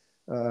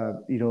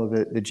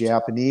the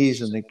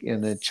Japanese and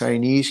the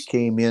Chinese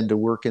came in to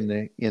work in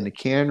the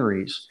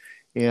canneries,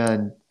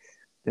 and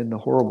then the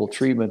horrible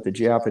treatment the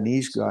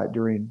Japanese got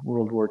during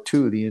World War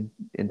II, the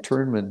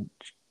internment,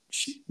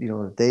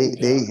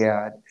 they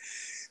had,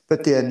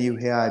 but then you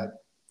had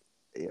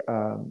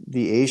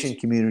the Asian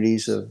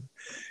communities of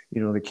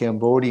the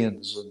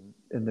Cambodians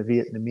and the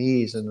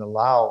Vietnamese and the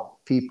Lao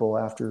people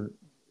after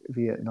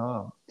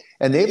Vietnam,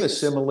 and they've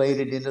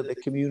assimilated into the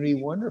community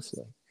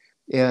wonderfully,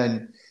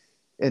 and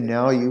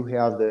now you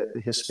have the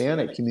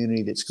Hispanic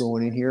community that's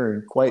going in here,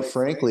 and quite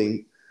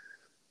frankly,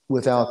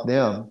 without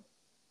them,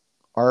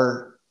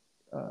 our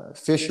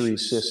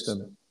fisheries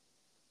system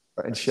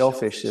and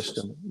shellfish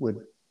system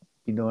would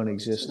be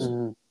non-existent.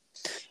 Mm-hmm.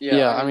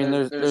 Yeah, I mean,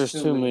 there's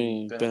too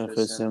many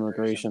benefits to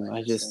immigration.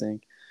 I just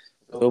think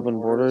with open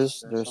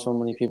borders, there's so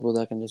many people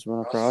that can just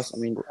run across. I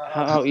mean,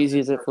 how easy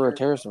is it for a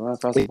terrorist to run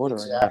across the border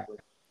right now?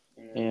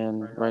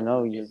 And right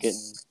now, you're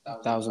getting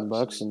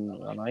 $1,000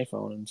 and an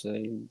iPhone and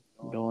say,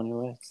 go on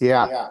your way.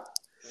 Yeah.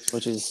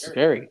 Which is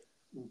scary.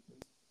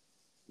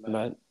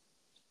 But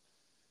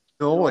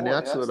no, and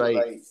that's what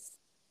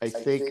I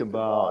think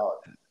about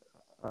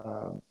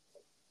um,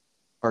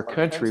 our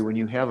country, when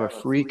you have a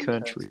free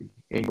country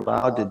and you're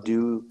allowed to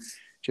do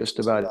just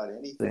about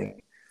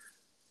anything,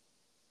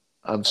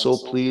 I'm so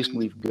pleased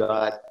we've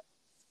got,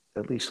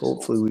 at least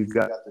hopefully, we've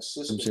got the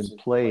systems in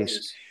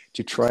place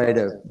to try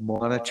to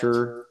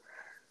monitor,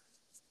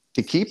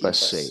 to keep us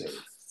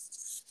safe.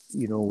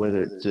 You know,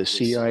 whether it's the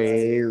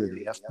CIA or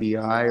the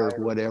FBI or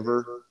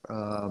whatever.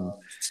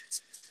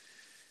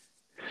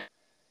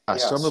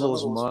 Some of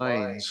those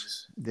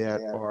minds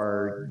that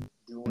are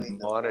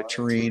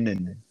monitoring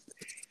and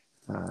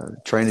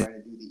trying to do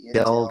the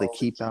intel to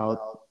keep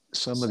out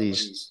some of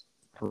these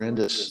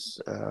horrendous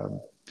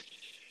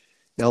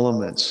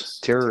elements,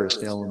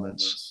 terrorist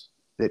elements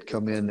that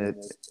come in that,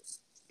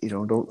 you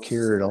know, don't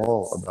care at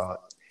all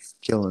about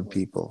killing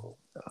people.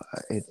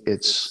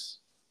 It's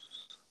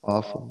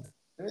awful.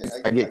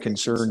 I get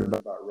concerned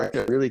about, I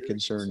get really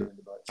concerned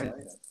about China.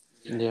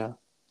 Yeah.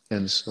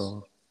 And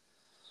so,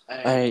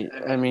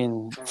 I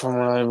mean, from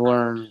what I've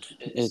learned,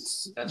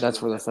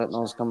 that's where the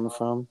fentanyl is coming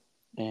from,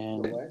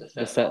 and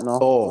the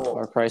fentanyl,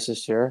 our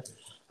crisis here.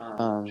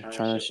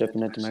 China's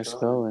shipping it to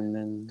Mexico, and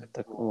then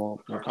the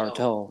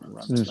cartel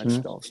runs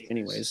Mexico,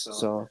 anyways.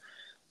 So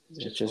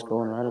it's just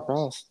going right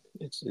across.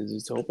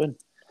 It's open.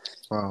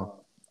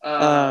 wow.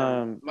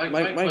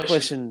 My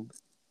question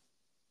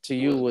to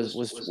you was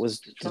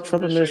the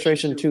Trump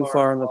administration too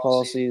far in the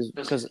policies?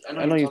 Because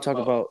I know you've talked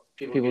about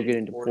people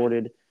getting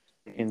deported,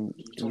 and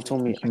you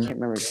told me I can't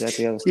remember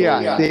exactly how the story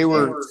Yeah, went. they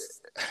were,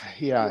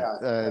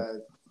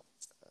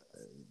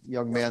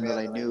 young man that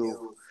I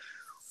knew,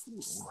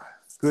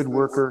 good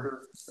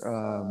worker,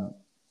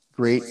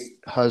 great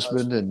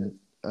husband and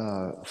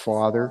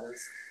father,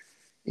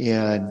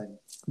 and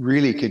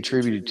really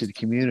contributed to the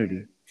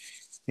community.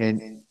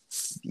 And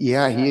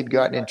yeah, he had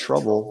gotten in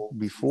trouble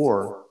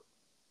before,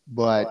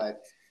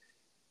 but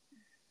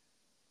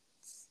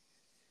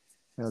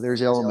now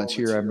there's elements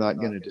here I'm not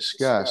going to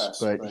discuss,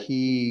 but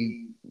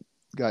he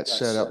got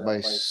set up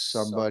by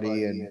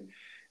somebody, and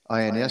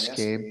INS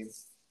came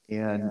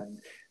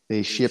and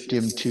they shipped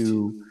him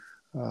to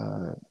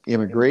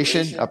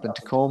immigration up in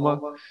Tacoma,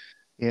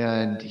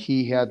 and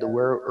he had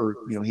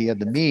he had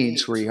the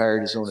means where he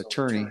hired his own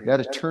attorney. That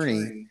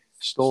attorney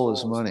stole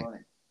his money.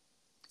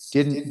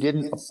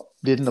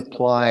 Didn't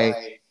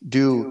apply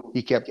due.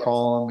 He kept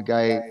calling. The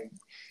guy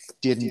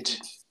didn't.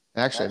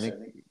 Actually,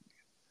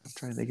 I'm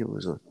trying to think. It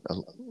was a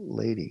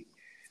lady.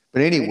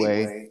 But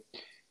anyway,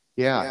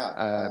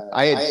 yeah.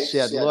 I had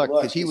said, look,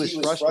 because he was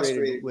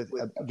frustrated with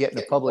getting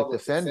a public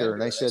defender,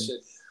 and I said,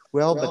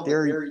 well, but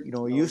they're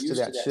used to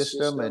that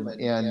system and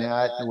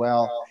that.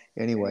 Well,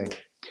 anyway,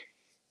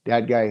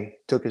 that guy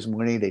took his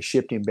money. They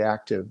shipped him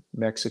back to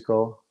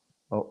Mexico.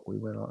 Oh, we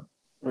went on.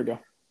 There we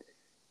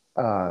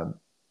go.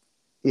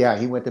 Yeah,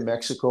 he went to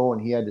Mexico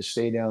and he had to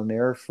stay down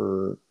there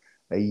for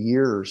a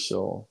year or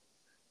so.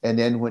 And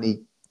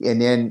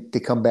then to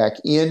come back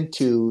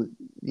into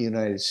the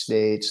United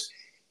States,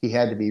 he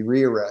had to be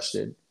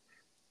rearrested,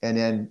 and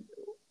then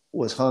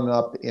was hung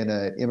up in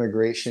an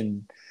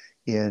immigration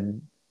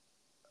in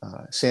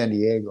San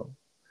Diego.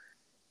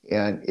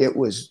 And it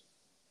was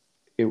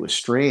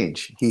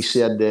strange. He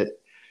said that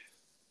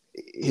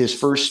his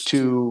first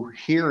two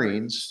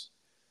hearings,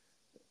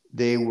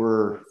 they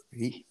were,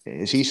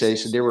 as he said,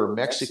 they were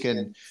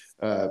Mexican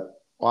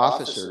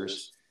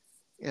officers,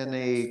 and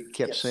they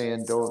kept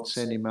saying, "Don't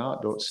send him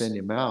out, don't send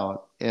him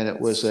out." And it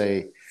was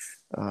a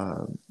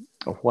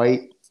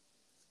white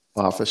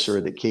officer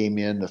that came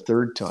in the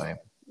third time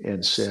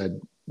and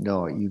said,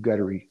 "No, you got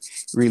to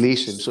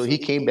release him." So he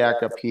came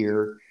back up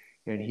here,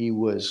 and he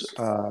was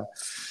on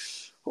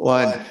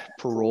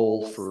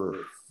parole for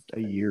a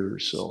year or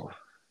so.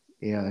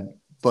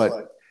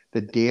 But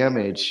the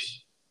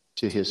damage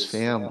to his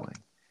family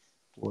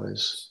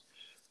was,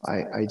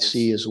 I'd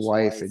see his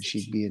wife and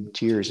she'd be in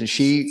tears, and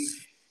she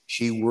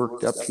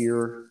worked up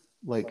here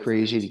like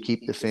crazy to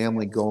keep the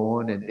family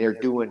going, and they're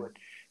doing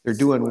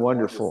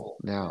wonderful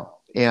now.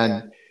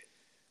 And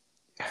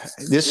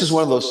this is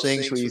one of those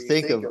things where you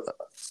think of,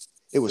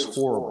 it was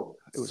horrible.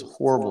 It was a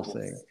horrible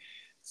thing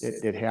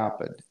that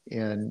happened,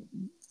 and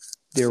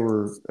there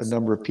were a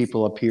number of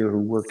people up here who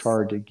worked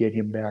hard to get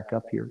him back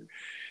up here.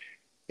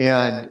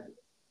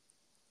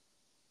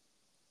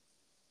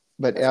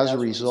 But as a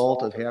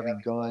result of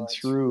having gone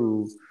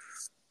through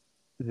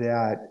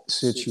that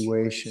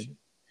situation,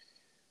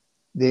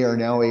 they are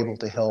now able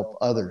to help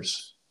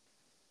others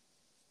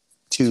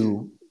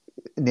to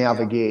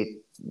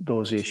navigate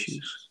those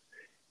issues.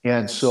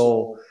 And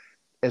so,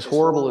 as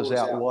horrible as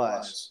that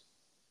was,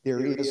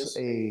 there is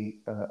a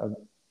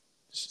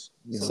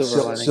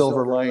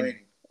silver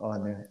lining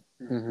on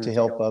that to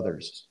help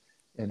others.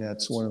 And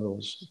that's one of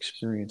those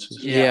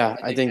experiences. Yeah,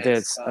 I think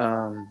that's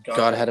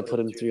God had to put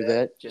him through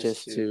that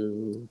just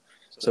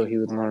so he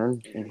would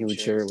learn and he would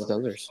share it with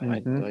others.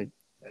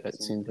 That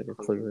seems like a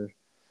clear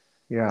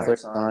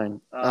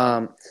sign.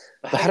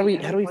 But how do we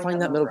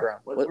find that middle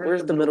ground?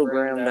 Where's the middle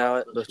ground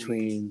now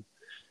between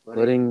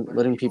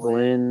letting people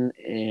in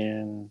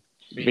and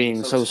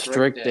being so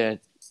strict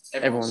that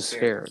everyone's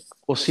scared?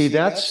 Well, see,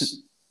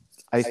 that's,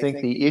 I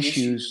think the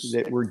issues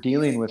that we're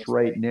dealing with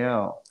right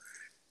now,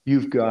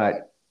 you've got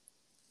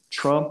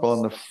Trump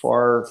on the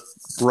far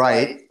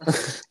right,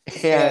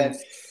 and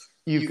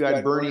you've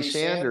got Bernie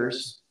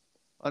Sanders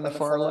on the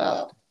far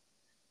left.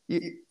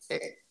 You,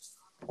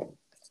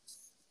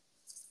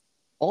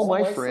 all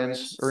my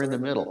friends are in the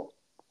middle.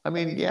 I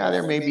mean, yeah,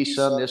 there may be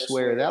some this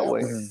way or that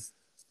way,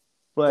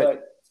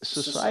 but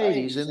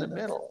society's in the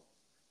middle.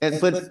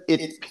 But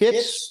it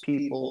pits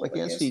people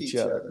against each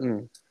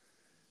other.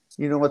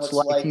 You know, it's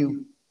like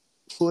you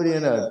put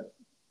in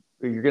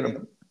you're going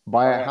to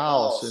buy a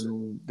house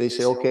and they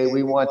say, okay,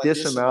 we want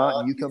this amount,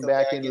 and you come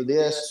back into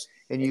this,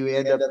 and you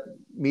end up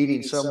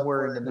meeting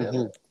somewhere in the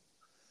middle.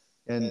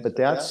 But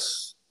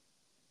that's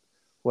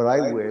what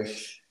I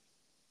wish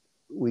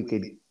we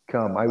could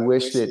come. I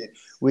wish that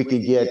we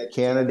could get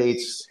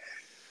candidates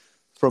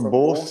from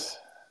both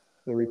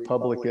the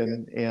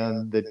Republican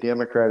and the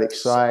Democratic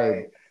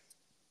side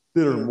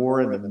that are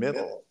more in the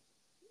middle.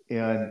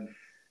 And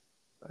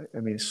I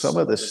mean, some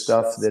of the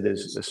stuff that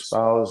is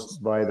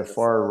espoused by the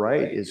far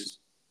right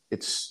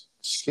it's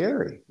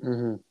scary.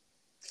 And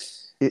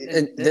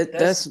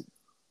that's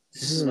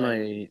this is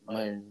my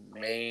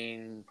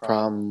main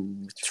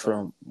problem with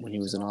Trump when he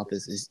was in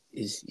office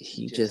is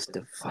he just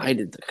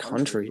divided the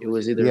country. It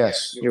was either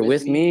you're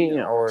with me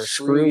or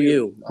screw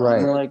you.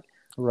 Right. I'm like,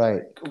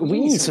 right. we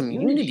need some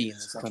unity in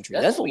this country.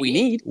 That's what we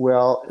need.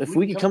 Well, If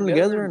we could come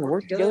together and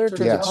work together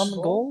towards a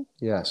common goal.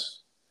 Yes.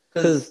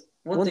 Because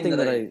one thing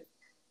that I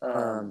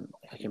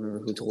can't remember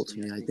who told it to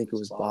me. I think it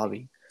was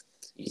Bobby.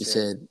 He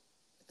said,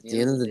 at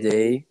the end of the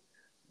day,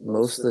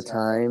 most of the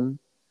time,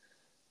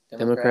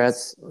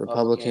 Democrats,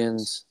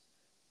 Republicans,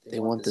 they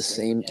want the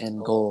same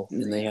end goal,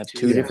 and they have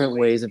two different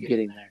ways of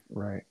getting there.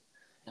 Right.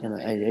 And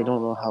I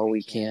don't know how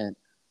we can't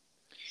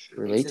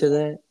relate to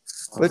that.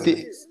 But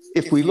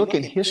if we look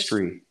in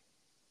history,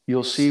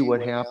 you'll see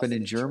what happened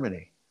in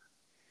Germany.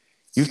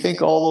 You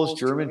think all those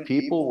German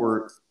people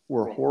were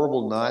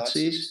horrible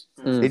Nazis?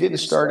 They didn't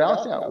start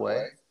out that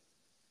way.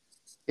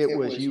 It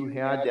was you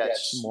had that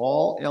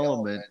small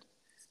element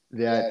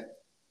that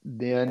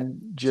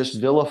then just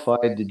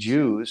vilified the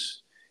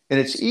Jews. And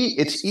it's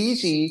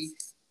easy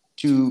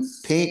to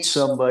paint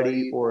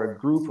somebody or a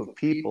group of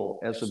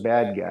people as the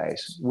bad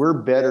guys. We're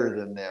better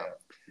than them.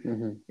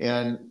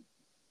 And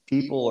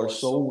people are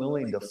so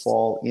willing to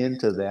fall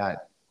into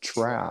that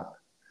trap.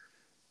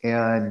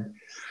 And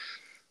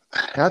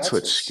that's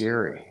what's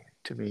scary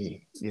to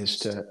me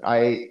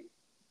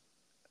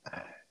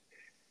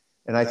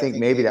and I think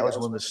maybe that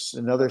was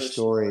another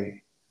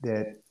story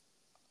that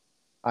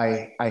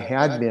I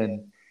had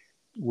been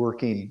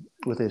working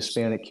with the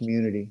Hispanic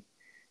community,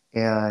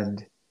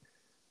 and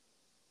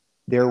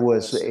there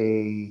was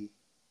maybe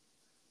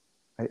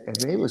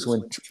it was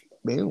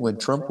when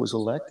Trump was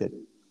elected,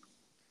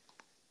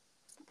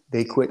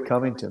 they quit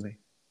coming to me.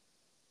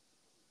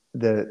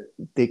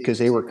 Because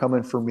they were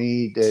coming for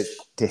me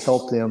to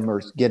help them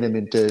or get them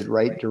into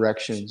right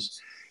directions.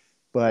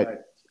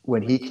 But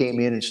when he came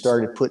in and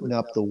started putting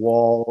up the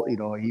wall, you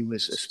know, he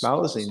was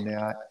espousing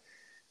that.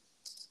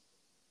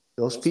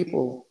 Those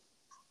people,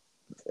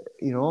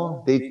 you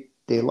know, they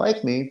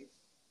like me,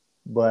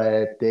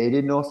 but they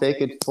didn't know if they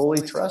could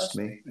fully trust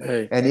me.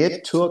 And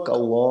it took a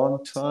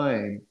long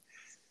time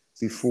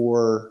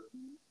before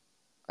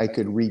I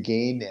could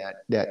regain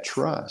that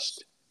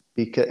trust.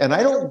 And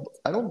I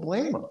don't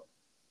blame them.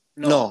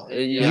 No,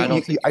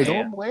 I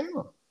don't blame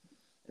them.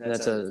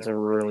 That's a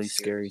really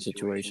scary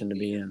situation to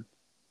be in.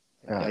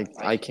 Yeah.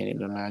 I can't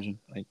even imagine.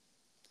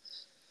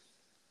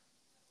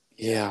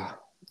 Yeah.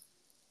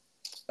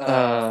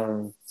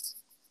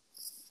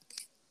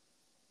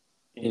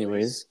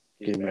 Anyways,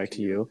 getting back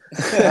to you.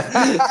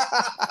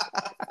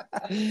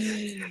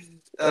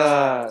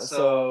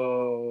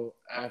 So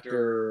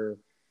after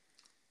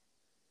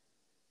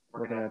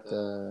working at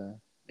the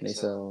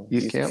Mesa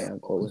Youth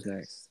Camp, what was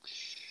next?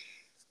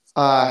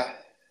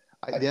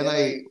 Then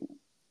I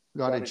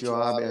got a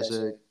job as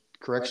a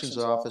corrections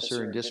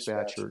officer and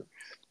dispatcher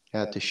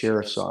at the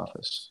sheriff's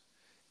office.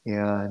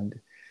 And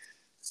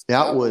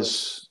that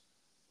was,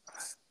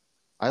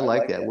 I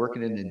like that.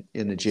 Working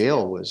in the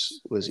jail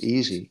was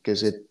easy,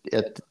 because at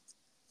the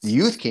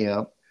youth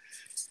camp,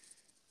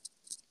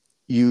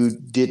 you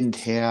didn't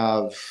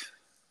have,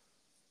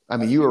 I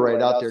mean, you were right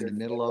out there in the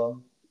middle of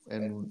them.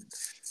 And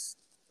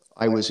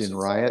I was in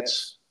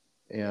riots,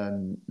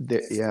 and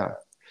yeah.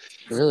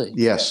 Really?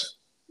 Yes.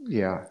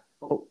 Yeah.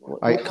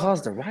 What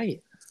caused the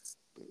riot?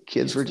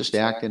 Kids were just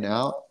acting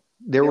out.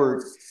 There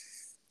were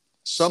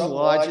some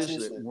lodges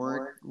that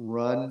weren't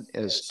run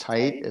as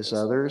tight as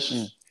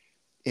others.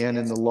 And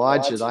in the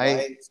lodge that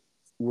I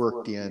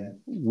worked in,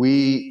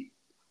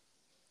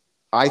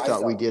 I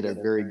thought we did a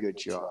very good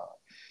job.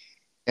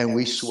 And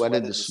we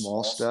sweated the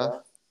small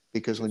stuff,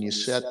 because when you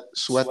sweat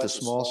the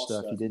small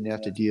stuff, you didn't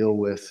have to deal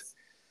with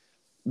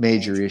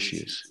major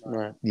issues,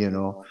 right? You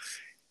know.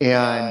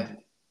 And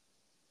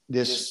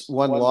this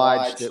one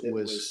lodge that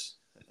was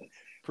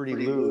pretty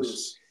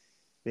loose,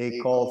 they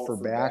called for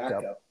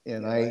backup,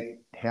 and I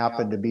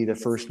happened to be the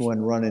first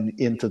one running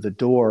into the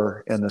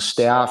door, and the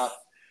staff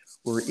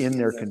were in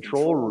their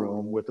control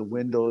room with the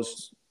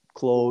windows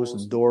closed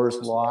and doors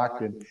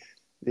locked, and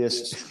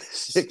this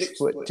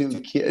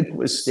 6'2" kid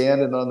was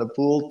standing on the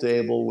pool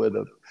table with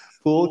a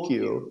pool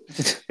cue,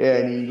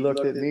 and he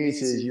looked at me and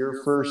says,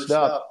 "You're first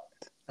up,"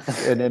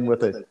 and then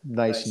with a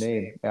nice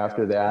name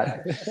after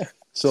that.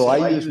 So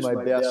I used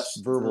my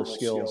best verbal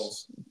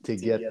skills to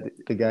get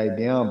the guy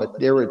down, but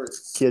there were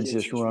kids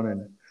just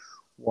running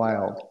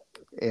wild.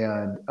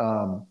 And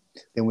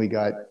then we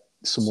got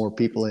some more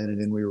people in, and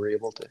then we were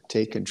able to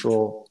take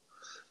control.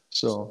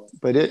 So,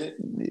 but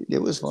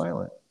it was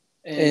violent.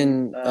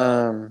 And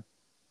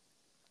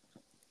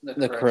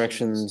the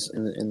corrections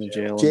in the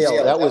jail.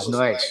 Jail, that was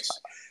nice.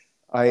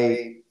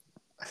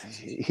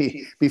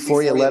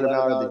 Before you let them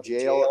out of the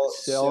jail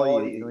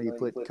cell, you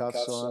put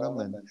cuffs on them,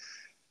 and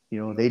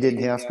they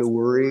didn't have to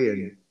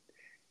worry.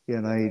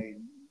 And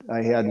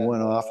I had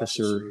one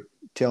officer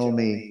tell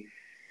me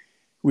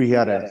we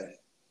had a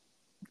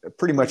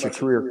pretty much a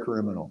career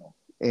criminal,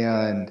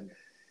 and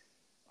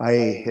I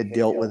had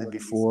dealt with him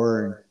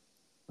before,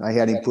 and I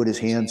had him put his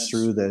hands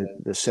through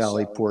the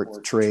Sally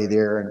Port tray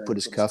there and put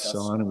his cuffs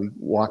on, and we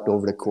walked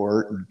over to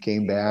court and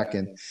came back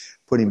and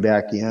put him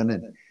back in.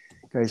 And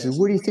the guy said,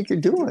 "What do you think you're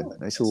doing?"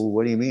 I said, "Well,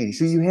 what do you mean?" He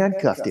said, "You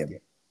handcuffed him."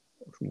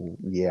 Well,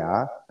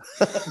 yeah.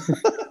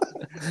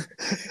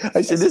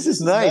 I said, "This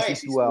is nice." He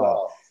said,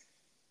 "Well,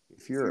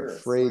 if you're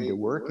afraid to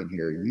work in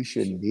here, you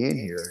shouldn't be in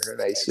here."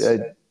 And I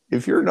said,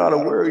 "If you're not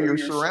aware of your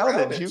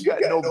surroundings, you've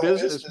got no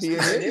business being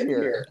in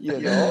here."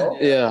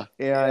 Yeah.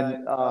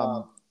 And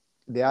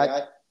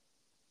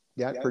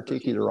that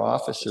particular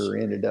officer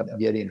ended up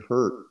getting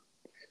hurt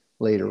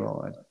later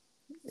on,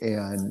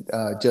 and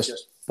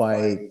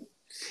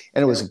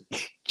and it was a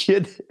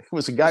kid, it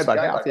was a guy about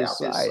half his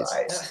size.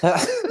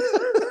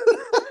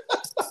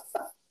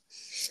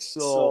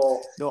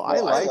 So no,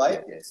 I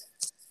like it.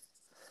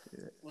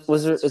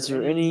 Is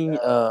there any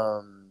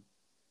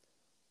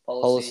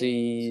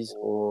policies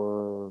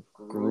or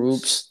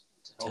groups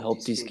to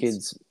help these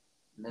kids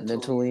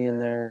mentally in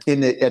there?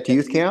 At the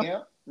youth camp?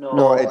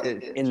 No,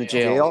 in the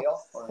jail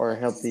or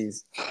help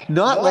these?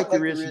 Not like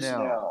there is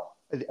now.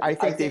 I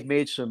think they've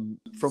made some,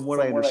 from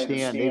what I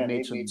understand, they've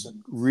made some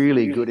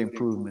really good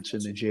improvements in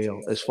the jail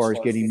as far as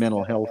getting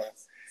mental health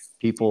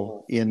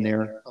people in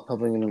there.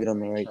 Helping them get on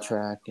the right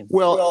track.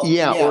 Well,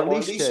 yeah, or at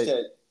least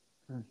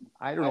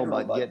I don't know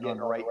about getting on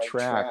the right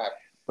track,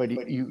 but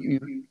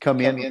you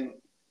come in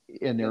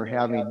and they're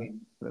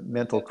having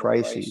mental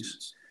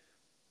crises,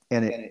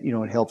 and it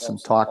helps them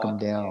talk them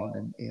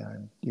down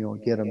and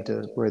get them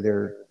to where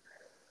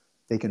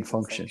they can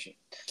function.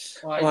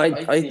 Well,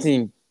 I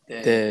think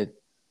that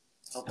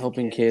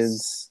helping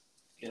kids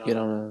get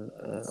on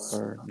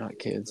or not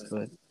kids,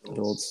 but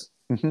adults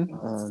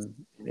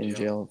in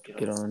jail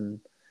get on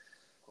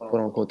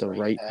quote unquote the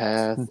right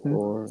path,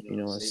 or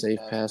a safe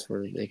path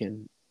where they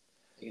can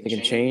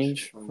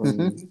change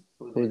from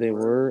who they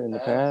were in the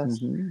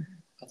past.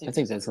 I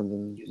think that's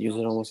something, use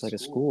it almost like a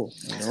school,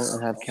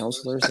 and have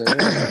counselors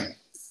there.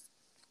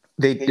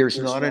 There's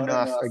not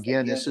enough.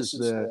 Again, this is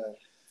the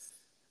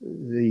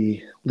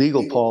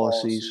legal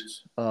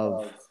policies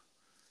of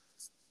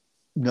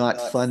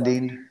not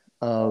funding,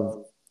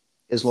 of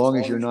as long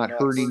as you're not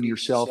hurting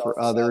yourself or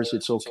others,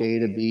 it's okay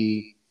to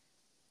be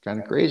kind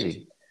of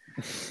crazy.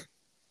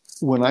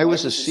 When I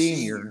was a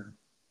senior,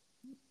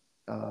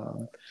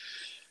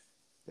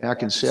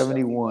 back in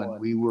 '71,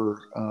 we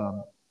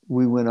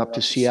went up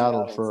to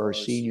Seattle for our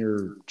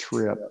senior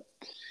trip,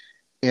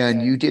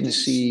 and you didn't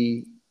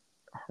see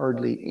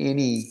hardly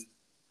any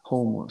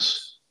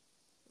homeless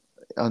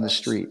on the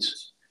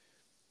streets.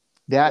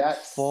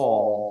 That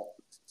fall,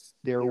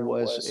 there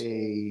was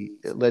a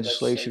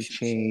legislation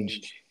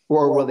change,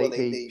 or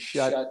they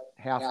shut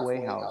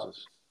halfway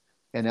houses.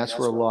 And that's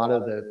where a lot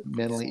of the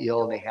mentally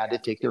ill, and they had to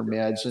take their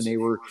meds,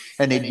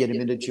 and they'd get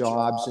them into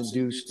jobs and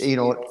do,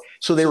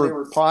 so they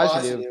were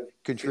positive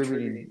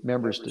contributing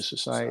members to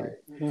society.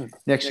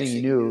 Next thing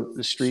you knew,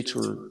 the streets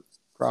were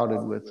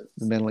crowded with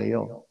the mentally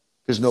ill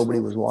because nobody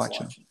was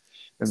watching.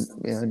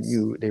 And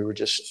they were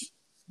just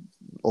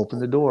open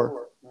the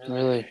door.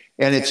 Really?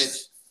 And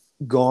it's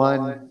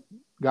gotten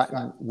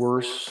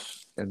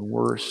worse and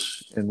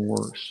worse and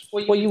worse.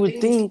 Well, you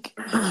would think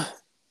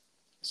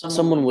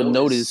someone would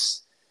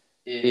notice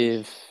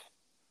if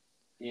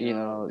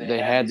they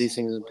had these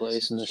things in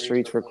place and the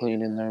streets were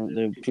clean and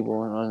the people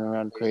weren't running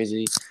around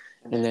crazy,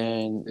 and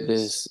then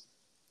this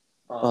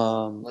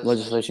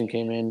legislation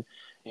came in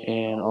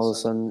and all of a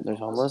sudden there's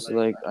homeless.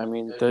 Like, I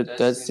mean,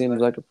 that seems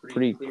like a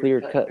pretty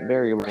clear cut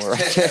variable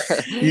right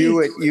there.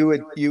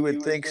 You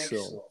would think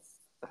so,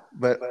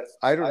 but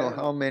I don't know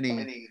how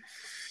many.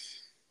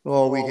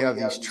 Well, we'd have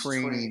these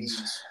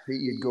trainings that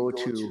you'd go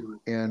to,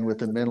 and with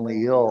the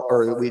mentally ill,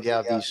 or we'd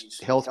have these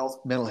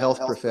mental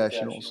health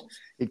professionals.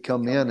 They'd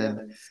come in,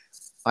 and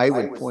I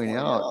would point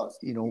out,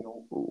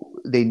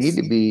 they need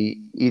to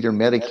be either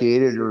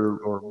medicated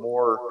or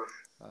more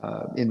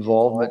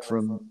involvement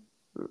from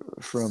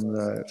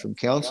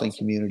counseling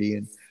community.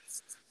 And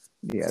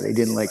yeah, they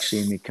didn't like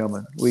seeing me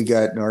coming. We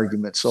got in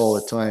arguments all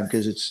the time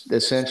because it's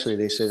essentially,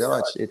 they said,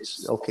 "Oh,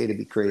 it's okay to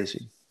be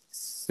crazy."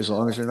 as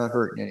long as they're not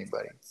hurting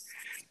anybody.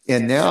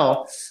 And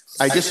now,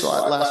 I just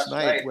saw it last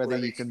night, whether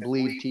you can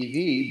believe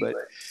TV, but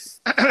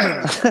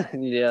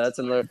Yeah, that's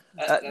another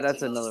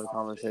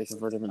conversation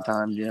for a different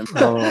time, Jim.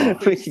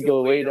 We could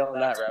go way down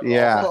that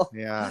rabbit hole.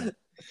 yeah.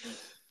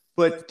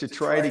 But to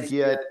try to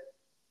get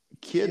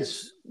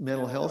kids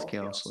mental health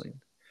counseling.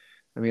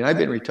 I mean, I've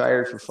been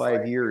retired for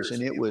 5 years,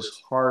 and it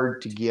was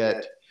hard to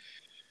get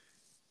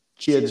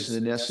kids the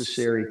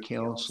necessary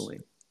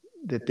counseling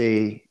that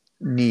they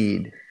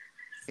need.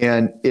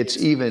 And it's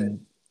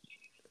even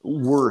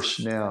worse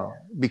now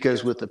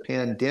because with the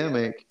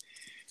pandemic,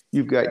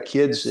 you've got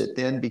kids that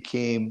then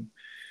became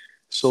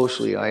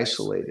socially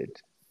isolated.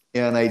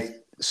 And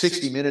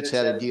 60 Minutes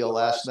had a deal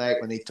last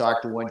night when they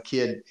talked to one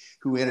kid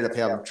who ended up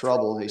having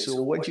trouble. They said,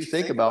 well, what'd you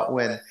think about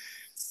when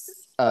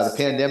the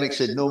pandemic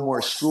said no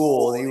more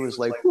school? And he was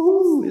like,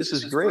 whoo, this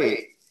is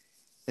great.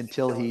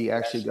 Until he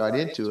actually got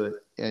into it,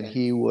 and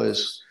he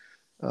was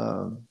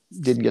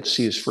didn't get to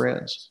see his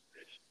friends.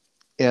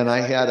 And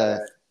I had a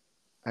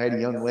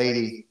young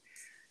lady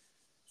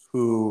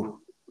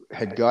who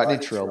had gotten in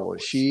trouble.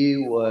 She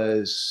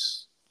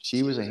was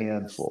a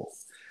handful,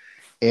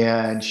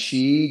 and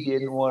she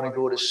didn't want to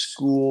go to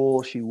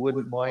school. She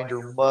wouldn't mind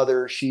her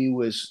mother. She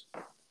was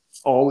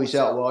always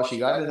out. Well, she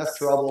got in enough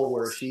trouble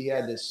where she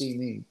had to see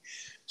me.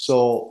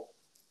 So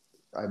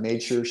I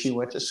made sure she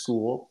went to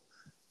school,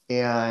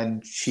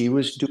 and she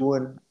was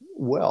doing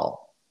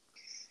well.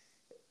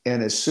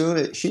 And as soon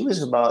as she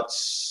was about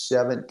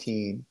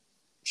 17,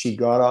 she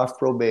got off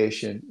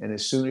probation. And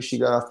as soon as she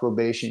got off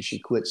probation, she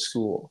quit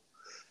school.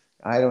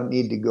 I don't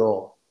need to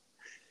go.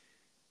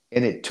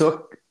 And it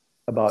took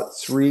about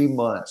 3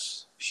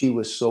 months. She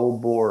was so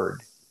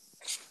bored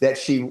that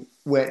she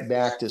went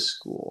back to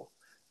school,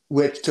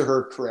 which to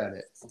her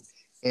credit.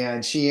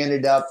 And she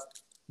ended up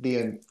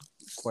being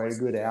quite a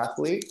good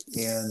athlete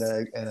and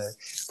a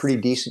pretty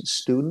decent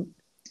student.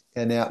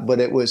 And that, but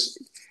it was,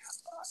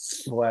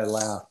 boy, I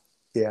laughed.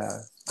 Yeah,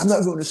 I'm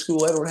not going to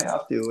school. I don't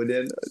have to. And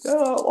then,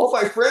 all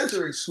my friends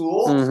are in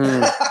school.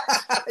 Mm-hmm.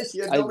 She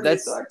had nobody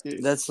to talk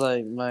to. That's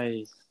like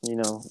my,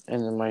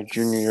 in my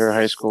junior year of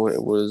high school,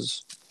 it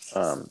was,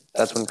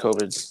 that's when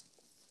COVID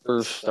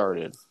first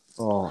started.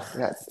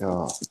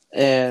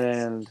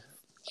 And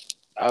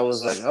I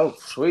was like, oh,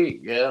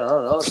 sweet. Yeah,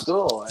 no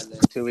school. And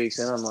then 2 weeks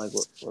in, I'm like,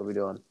 what are we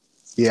doing?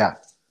 Yeah.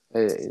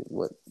 Hey,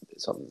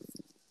 something.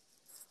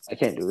 I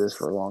can't do this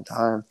for a long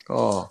time.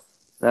 Oh.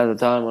 As the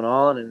time went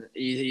on, and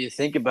you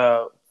think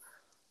about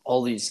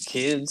all these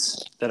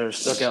kids that are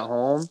stuck at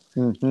home.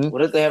 Mm-hmm.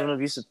 What if they have an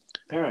abusive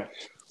parent?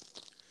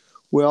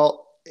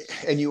 Well,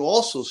 and you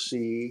also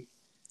see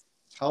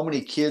how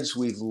many kids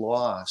we've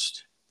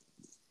lost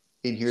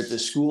in here. The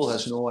school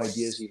has no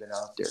ideas even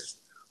out there,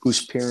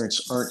 whose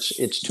parents aren't.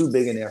 It's too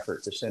big an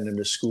effort to send them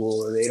to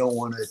school, or they don't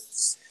want to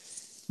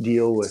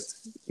deal with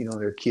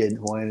their kid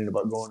whining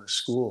about going to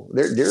school.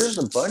 There's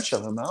a bunch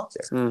of them out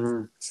there.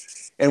 Mm-hmm.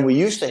 And we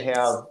used to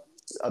have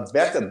a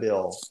Becca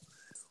bill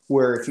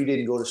where if you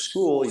didn't go to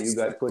school, you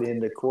got put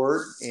into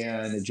court,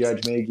 and the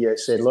judge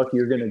said, look,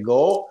 you're going to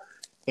go,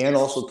 and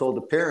also told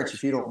the parents,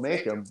 if you don't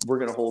make them, we're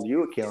going to hold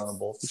you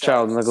accountable.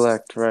 Child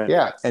neglect, right?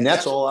 Yeah, and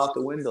that's all out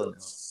the window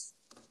now.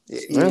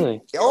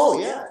 Really? Oh,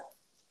 yeah.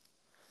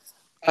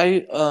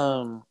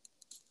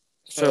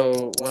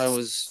 So when I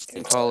was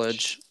in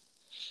college,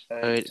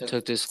 I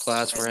took this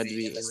class where I had to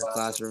be in the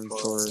classroom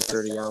for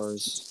 30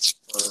 hours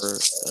for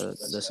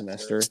the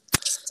semester.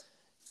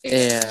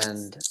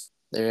 And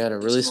they had a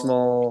really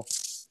small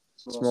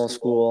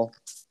school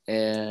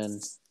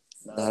and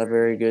not a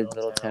very good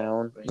little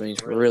town. I mean,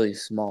 it's really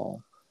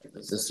small.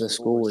 The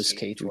school was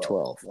K through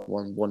 12,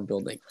 one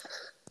building.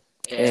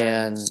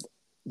 And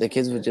the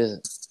kids would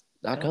just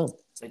not come.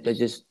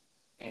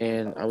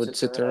 And I would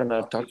sit there and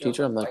I'd talk to the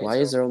teacher. I'm like, why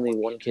is there only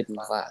one kid in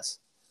class?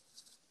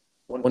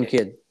 One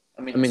kid.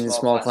 I mean, the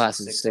small class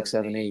is 6,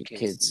 7, 8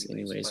 kids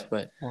anyways,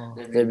 but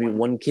there'd be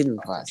one kid in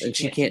class. And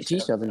she can't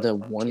teach nothing to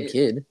one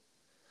kid,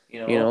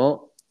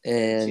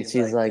 And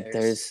she's like,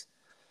 there's,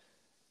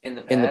 in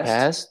the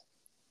past,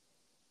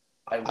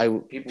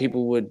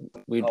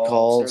 we'd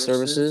call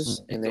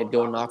services and they'd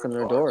go knock on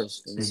their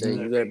doors and say,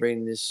 you got to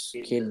bring this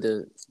kid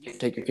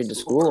take your kid to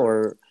school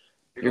or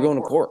you're going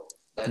to court.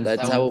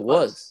 That's how it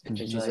was. And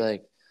she's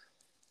like,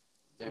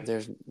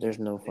 there's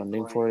no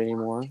funding for it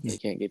anymore. They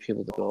can't get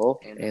people to go,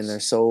 and they're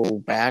so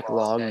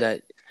backlogged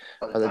that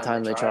by the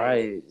time they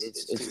try,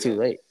 it's too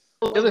late.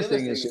 The other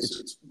thing is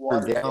it's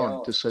watered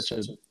down to such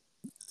a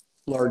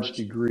large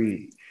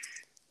degree.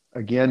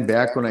 Again,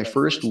 back when I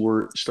first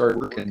started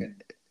working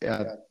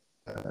at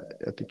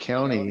the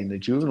county in the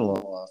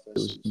juvenile office, it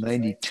was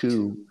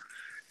 92,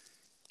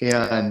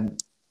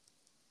 and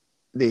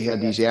they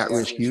had these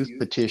at-risk youth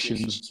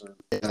petitions,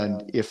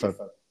 and if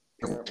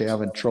to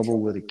having trouble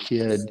with a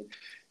kid,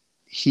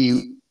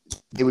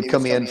 they would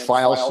come in,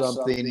 file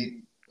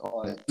something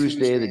on a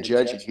Tuesday, the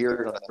judge would hear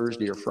it on a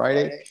Thursday or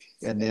Friday,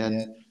 and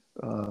then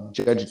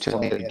judge would tell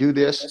me how to do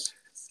this,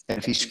 and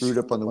if he screwed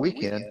up on the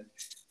weekend,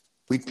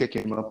 we'd pick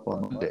him up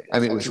on Monday. I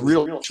mean, it was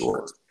real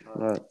short.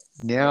 Right.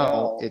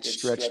 Now it's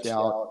stretched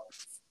out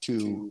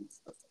to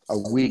a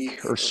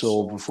week or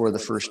so before the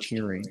first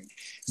hearing.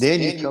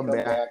 Then you come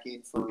back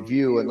in for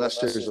review unless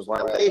there's a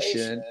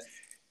violation,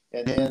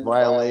 and then the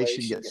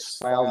violation gets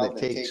filed. It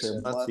takes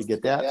a month to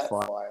get that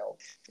filed.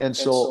 And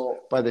so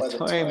by the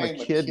time a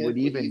kid would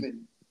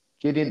even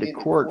get into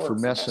court for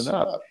messing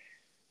up,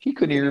 he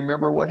couldn't even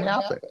remember what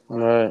happened.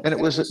 Right. And it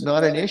was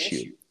not an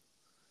issue.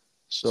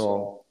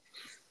 So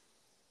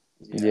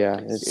Yeah,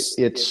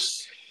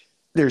 it's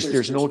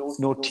there's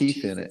no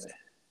teeth in it.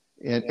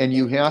 And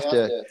you have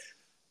to,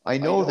 I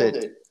know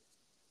that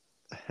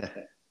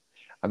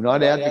I'm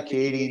not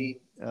advocating,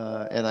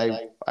 and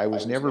I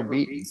was never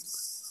beaten,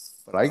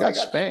 but I got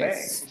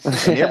spanked.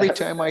 And every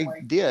time I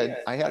did,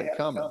 I had it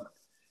coming.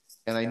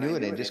 And I knew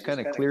it. It just kind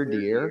of cleared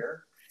the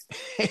air.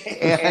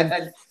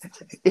 And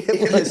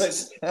it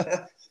was,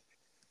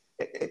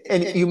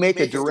 and you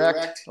make a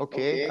direct,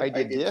 okay, I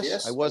did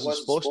this. I wasn't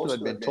supposed to.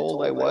 I'd been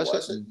told I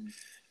wasn't. And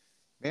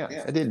man,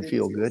 that didn't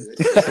feel good.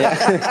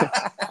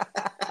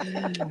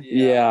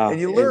 yeah. And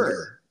you learn.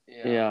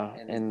 Yeah,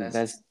 and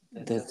that's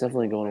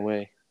definitely going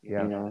away.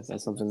 Yeah. You know,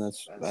 that's something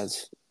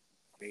that's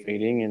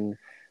fading, and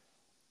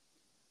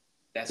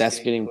that's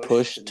getting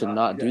pushed to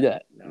not do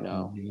that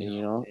now.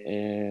 You know,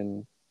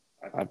 and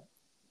I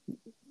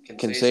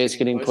can say it's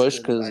getting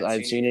pushed because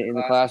I've seen it in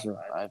the classroom.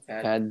 I've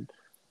had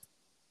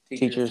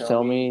teachers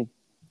tell me,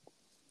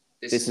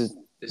 "This is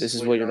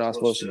what you're not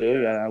supposed to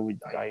do." I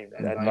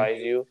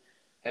advise you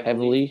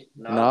heavily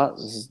not.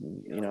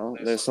 You know,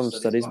 there's some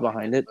studies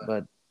behind it,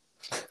 but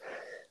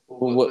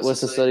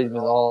what's the studies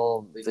with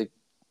all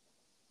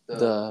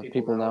the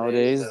people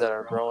nowadays that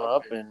are grown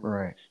up and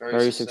Right.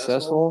 very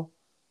successful?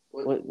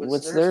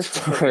 What's their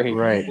story?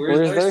 Right.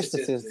 Where's their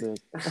statistic?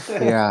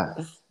 Yeah.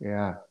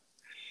 Yeah.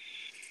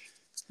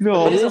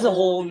 No, It is a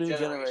whole new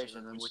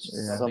generation, which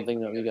is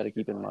something that we got to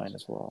keep in mind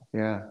as well.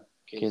 yeah.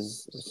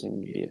 Kids seem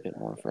to be a bit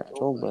more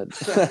fragile, but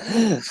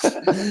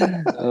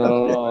I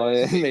don't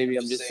know. Maybe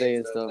I'm just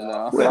saying stuff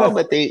now. Well,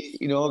 but they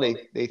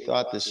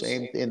thought the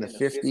same in the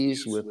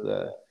 50s with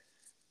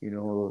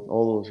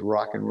all those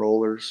rock and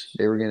rollers.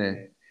 They were going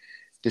to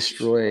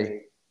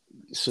destroy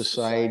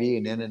society,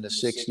 and then in the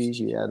 60s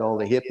you had all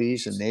the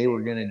hippies, and they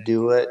were going to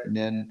do it, and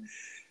then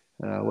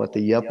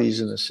the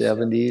yuppies in the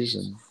 70s,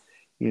 and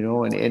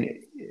and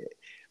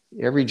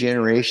every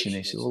generation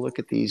they say, well, look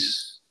at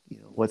these,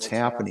 what's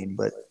happening,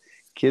 but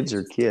kids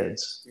are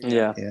kids.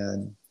 Yeah.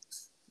 And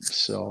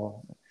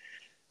so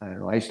I don't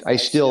know, I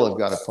still have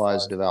got a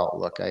positive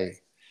outlook. I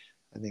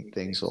think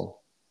things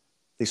will,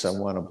 at least I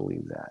want to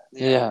believe that.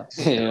 Yeah.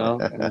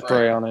 And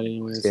pray on it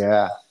anyways.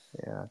 Yeah.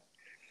 Yeah.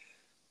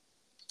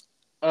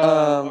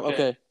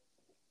 Okay.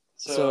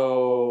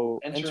 So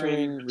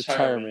entering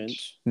retirement,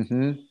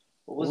 Mm-hmm.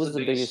 what was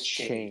the biggest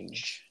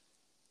change?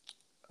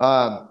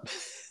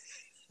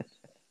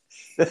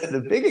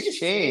 The biggest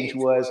change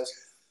was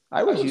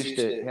I was used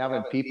to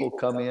having people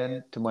come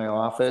in to my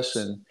office,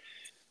 and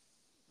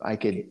I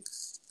could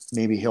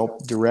maybe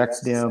help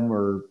direct them,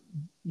 or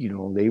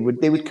they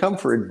would come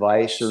for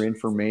advice or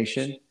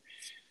information.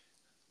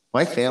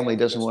 My family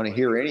doesn't want to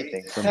hear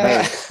anything from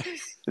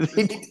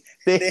me.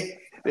 they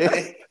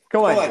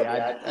come on,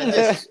 Dad.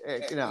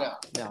 No,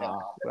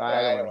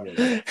 I don't want to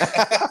hear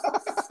that.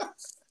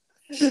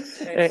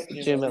 Hey,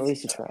 Jim, at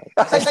least you tried.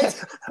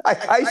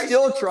 I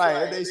still try,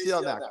 and they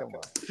still not. Come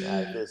on,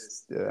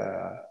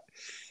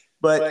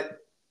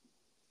 but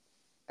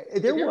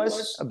there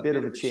was a bit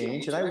of a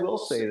change, and I will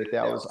say that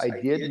I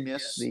did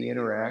miss the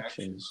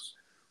interactions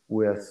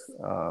with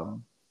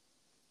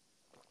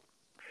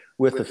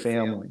the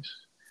families,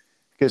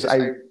 because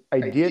I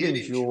did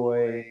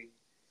enjoy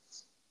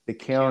the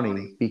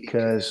county,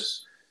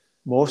 because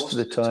most of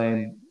the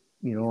time,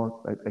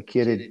 a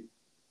kid would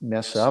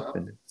mess up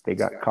and they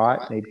got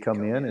caught, and they'd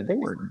come in, and they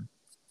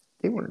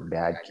weren't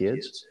bad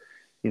kids.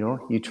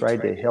 You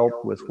tried to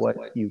help with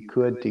what you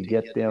could to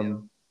get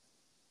them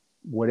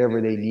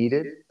whatever they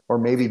needed, or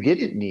maybe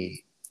didn't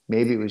need.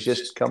 Maybe it was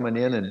just coming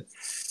in and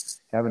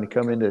having to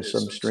come into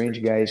some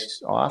strange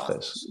guy's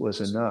office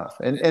was enough.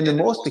 And in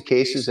most of the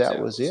cases,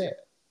 that was it,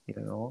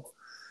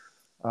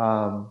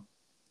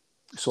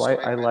 So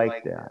I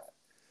liked that.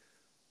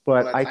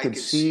 But I could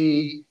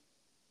see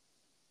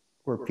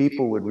where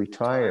people would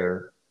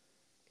retire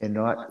and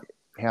not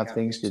have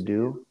things to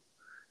do.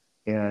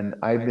 And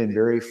I've been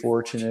very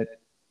fortunate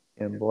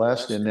and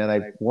blessed. And then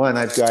I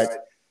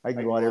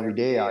can go out every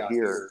day out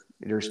here.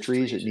 There's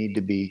trees that need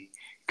to be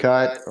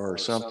cut or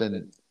something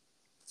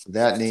of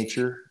that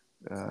nature.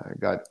 I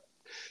got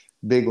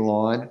big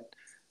lawn.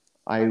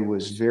 I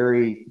was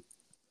very,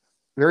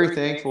 very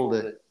thankful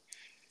to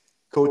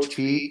Coach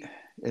Pete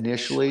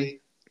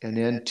initially, and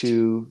then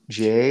to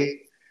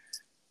Jay,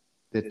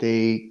 that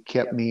they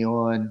kept me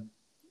on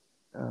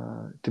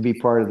to be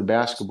part of the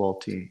basketball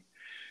team.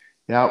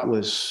 That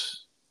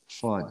was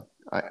fun.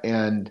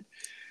 And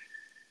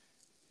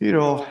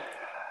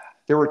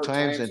there were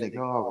times I think,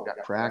 oh, we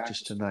got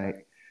practice tonight.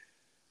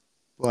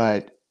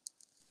 But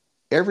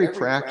every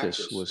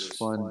practice was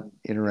fun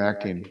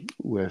interacting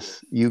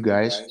with you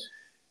guys.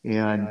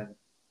 And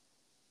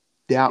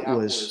that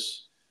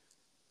was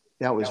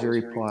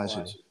very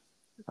positive.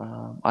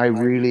 I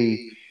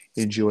really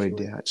enjoyed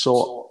that.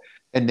 So,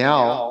 and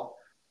now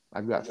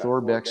I've got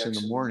Thorbecks in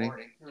the morning,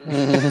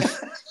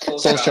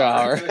 Social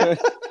hour.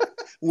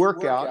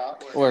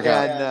 workout,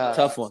 Workout. and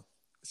Tough one.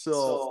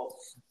 so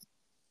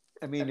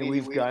I mean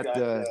we've got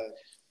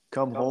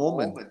come home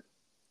and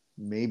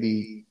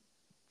maybe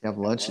have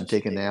lunch and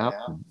take a nap.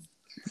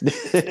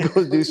 And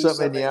go do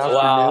something in the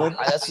Wow,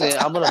 afternoon. that's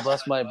it. I'm gonna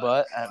bust my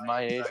butt at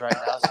my age right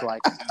now so I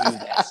can do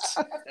that.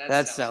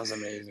 That sounds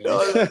amazing.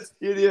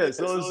 It is.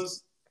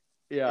 Those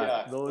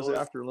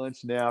after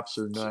lunch naps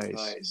are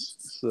nice.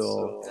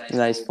 So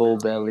Nice full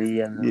belly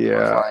and yeah,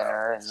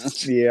 recliner.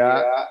 And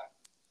yeah.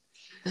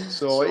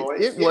 So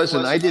it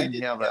wasn't. I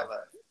didn't have a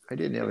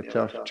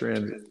tough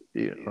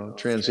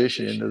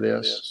transition into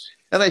this,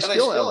 and I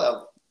still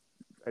have.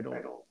 I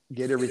don't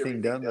get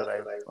everything done that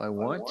I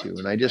want to,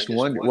 and I just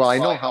wonder. Well, I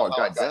know how it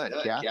got done.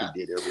 Kathy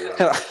did everything.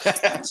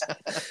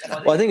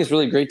 Well, I think it's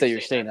really great that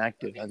you're staying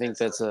active. I think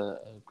that's a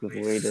good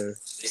way to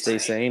stay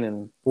sane.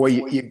 And Well,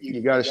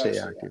 you got to stay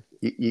active.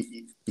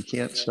 You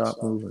can't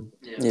stop moving.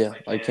 yeah,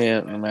 I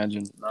can't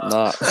imagine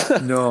not.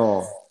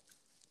 No,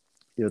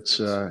 it's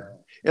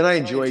and I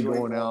enjoy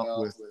going out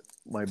with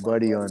my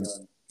buddy on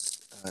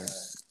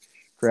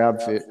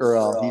crab fit,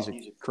 or he's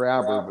a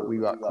crabber, but we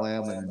got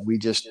clamming, and we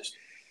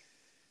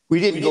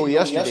didn't go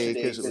yesterday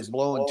because it was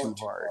blowing too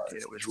hard and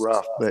it was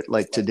rough. But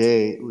like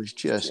today, it was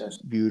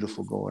just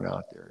beautiful going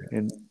out there,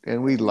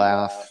 and we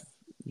laugh,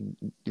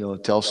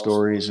 tell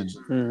stories,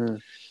 and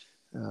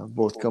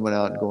both coming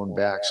out and going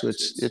back. So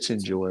it's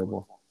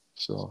enjoyable.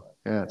 So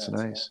yeah, it's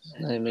nice.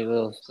 They make a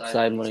little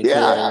side money.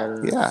 Yeah,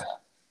 yeah.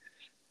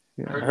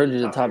 I heard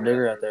you're the top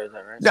digger out there. Is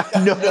that right?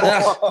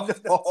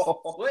 No.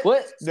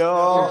 What?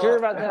 No. You're sure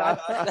about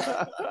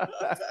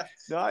that?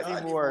 Not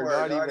anymore.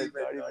 Not even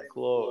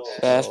close.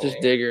 Fastest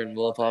digger in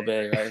Willapa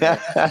Bay, right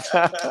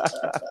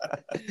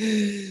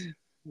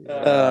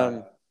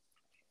here.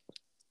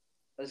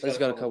 I just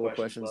got a couple of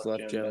questions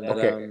left, Jim. But,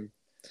 okay.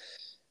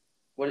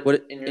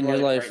 What in your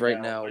life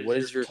right now? What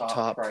is your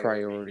top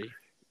priority?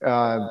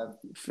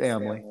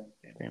 Family.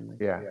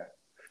 Yeah.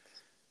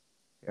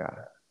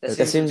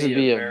 That seems to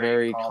be a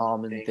very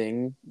common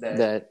thing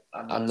that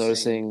I'm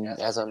noticing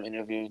as I'm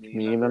interviewing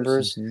community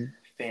members.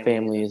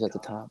 Family is at the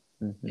top.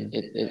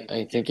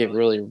 I think it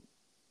really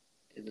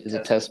is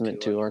a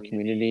testament to our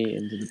community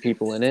and to the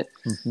people in it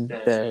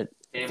that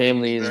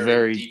family is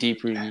very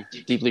deeply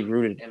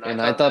rooted.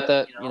 And I thought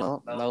that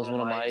that was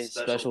one of my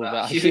special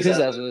values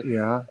as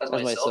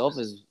myself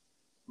is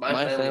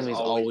my family's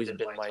always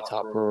been my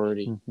top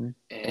priority,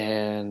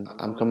 and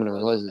I'm coming to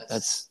realize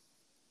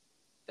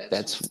that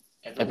that's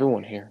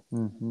everyone here.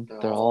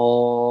 They're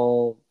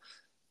all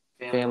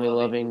family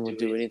loving, would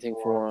do anything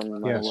for them, no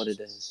matter what it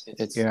is.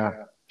 It's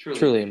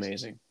truly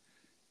amazing.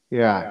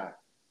 Yeah.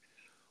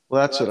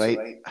 Well, that's what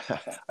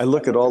I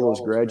look at all those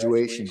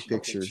graduation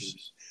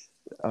pictures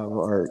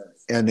of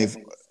and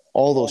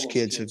all those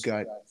kids have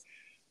got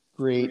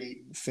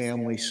great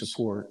family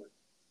support.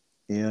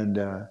 And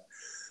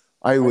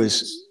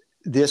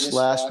this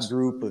last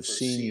group of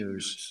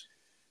seniors,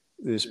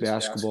 this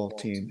basketball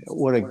team,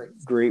 what a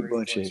great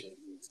bunch of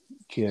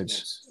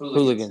kids.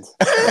 Hooligans.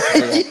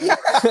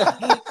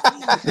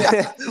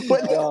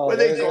 What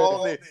they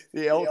call them,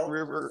 the Elk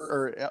River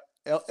or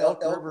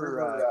Elk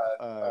River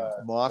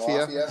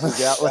Mafia. Is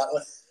that what?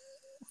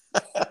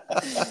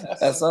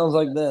 That sounds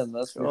like them.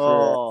 That's for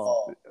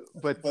sure.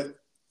 But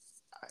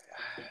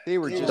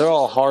they're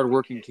all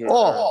hardworking kids.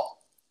 Oh,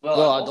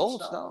 well,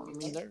 adults now.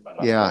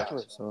 Yeah.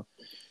 So,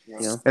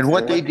 and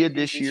what they did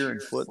this year in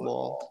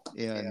football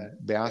and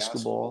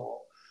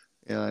basketball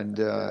and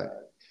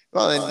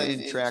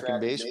in track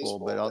and baseball,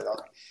 but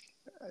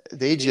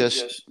they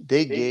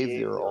gave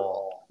their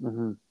all.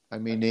 I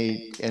mean,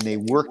 they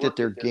worked at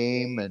their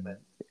game, and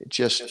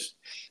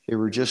they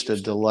were just a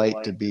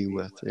delight to be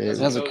with.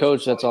 As a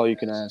coach, that's all you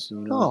can ask.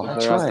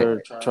 That's they're out right.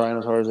 there trying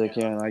as hard as they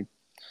can. I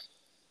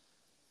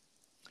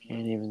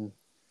can't even.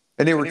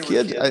 And they were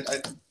kids.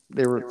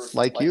 They were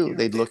like you.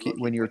 They'd look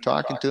when you were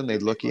talking to them.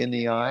 They'd look you in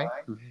the eye,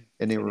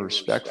 and they were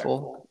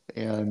respectful,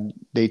 and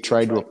they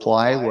tried to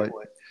apply what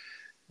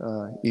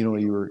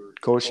you were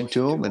coaching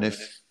to them. And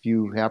if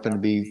you happen to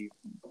be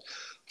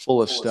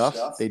full of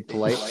stuff, they'd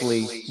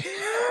politely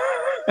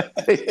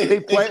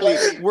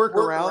work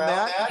around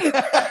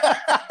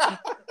that.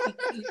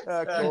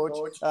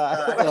 Coach.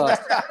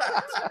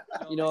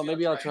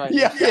 Maybe I'll try.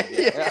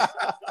 Yeah.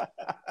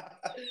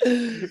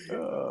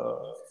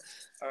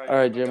 All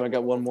right, Jim, I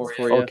got one more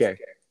for you. Okay.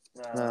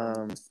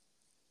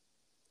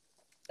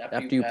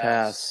 After you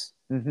pass,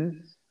 what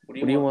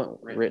do you want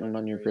written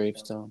on your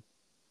gravestone?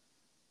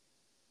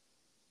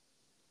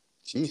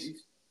 Jeez.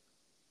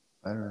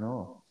 I don't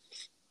know.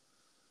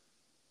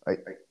 I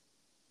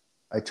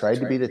tried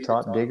to be the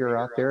top digger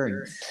out there,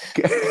 and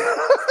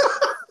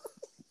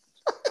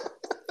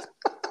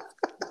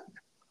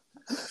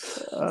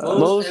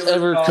most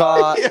ever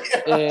caught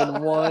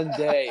in one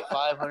day,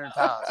 500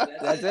 pounds.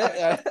 That's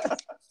it.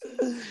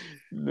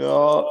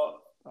 No,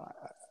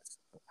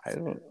 I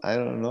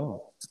don't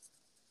know.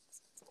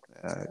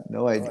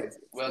 No idea.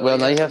 Well,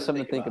 now you have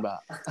something to think about.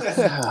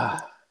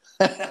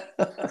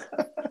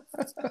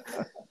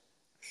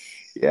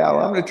 Yeah,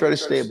 well, I'm going to try to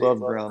stay above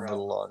ground a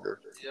little longer.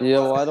 Yeah,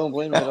 well, I don't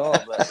blame you at all,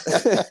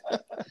 but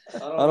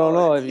I don't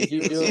know if you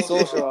keep doing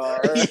social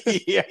hour.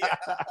 Yeah.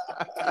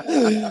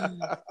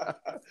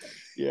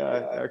 Yeah,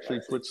 I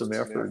actually put some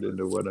effort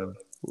into what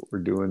we're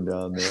doing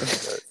down there.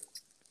 But,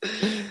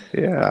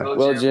 yeah.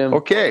 Well, Jim,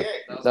 Okay.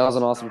 that was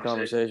an awesome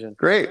conversation.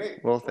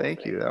 Great. Well,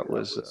 thank you. That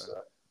was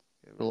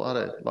a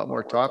lot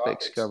more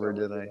topics covered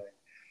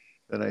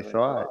than I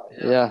thought.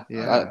 Yeah,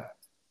 Yeah.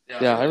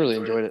 I really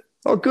enjoyed it.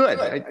 Oh, good.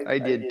 I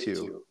did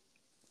too.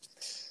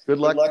 Good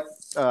luck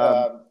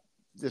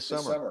this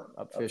summer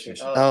up fishing.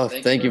 Oh,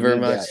 thank you very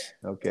much.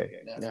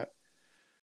 Okay. Yeah.